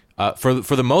 but for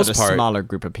the most part, a smaller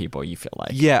group of people, you feel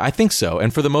like. Yeah, I think so.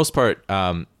 And for the most part,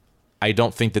 I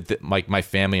don't think that my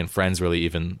family and friends really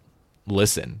even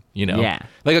listen, you know? Yeah.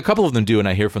 Like a couple of them do, and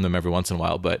I hear from them every once in a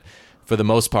while, but for the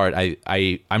most part,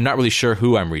 I'm not really sure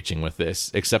who I'm reaching with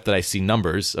this, except that I see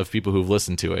numbers of people who've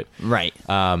listened to it. Right.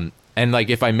 And like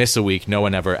if I miss a week, no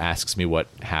one ever asks me what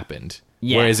happened.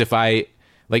 Yeah. Whereas if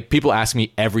people ask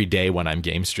me every day when I'm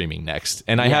game streaming next,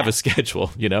 and I have a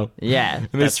schedule, you know? Yeah.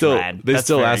 And they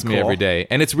still ask me every day.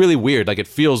 And it's really weird. Like it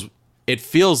feels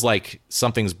like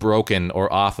something's broken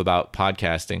or off about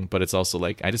podcasting, but it's also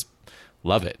like I just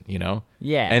love it, you know?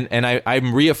 Yeah. And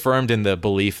I'm reaffirmed in the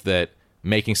belief that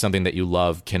making something that you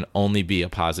love can only be a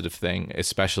positive thing,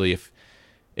 especially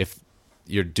if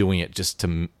you're doing it just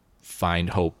to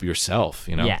find hope yourself,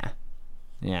 you know? Yeah.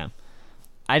 Yeah.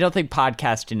 I don't think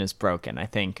podcasting is broken. I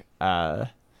think I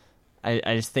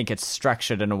just think it's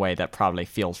structured in a way that probably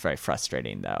feels very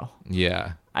frustrating, though.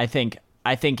 Yeah. I think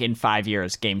in 5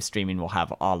 years, game streaming will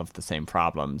have all of the same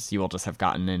problems. You will just have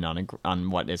gotten in on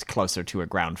what is closer to a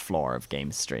ground floor of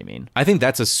game streaming. I think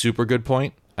that's a super good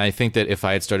point. I think that if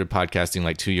I had started podcasting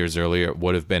like 2 years earlier, it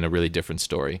would have been a really different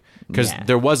story. Because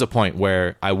there was a point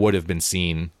where I would have been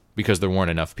seen because there weren't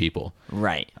enough people.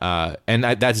 Right. And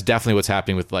that's definitely what's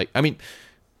happening with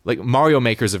like Mario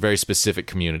Maker is a very specific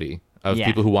community of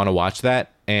people who want to watch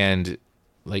that. And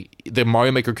like the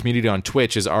Mario Maker community on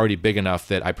Twitch is already big enough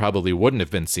that I probably wouldn't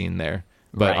have been seen there.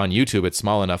 But on YouTube, it's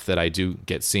small enough that I do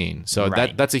get seen. So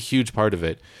that's a huge part of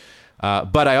it.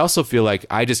 But I also feel like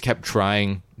I just kept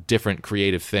trying different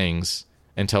creative things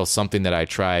until something that I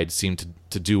tried seemed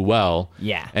to do well.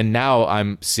 Yeah. And now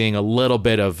I'm seeing a little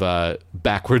bit of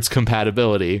backwards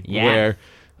compatibility where,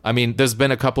 I mean, there's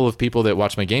been a couple of people that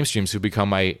watch my game streams who become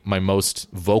my most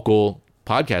vocal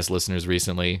podcast listeners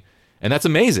recently. And that's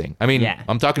amazing. I mean,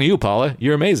 I'm talking to you, Paula.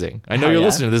 You're amazing. I know you're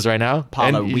listening to this right now.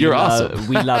 Paula, and you're awesome.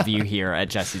 We love you here at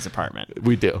Jesse's apartment.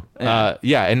 We do.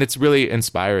 And it's really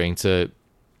inspiring to,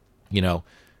 you know,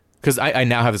 because I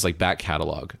now have this like back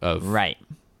catalog of,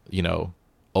 you know,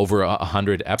 over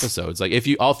 100 episodes. Like if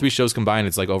you all three shows combined,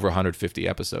 it's like over 150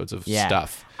 episodes of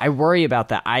stuff. I worry about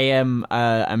that.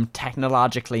 I'm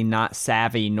technologically not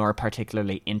savvy nor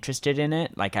particularly interested in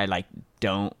it. Like I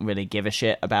don't really give a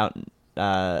shit about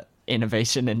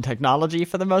innovation in technology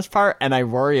for the most part, and I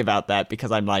worry about that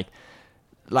because I'm like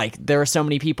there are so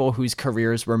many people whose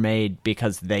careers were made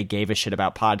because they gave a shit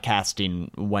about podcasting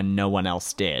when no one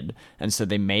else did. And so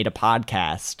they made a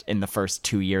podcast in the first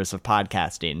 2 years of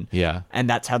podcasting. Yeah. And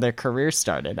that's how their career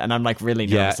started. And I'm like really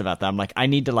nervous about that. I'm like,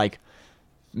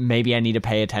 maybe I need to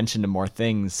pay attention to more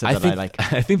things so I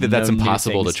think that's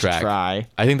impossible to track.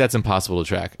 I think that's impossible to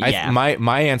track. Yeah.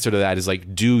 My answer to that is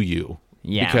like, do you?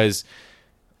 Yeah. Because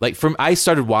like I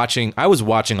was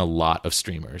watching a lot of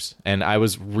streamers and I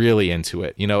was really into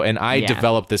it, you know, and I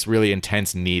developed this really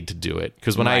intense need to do it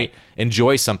because when I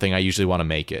enjoy something, I usually want to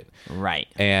make it. Right.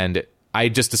 And I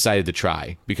just decided to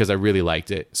try because I really liked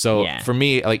it. So for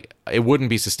me, like it wouldn't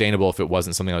be sustainable if it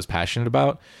wasn't something I was passionate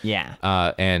about. Yeah.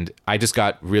 And I just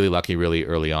got really lucky really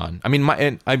early on. I mean,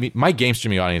 my game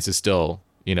streaming audience is still,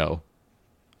 you know,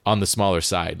 on the smaller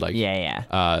side, like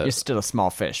you're still a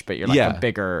small fish, but you're like a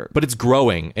bigger. But it's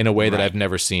growing in a way that I've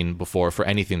never seen before for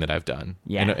anything that I've done.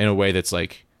 Yeah, in a way that's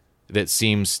like that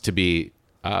seems to be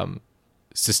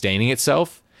sustaining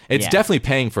itself. It's definitely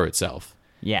paying for itself.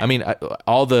 Yeah, I mean,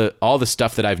 all the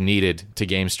stuff that I've needed to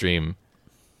game stream,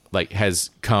 like, has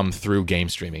come through game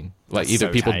streaming. Like That's either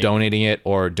so people tight. donating it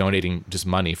or donating just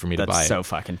money for me to buy it. That's so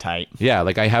fucking tight. Yeah,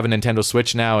 like I have a Nintendo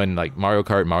Switch now and like Mario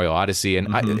Kart, Mario Odyssey, and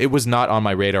it was not on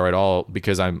my radar at all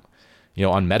because I'm, you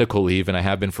know, on medical leave and I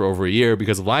have been for over a year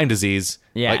because of Lyme disease.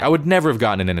 Yeah. Like I would never have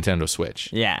gotten a Nintendo Switch.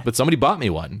 Yeah. But somebody bought me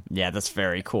one. Yeah, that's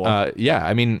very cool. Yeah,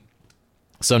 I mean,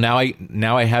 so now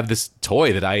I have this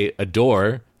toy that I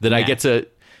adore that I get to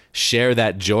share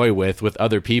that joy with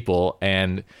other people,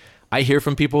 and I hear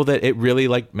from people that it really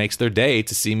like makes their day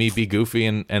to see me be goofy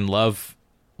and love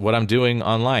what I'm doing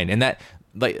online. And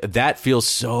that feels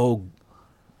so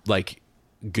like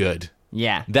good.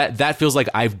 Yeah. That feels like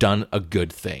I've done a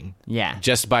good thing. Yeah.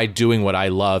 Just by doing what I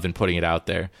love and putting it out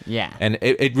there. Yeah. And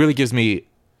it really gives me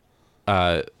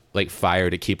like fire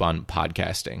to keep on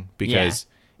podcasting, because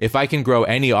if I can grow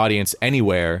any audience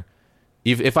anywhere,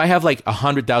 if I have like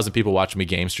 100,000 people watching me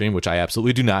game stream, which I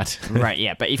absolutely do not. Right.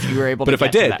 Yeah. But if you were able to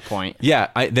get to that point. Yeah.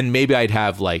 Then maybe I'd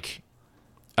have like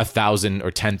 1,000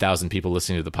 or 10,000 people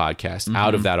listening to the podcast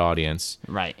out of that audience.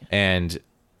 Right. And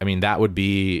I mean, that would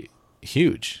be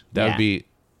huge. That would be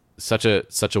such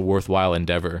a worthwhile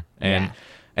endeavor. And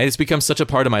it's become such a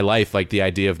part of my life. Like, the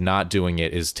idea of not doing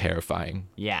it is terrifying.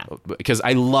 Yeah. Because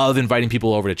I love inviting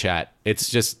people over to chat. It's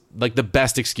just like the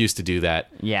best excuse to do that.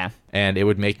 Yeah. And it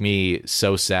would make me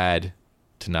so sad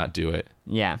to not do it.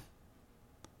 Yeah.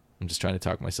 I'm just trying to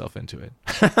talk myself into it.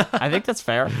 I think that's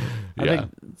fair.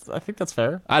 I think that's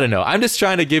fair. I don't know. I'm just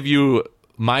trying to give you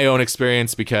my own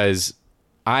experience, because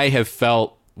I have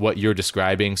felt what you're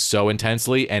describing so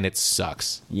intensely, and it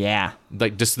sucks. Yeah.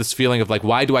 Like, just this feeling of like,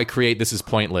 why do I create this is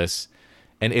pointless?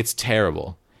 And it's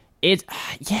terrible. It's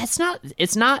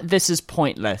not this is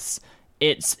pointless.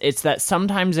 It's that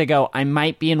sometimes I go, I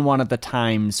might be in one of the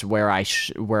times where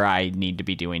I need to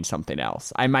be doing something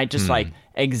else. I might just like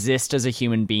exist as a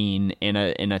human being in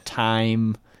a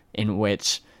time in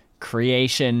which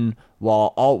creation,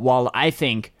 while I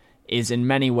think is in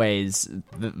many ways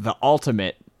the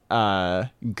ultimate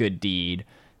good deed,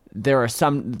 there are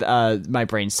some my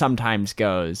brain sometimes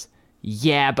goes,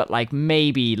 yeah, but like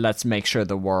maybe let's make sure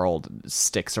the world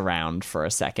sticks around for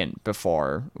a second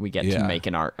before we get to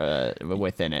making art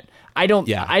within it. I don't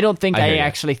think I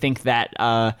actually think that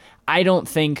I don't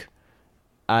think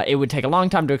it would take a long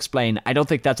time to explain. I don't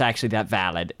think that's actually that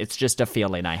valid. It's just a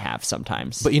feeling I have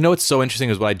sometimes. But you know what's so interesting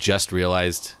is what I just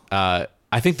realized.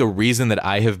 I think the reason that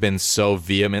I have been so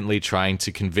vehemently trying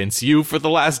to convince you for the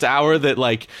last hour that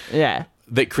like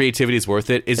that creativity is worth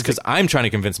it is because I'm trying to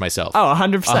convince myself. Oh,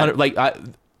 100%. Like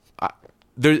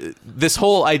this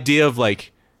whole idea of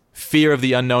like fear of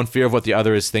the unknown, fear of what the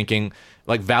other is thinking,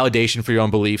 like validation for your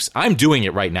own beliefs. I'm doing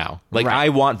it right now. Like I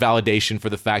want validation for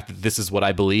the fact that this is what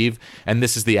I believe and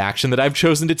this is the action that I've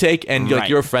chosen to take. And like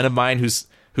you're a friend of mine who's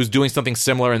doing something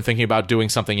similar and thinking about doing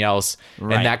something else,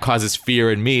 and that causes fear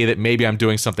in me that maybe I'm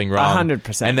doing something wrong.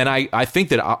 100%. And then I think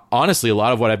that honestly, a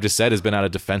lot of what I've just said has been out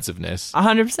of defensive-ness.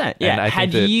 100%. Yeah.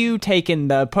 Had you taken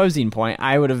the opposing point,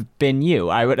 I would have been you.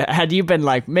 Had you been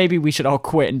like, maybe we should all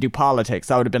quit and do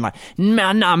politics, I would have been like,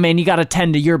 nah, man, you got to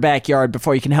tend to your backyard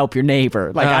before you can help your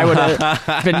neighbor. Like I would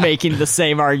have been making the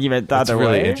same argument the other way.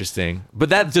 That's really interesting. But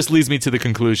that just leads me to the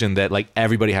conclusion that like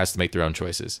everybody has to make their own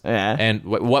choices. Yeah. And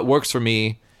what works for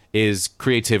me is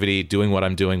creativity, doing what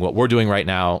I'm doing, what we're doing right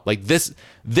now. Like this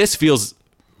feels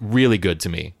really good to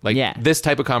me. Like this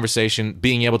type of conversation,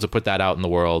 being able to put that out in the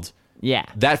world. Yeah.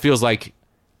 That feels like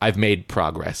I've made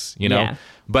progress, you know? Yeah.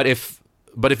 But if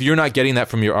you're not getting that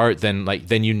from your art, then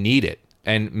you need it.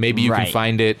 And maybe you can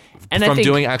find it from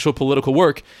doing actual political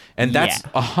work. And that's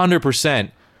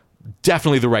 100%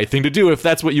 definitely the right thing to do if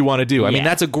that's what you want to do. I mean,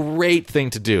 that's a great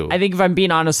thing to do. I think if I'm being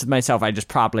honest with myself, I just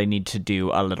probably need to do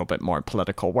a little bit more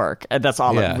political work. And that's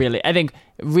all I think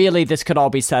really this could all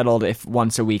be settled if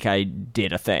once a week I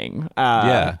did a thing.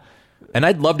 And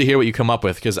I'd love to hear what you come up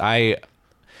with, because I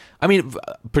mean,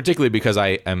 particularly because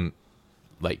I am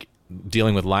like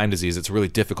dealing with Lyme disease, it's really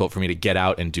difficult for me to get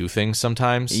out and do things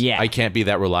sometimes. I can't be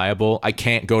that reliable. I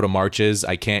can't go to marches.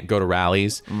 I can't go to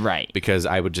rallies. Right. Because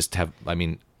I would just have,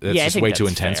 that's just way too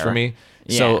intense for me.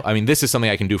 Yeah. So, this is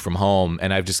something I can do from home,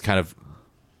 and I've just kind of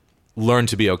learned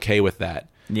to be okay with that.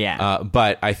 Yeah.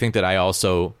 But I think that I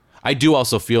do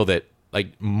also feel that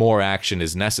like more action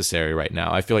is necessary right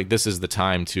now. I feel like this is the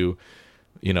time to,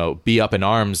 be up in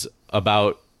arms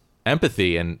about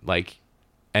empathy and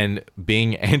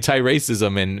being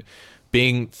anti-racism and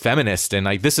being feminist, and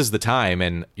like this is the time.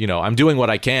 And I'm doing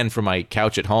what I can from my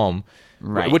couch at home.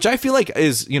 Right. Which I feel like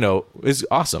is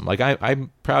awesome. Like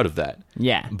I'm proud of that.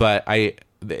 Yeah. But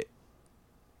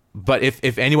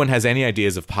if anyone has any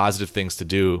ideas of positive things to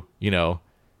do,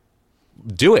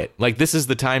 do it. Like this is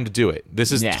the time to do it.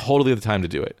 This is totally the time to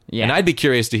do it. Yeah. And I'd be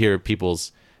curious to hear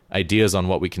people's ideas on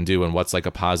what we can do and what's like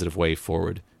a positive way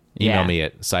forward. Email me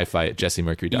at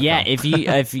sci-fi@jessemercury.com. Yeah, if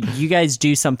you guys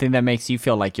do something that makes you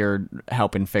feel like you're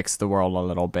helping fix the world a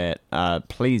little bit,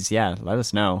 please, let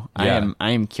us know. Yeah.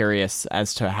 I am curious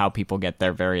as to how people get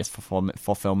their various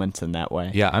fulfillments in that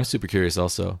way. Yeah, I'm super curious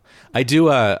also.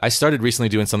 I started recently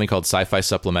doing something called Sci-Fi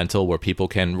Supplemental, where people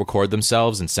can record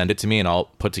themselves and send it to me, and I'll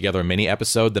put together a mini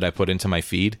episode that I put into my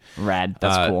feed. Rad,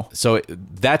 that's cool. So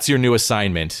that's your new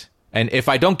assignment. And if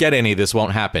I don't get any, this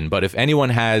won't happen. But if anyone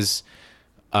has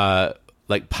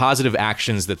like positive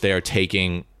actions that they are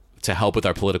taking to help with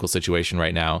our political situation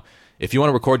right now, if you want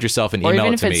to record yourself and email it to me.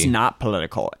 Or even if it's not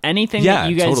political. Anything that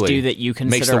you guys do that you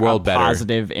consider makes the world a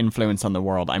positive influence on the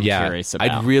world, I'm curious about.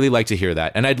 I'd really like to hear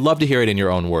that. And I'd love to hear it in your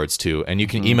own words, too. And you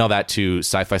can email that to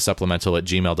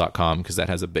sci-fi-supplemental@gmail.com because that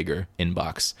has a bigger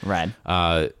inbox. Right.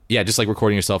 Just like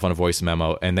recording yourself on a voice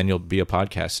memo, and then you'll be a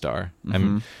podcast star.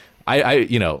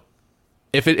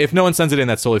 If no one sends it in,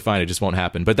 that's totally fine. It just won't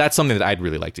happen. But that's something that I'd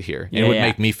really like to hear. It would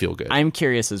make me feel good. I'm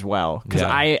curious as well because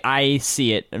I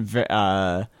see it.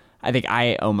 I think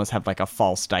I almost have like a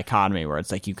false dichotomy where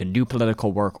it's like you can do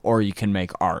political work or you can make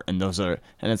art, and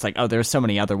it's like, oh, there's so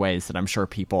many other ways that I'm sure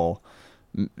people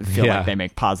feel like they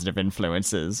make positive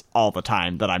influences all the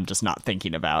time that I'm just not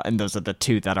thinking about, and those are the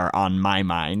two that are on my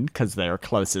mind because they're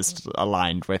closest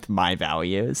aligned with my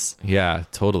values. Yeah,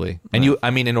 totally. And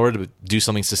in order to do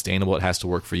something sustainable, it has to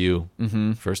work for you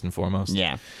first and foremost.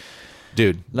 Yeah.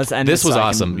 Dude, let's end this was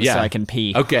awesome. So I can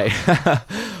pee. Okay.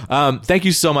 Thank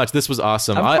you so much. This was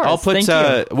awesome. I'll put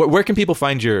where can people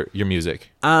find your music?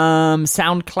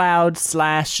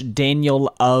 SoundCloud /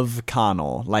 Daniel of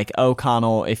Connell. Like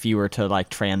O'Connell if you were to like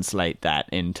translate that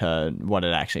into what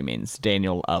it actually means.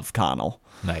 Daniel of Connell.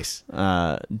 Nice.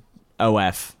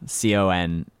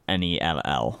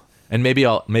 OFCONNELL. And maybe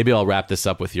I'll wrap this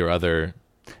up with your other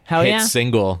hit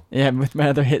single. Yeah, with my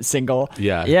other hit single.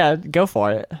 Yeah. Yeah, go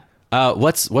for it.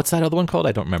 What's that other one called?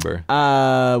 I don't remember.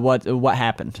 What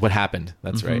happened? What happened?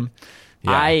 That's right.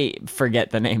 Yeah. I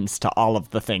forget the names to all of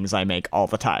the things I make all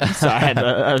the time, so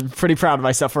I'm pretty proud of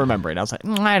myself for remembering. I was like,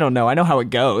 I don't know. I know how it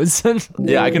goes.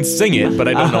 Yeah, I can sing it, but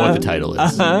I don't know what the title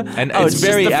is. And it's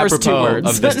very apropos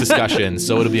of this discussion,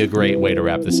 so it'll be a great way to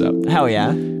wrap this up. Hell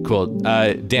yeah. Cool.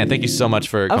 Dan, thank you so much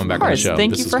for coming back on the show.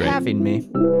 Thank you for having me.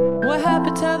 What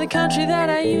happened to the country that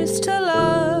I used to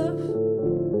love?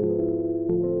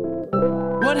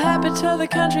 What happened to the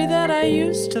country that I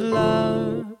used to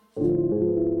love?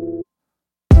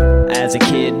 As a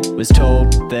kid, was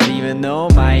told that even though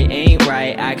might ain't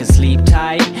right, I could sleep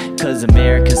tight, cause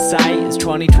America's sight is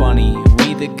 2020.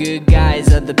 We the good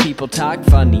guys, other people talk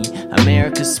funny.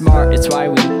 America's smart, it's why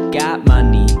we got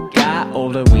money. Got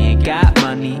older, we ain't got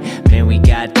money. Man, we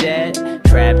got debt,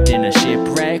 trapped in a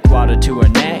shipwreck, water to our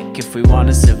neck. If we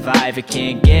wanna survive, it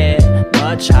can't get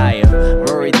much higher.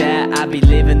 Worried that I'll be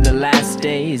living the last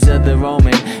days of the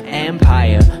Roman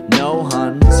Empire. No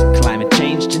Huns, climate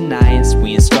change deniers,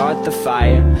 we start the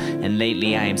fire. And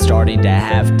lately I am starting to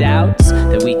have doubts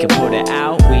that we can put it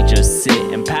out, we just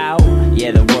sit and pout.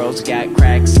 Yeah, the world's got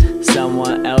cracks,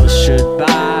 someone else should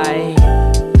buy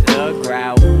the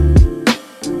grout.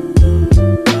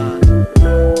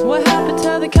 What happened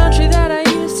to the country that I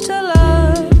used to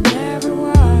love? Never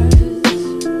was.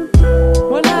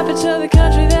 What happened to the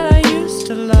country that I used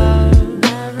to love?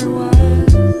 Never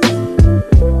was.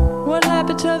 What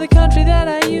happened to the country that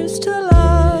I used to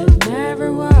love?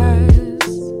 Never was.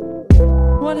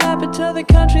 What happened to the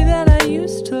country that I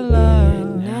used to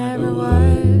love? Never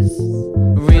was.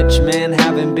 Rich men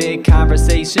having big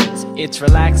conversations, it's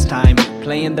relaxed time,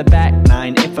 playing the back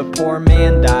nine. If a poor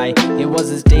man die, it was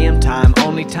his damn time.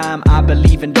 Only time I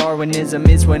believe in Darwinism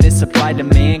is when it's applied to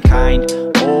mankind.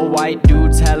 Old white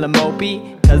dudes hella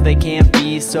mopey, cause they can't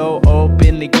be so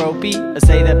openly gropey. I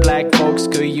say that black folks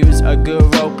could use a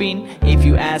good roping. If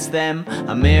you ask them,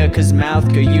 America's mouth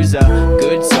could use a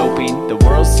good soaping. The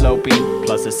world's sloping,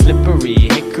 plus a slippery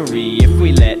hickory. If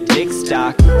we let dick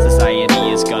stock,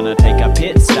 society is gonna take a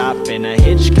pit stop in a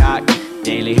Hitchcock.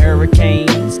 Daily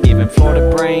hurricanes, giving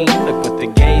Florida brain. Look what the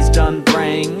gays done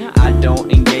bring. I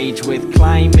don't engage with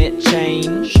climate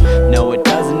change. No, it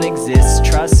doesn't exist,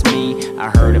 trust me. I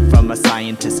heard it from a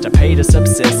scientist, I pay to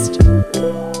subsist.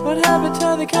 What happened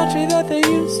to the country that they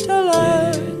used to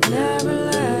love? Never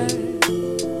left.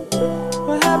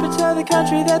 What happened to the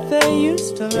country that they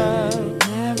used to love?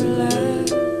 Never left.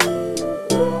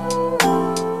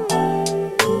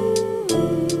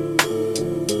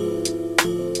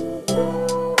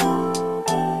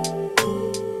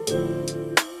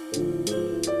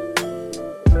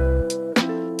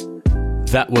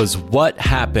 That was What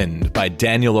Happened by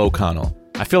Daniel O'Connell.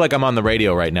 I feel like I'm on the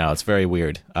radio right now. It's very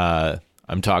weird.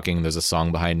 I'm talking, there's a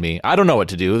song behind me. I don't know what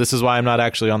to do. This is why I'm not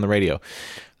actually on the radio.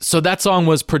 So that song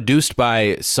was produced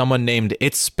by someone named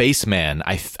It's Spaceman.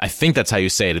 I think that's how you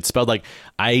say it. It's spelled like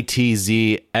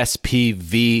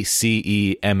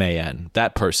ITZSPVCEMAN.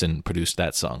 That person produced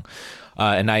that song.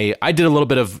 And I did a little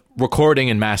bit of recording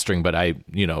and mastering, but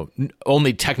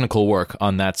only technical work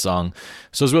on that song.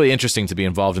 So it was really interesting to be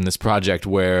involved in this project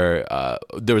where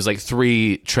there was like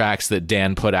 3 tracks that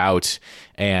Dan put out,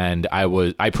 and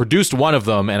I produced one of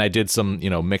them, and I did some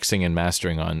mixing and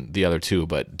mastering on the other 2,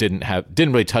 but didn't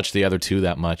really touch the other 2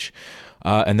 that much.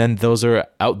 And then those are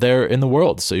out there in the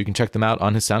world, so you can check them out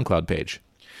on his SoundCloud page.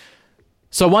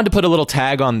 So I wanted to put a little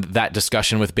tag on that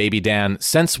discussion with Baby Dan.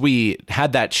 Since we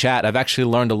had that chat, I've actually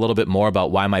learned a little bit more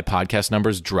about why my podcast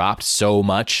numbers dropped so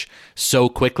much, so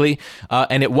quickly.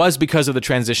 And it was because of the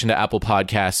transition to Apple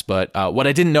Podcasts. But what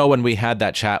I didn't know when we had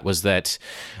that chat was that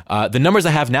the numbers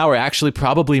I have now are actually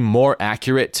probably more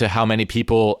accurate to how many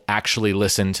people actually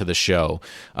listen to the show.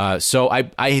 So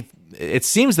it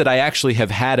seems that I actually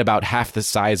have had about half the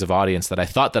size of audience that I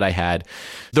thought that I had.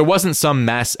 There wasn't some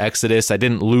mass exodus. I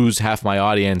didn't lose half my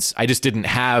audience. I just didn't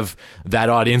have that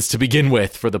audience to begin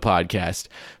with for the podcast.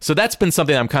 So that's been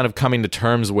something I'm kind of coming to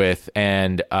terms with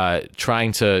and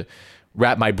trying to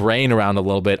wrap my brain around a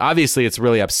little bit. Obviously, it's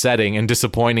really upsetting and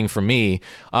disappointing for me.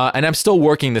 And I'm still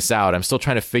working this out. I'm still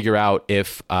trying to figure out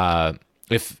if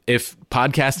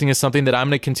podcasting is something that I'm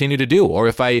going to continue to do, or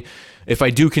if I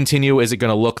do continue, is it going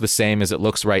to look the same as it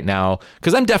looks right now?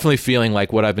 Because I'm definitely feeling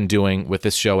like what I've been doing with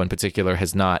this show in particular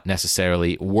has not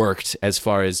necessarily worked as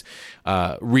far as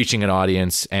reaching an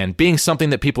audience and being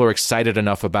something that people are excited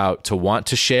enough about to want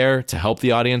to share, to help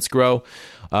the audience grow.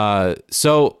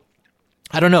 So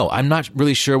I don't know. I'm not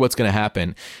really sure what's going to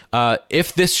happen.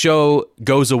 If this show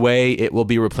goes away, it will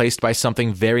be replaced by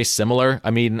something very similar.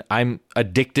 I mean, I'm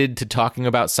addicted to talking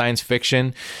about science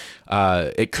fiction.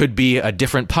 It could be a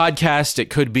different podcast. It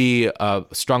could be a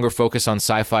stronger focus on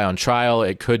Sci-Fi on Trial.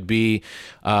 It could be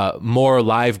more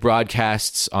live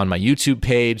broadcasts on my YouTube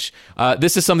page.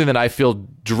 This is something that I feel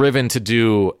driven to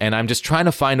do, and I'm just trying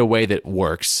to find a way that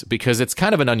works, because it's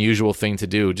kind of an unusual thing to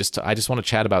do. I just want to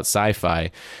chat about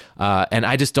sci-fi, and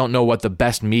I just don't know what the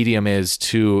best medium is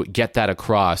to get that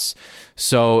across.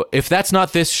 So if that's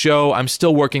not this show, I'm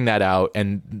still working that out,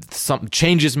 and some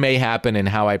changes may happen in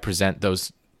how I present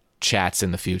those chats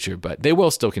in the future, but they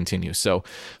will still continue. So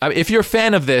if you're a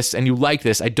fan of this and you like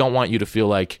this, I don't want you to feel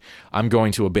like I'm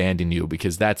going to abandon you,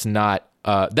 because that's not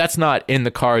in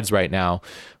the cards right now.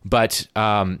 But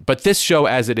this show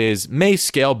as it is may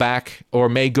scale back or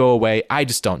may go away. I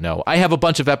just don't know. I have a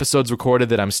bunch of episodes recorded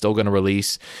that I'm still going to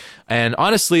release. And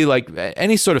honestly, like,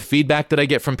 any sort of feedback that I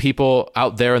get from people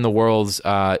out there in the world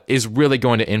is really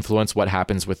going to influence what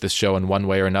happens with this show in one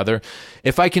way or another.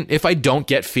 If I don't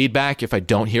get feedback, if I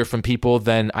don't hear from people,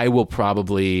 then I will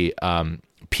probably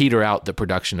peter out the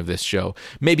production of this show.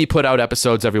 Maybe put out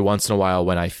episodes every once in a while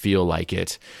when I feel like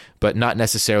it, but not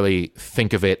necessarily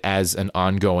think of it as an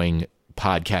ongoing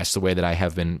podcast the way that I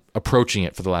have been approaching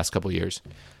it for the last couple of years.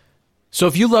 So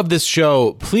if you love this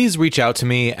show, please reach out to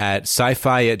me at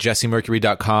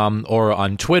sci-fi@jessemercury.com or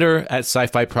on Twitter at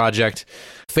Sci-Fi Project,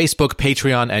 Facebook,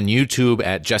 Patreon, and YouTube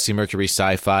at Jesse Mercury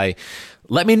Sci-Fi.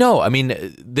 Let me know. I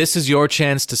mean, this is your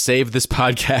chance to save this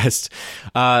podcast.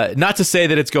 Not to say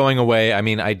that it's going away. I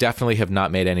mean, I definitely have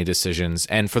not made any decisions.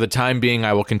 And for the time being,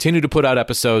 I will continue to put out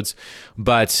episodes.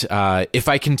 But if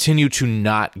I continue to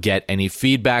not get any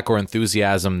feedback or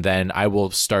enthusiasm, then I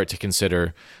will start to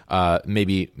consider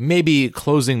maybe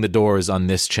closing the doors on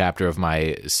this chapter of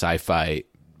my sci-fi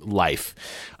life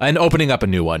and opening up a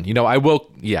new one. I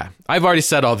will, I've already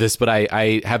said all this, but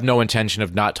I have no intention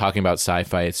of not talking about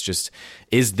sci-fi. It's just,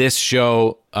 is this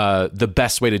show the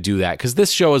best way to do that? Because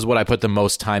this show is what I put the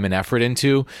most time and effort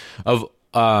into of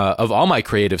all my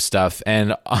creative stuff,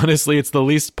 and honestly, it's the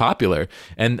least popular.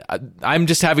 And I'm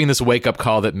just having this wake-up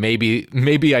call that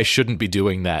maybe I shouldn't be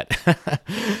doing that.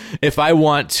 If I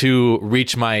want to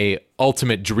reach my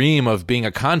ultimate dream of being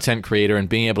a content creator and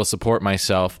being able to support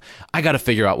myself, I got to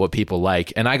figure out what people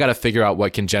like, and I got to figure out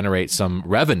what can generate some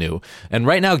revenue. And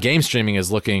right now, game streaming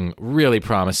is looking really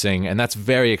promising, and that's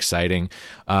very exciting.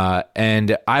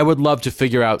 And I would love to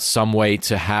figure out some way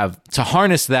to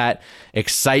harness that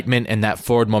excitement and that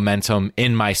forward momentum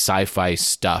in my sci-fi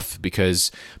stuff,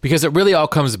 because it really all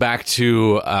comes back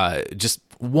to just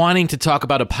wanting to talk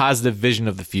about a positive vision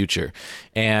of the future.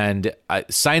 And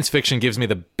science fiction gives me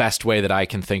the best way that I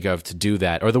can think of to do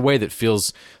that, or the way that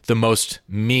feels the most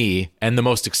me and the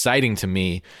most exciting to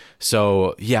me.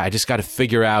 So yeah, I just got to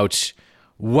figure out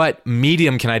what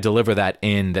medium can I deliver that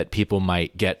in that people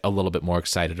might get a little bit more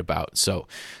excited about? So,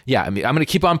 yeah, I mean, I'm going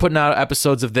to keep on putting out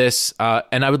episodes of this,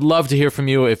 and I would love to hear from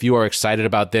you if you are excited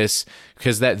about this,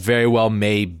 because that very well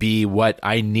may be what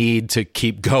I need to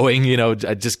keep going. You know,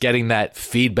 just getting that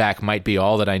feedback might be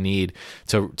all that I need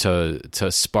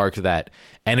to spark that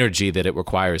energy that it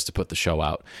requires to put the show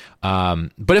out.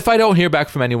 But if I don't hear back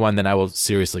from anyone, then I will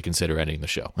seriously consider ending the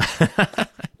show.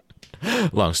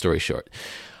 Long story short.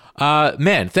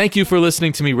 Man, thank you for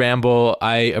listening to me ramble.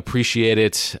 I appreciate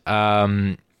it.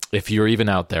 If you're even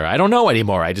out there, I don't know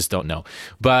anymore. I just don't know.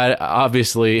 But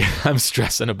obviously, I'm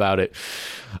stressing about it.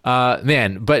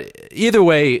 Man, but either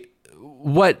way,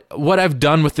 what I've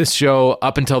done with this show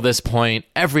up until this point,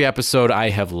 every episode I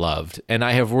have loved and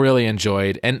I have really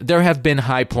enjoyed. And there have been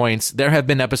high points. There have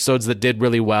been episodes that did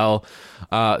really well.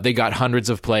 They got hundreds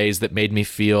of plays that made me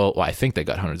feel, well, I think they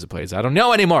got hundreds of plays. I don't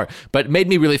know anymore, but made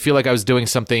me really feel like I was doing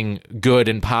something good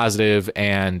and positive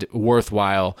and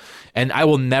worthwhile. And I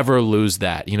will never lose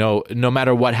that. You know, no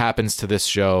matter what happens to this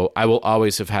show, I will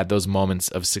always have had those moments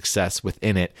of success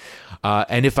within it.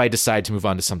 And if I decide to move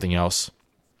on to something else,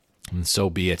 and so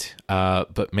be it.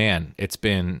 But man, it's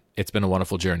been a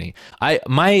wonderful journey.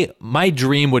 My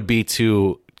dream would be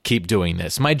to keep doing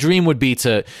this. My dream would be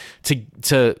to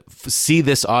see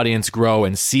this audience grow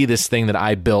and see this thing that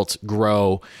I built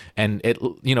grow, and it,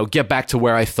 you know, get back to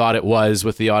where I thought it was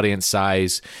with the audience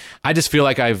size. I just feel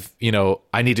like I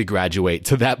need to graduate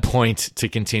to that point to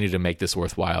continue to make this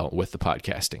worthwhile with the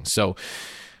podcasting. So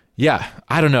yeah,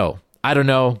 I don't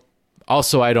know.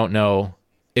 Also, I don't know.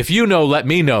 If you know, let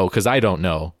me know, because I don't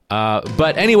know.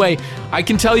 But anyway, I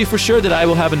can tell you for sure that I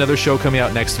will have another show coming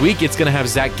out next week. It's going to have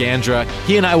Zach Gandra.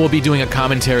 He and I will be doing a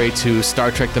commentary to Star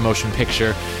Trek: The Motion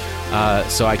Picture.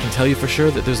 So I can tell you for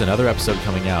sure that there's another episode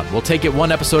coming out. We'll take it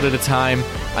one episode at a time.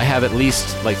 I have at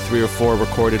least like 3 or 4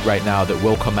 recorded right now that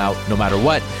will come out no matter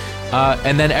what.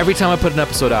 And then every time I put an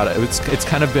episode out, it's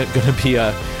kind of going to be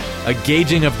a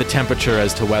gauging of the temperature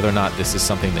as to whether or not this is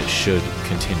something that should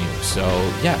continue. So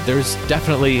yeah, there's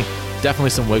definitely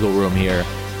some wiggle room here.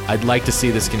 I'd like to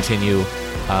see this continue,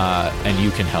 and you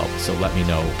can help. So let me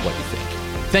know what you think.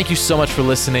 Thank you so much for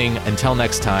listening. Until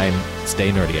next time,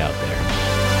 stay nerdy out there.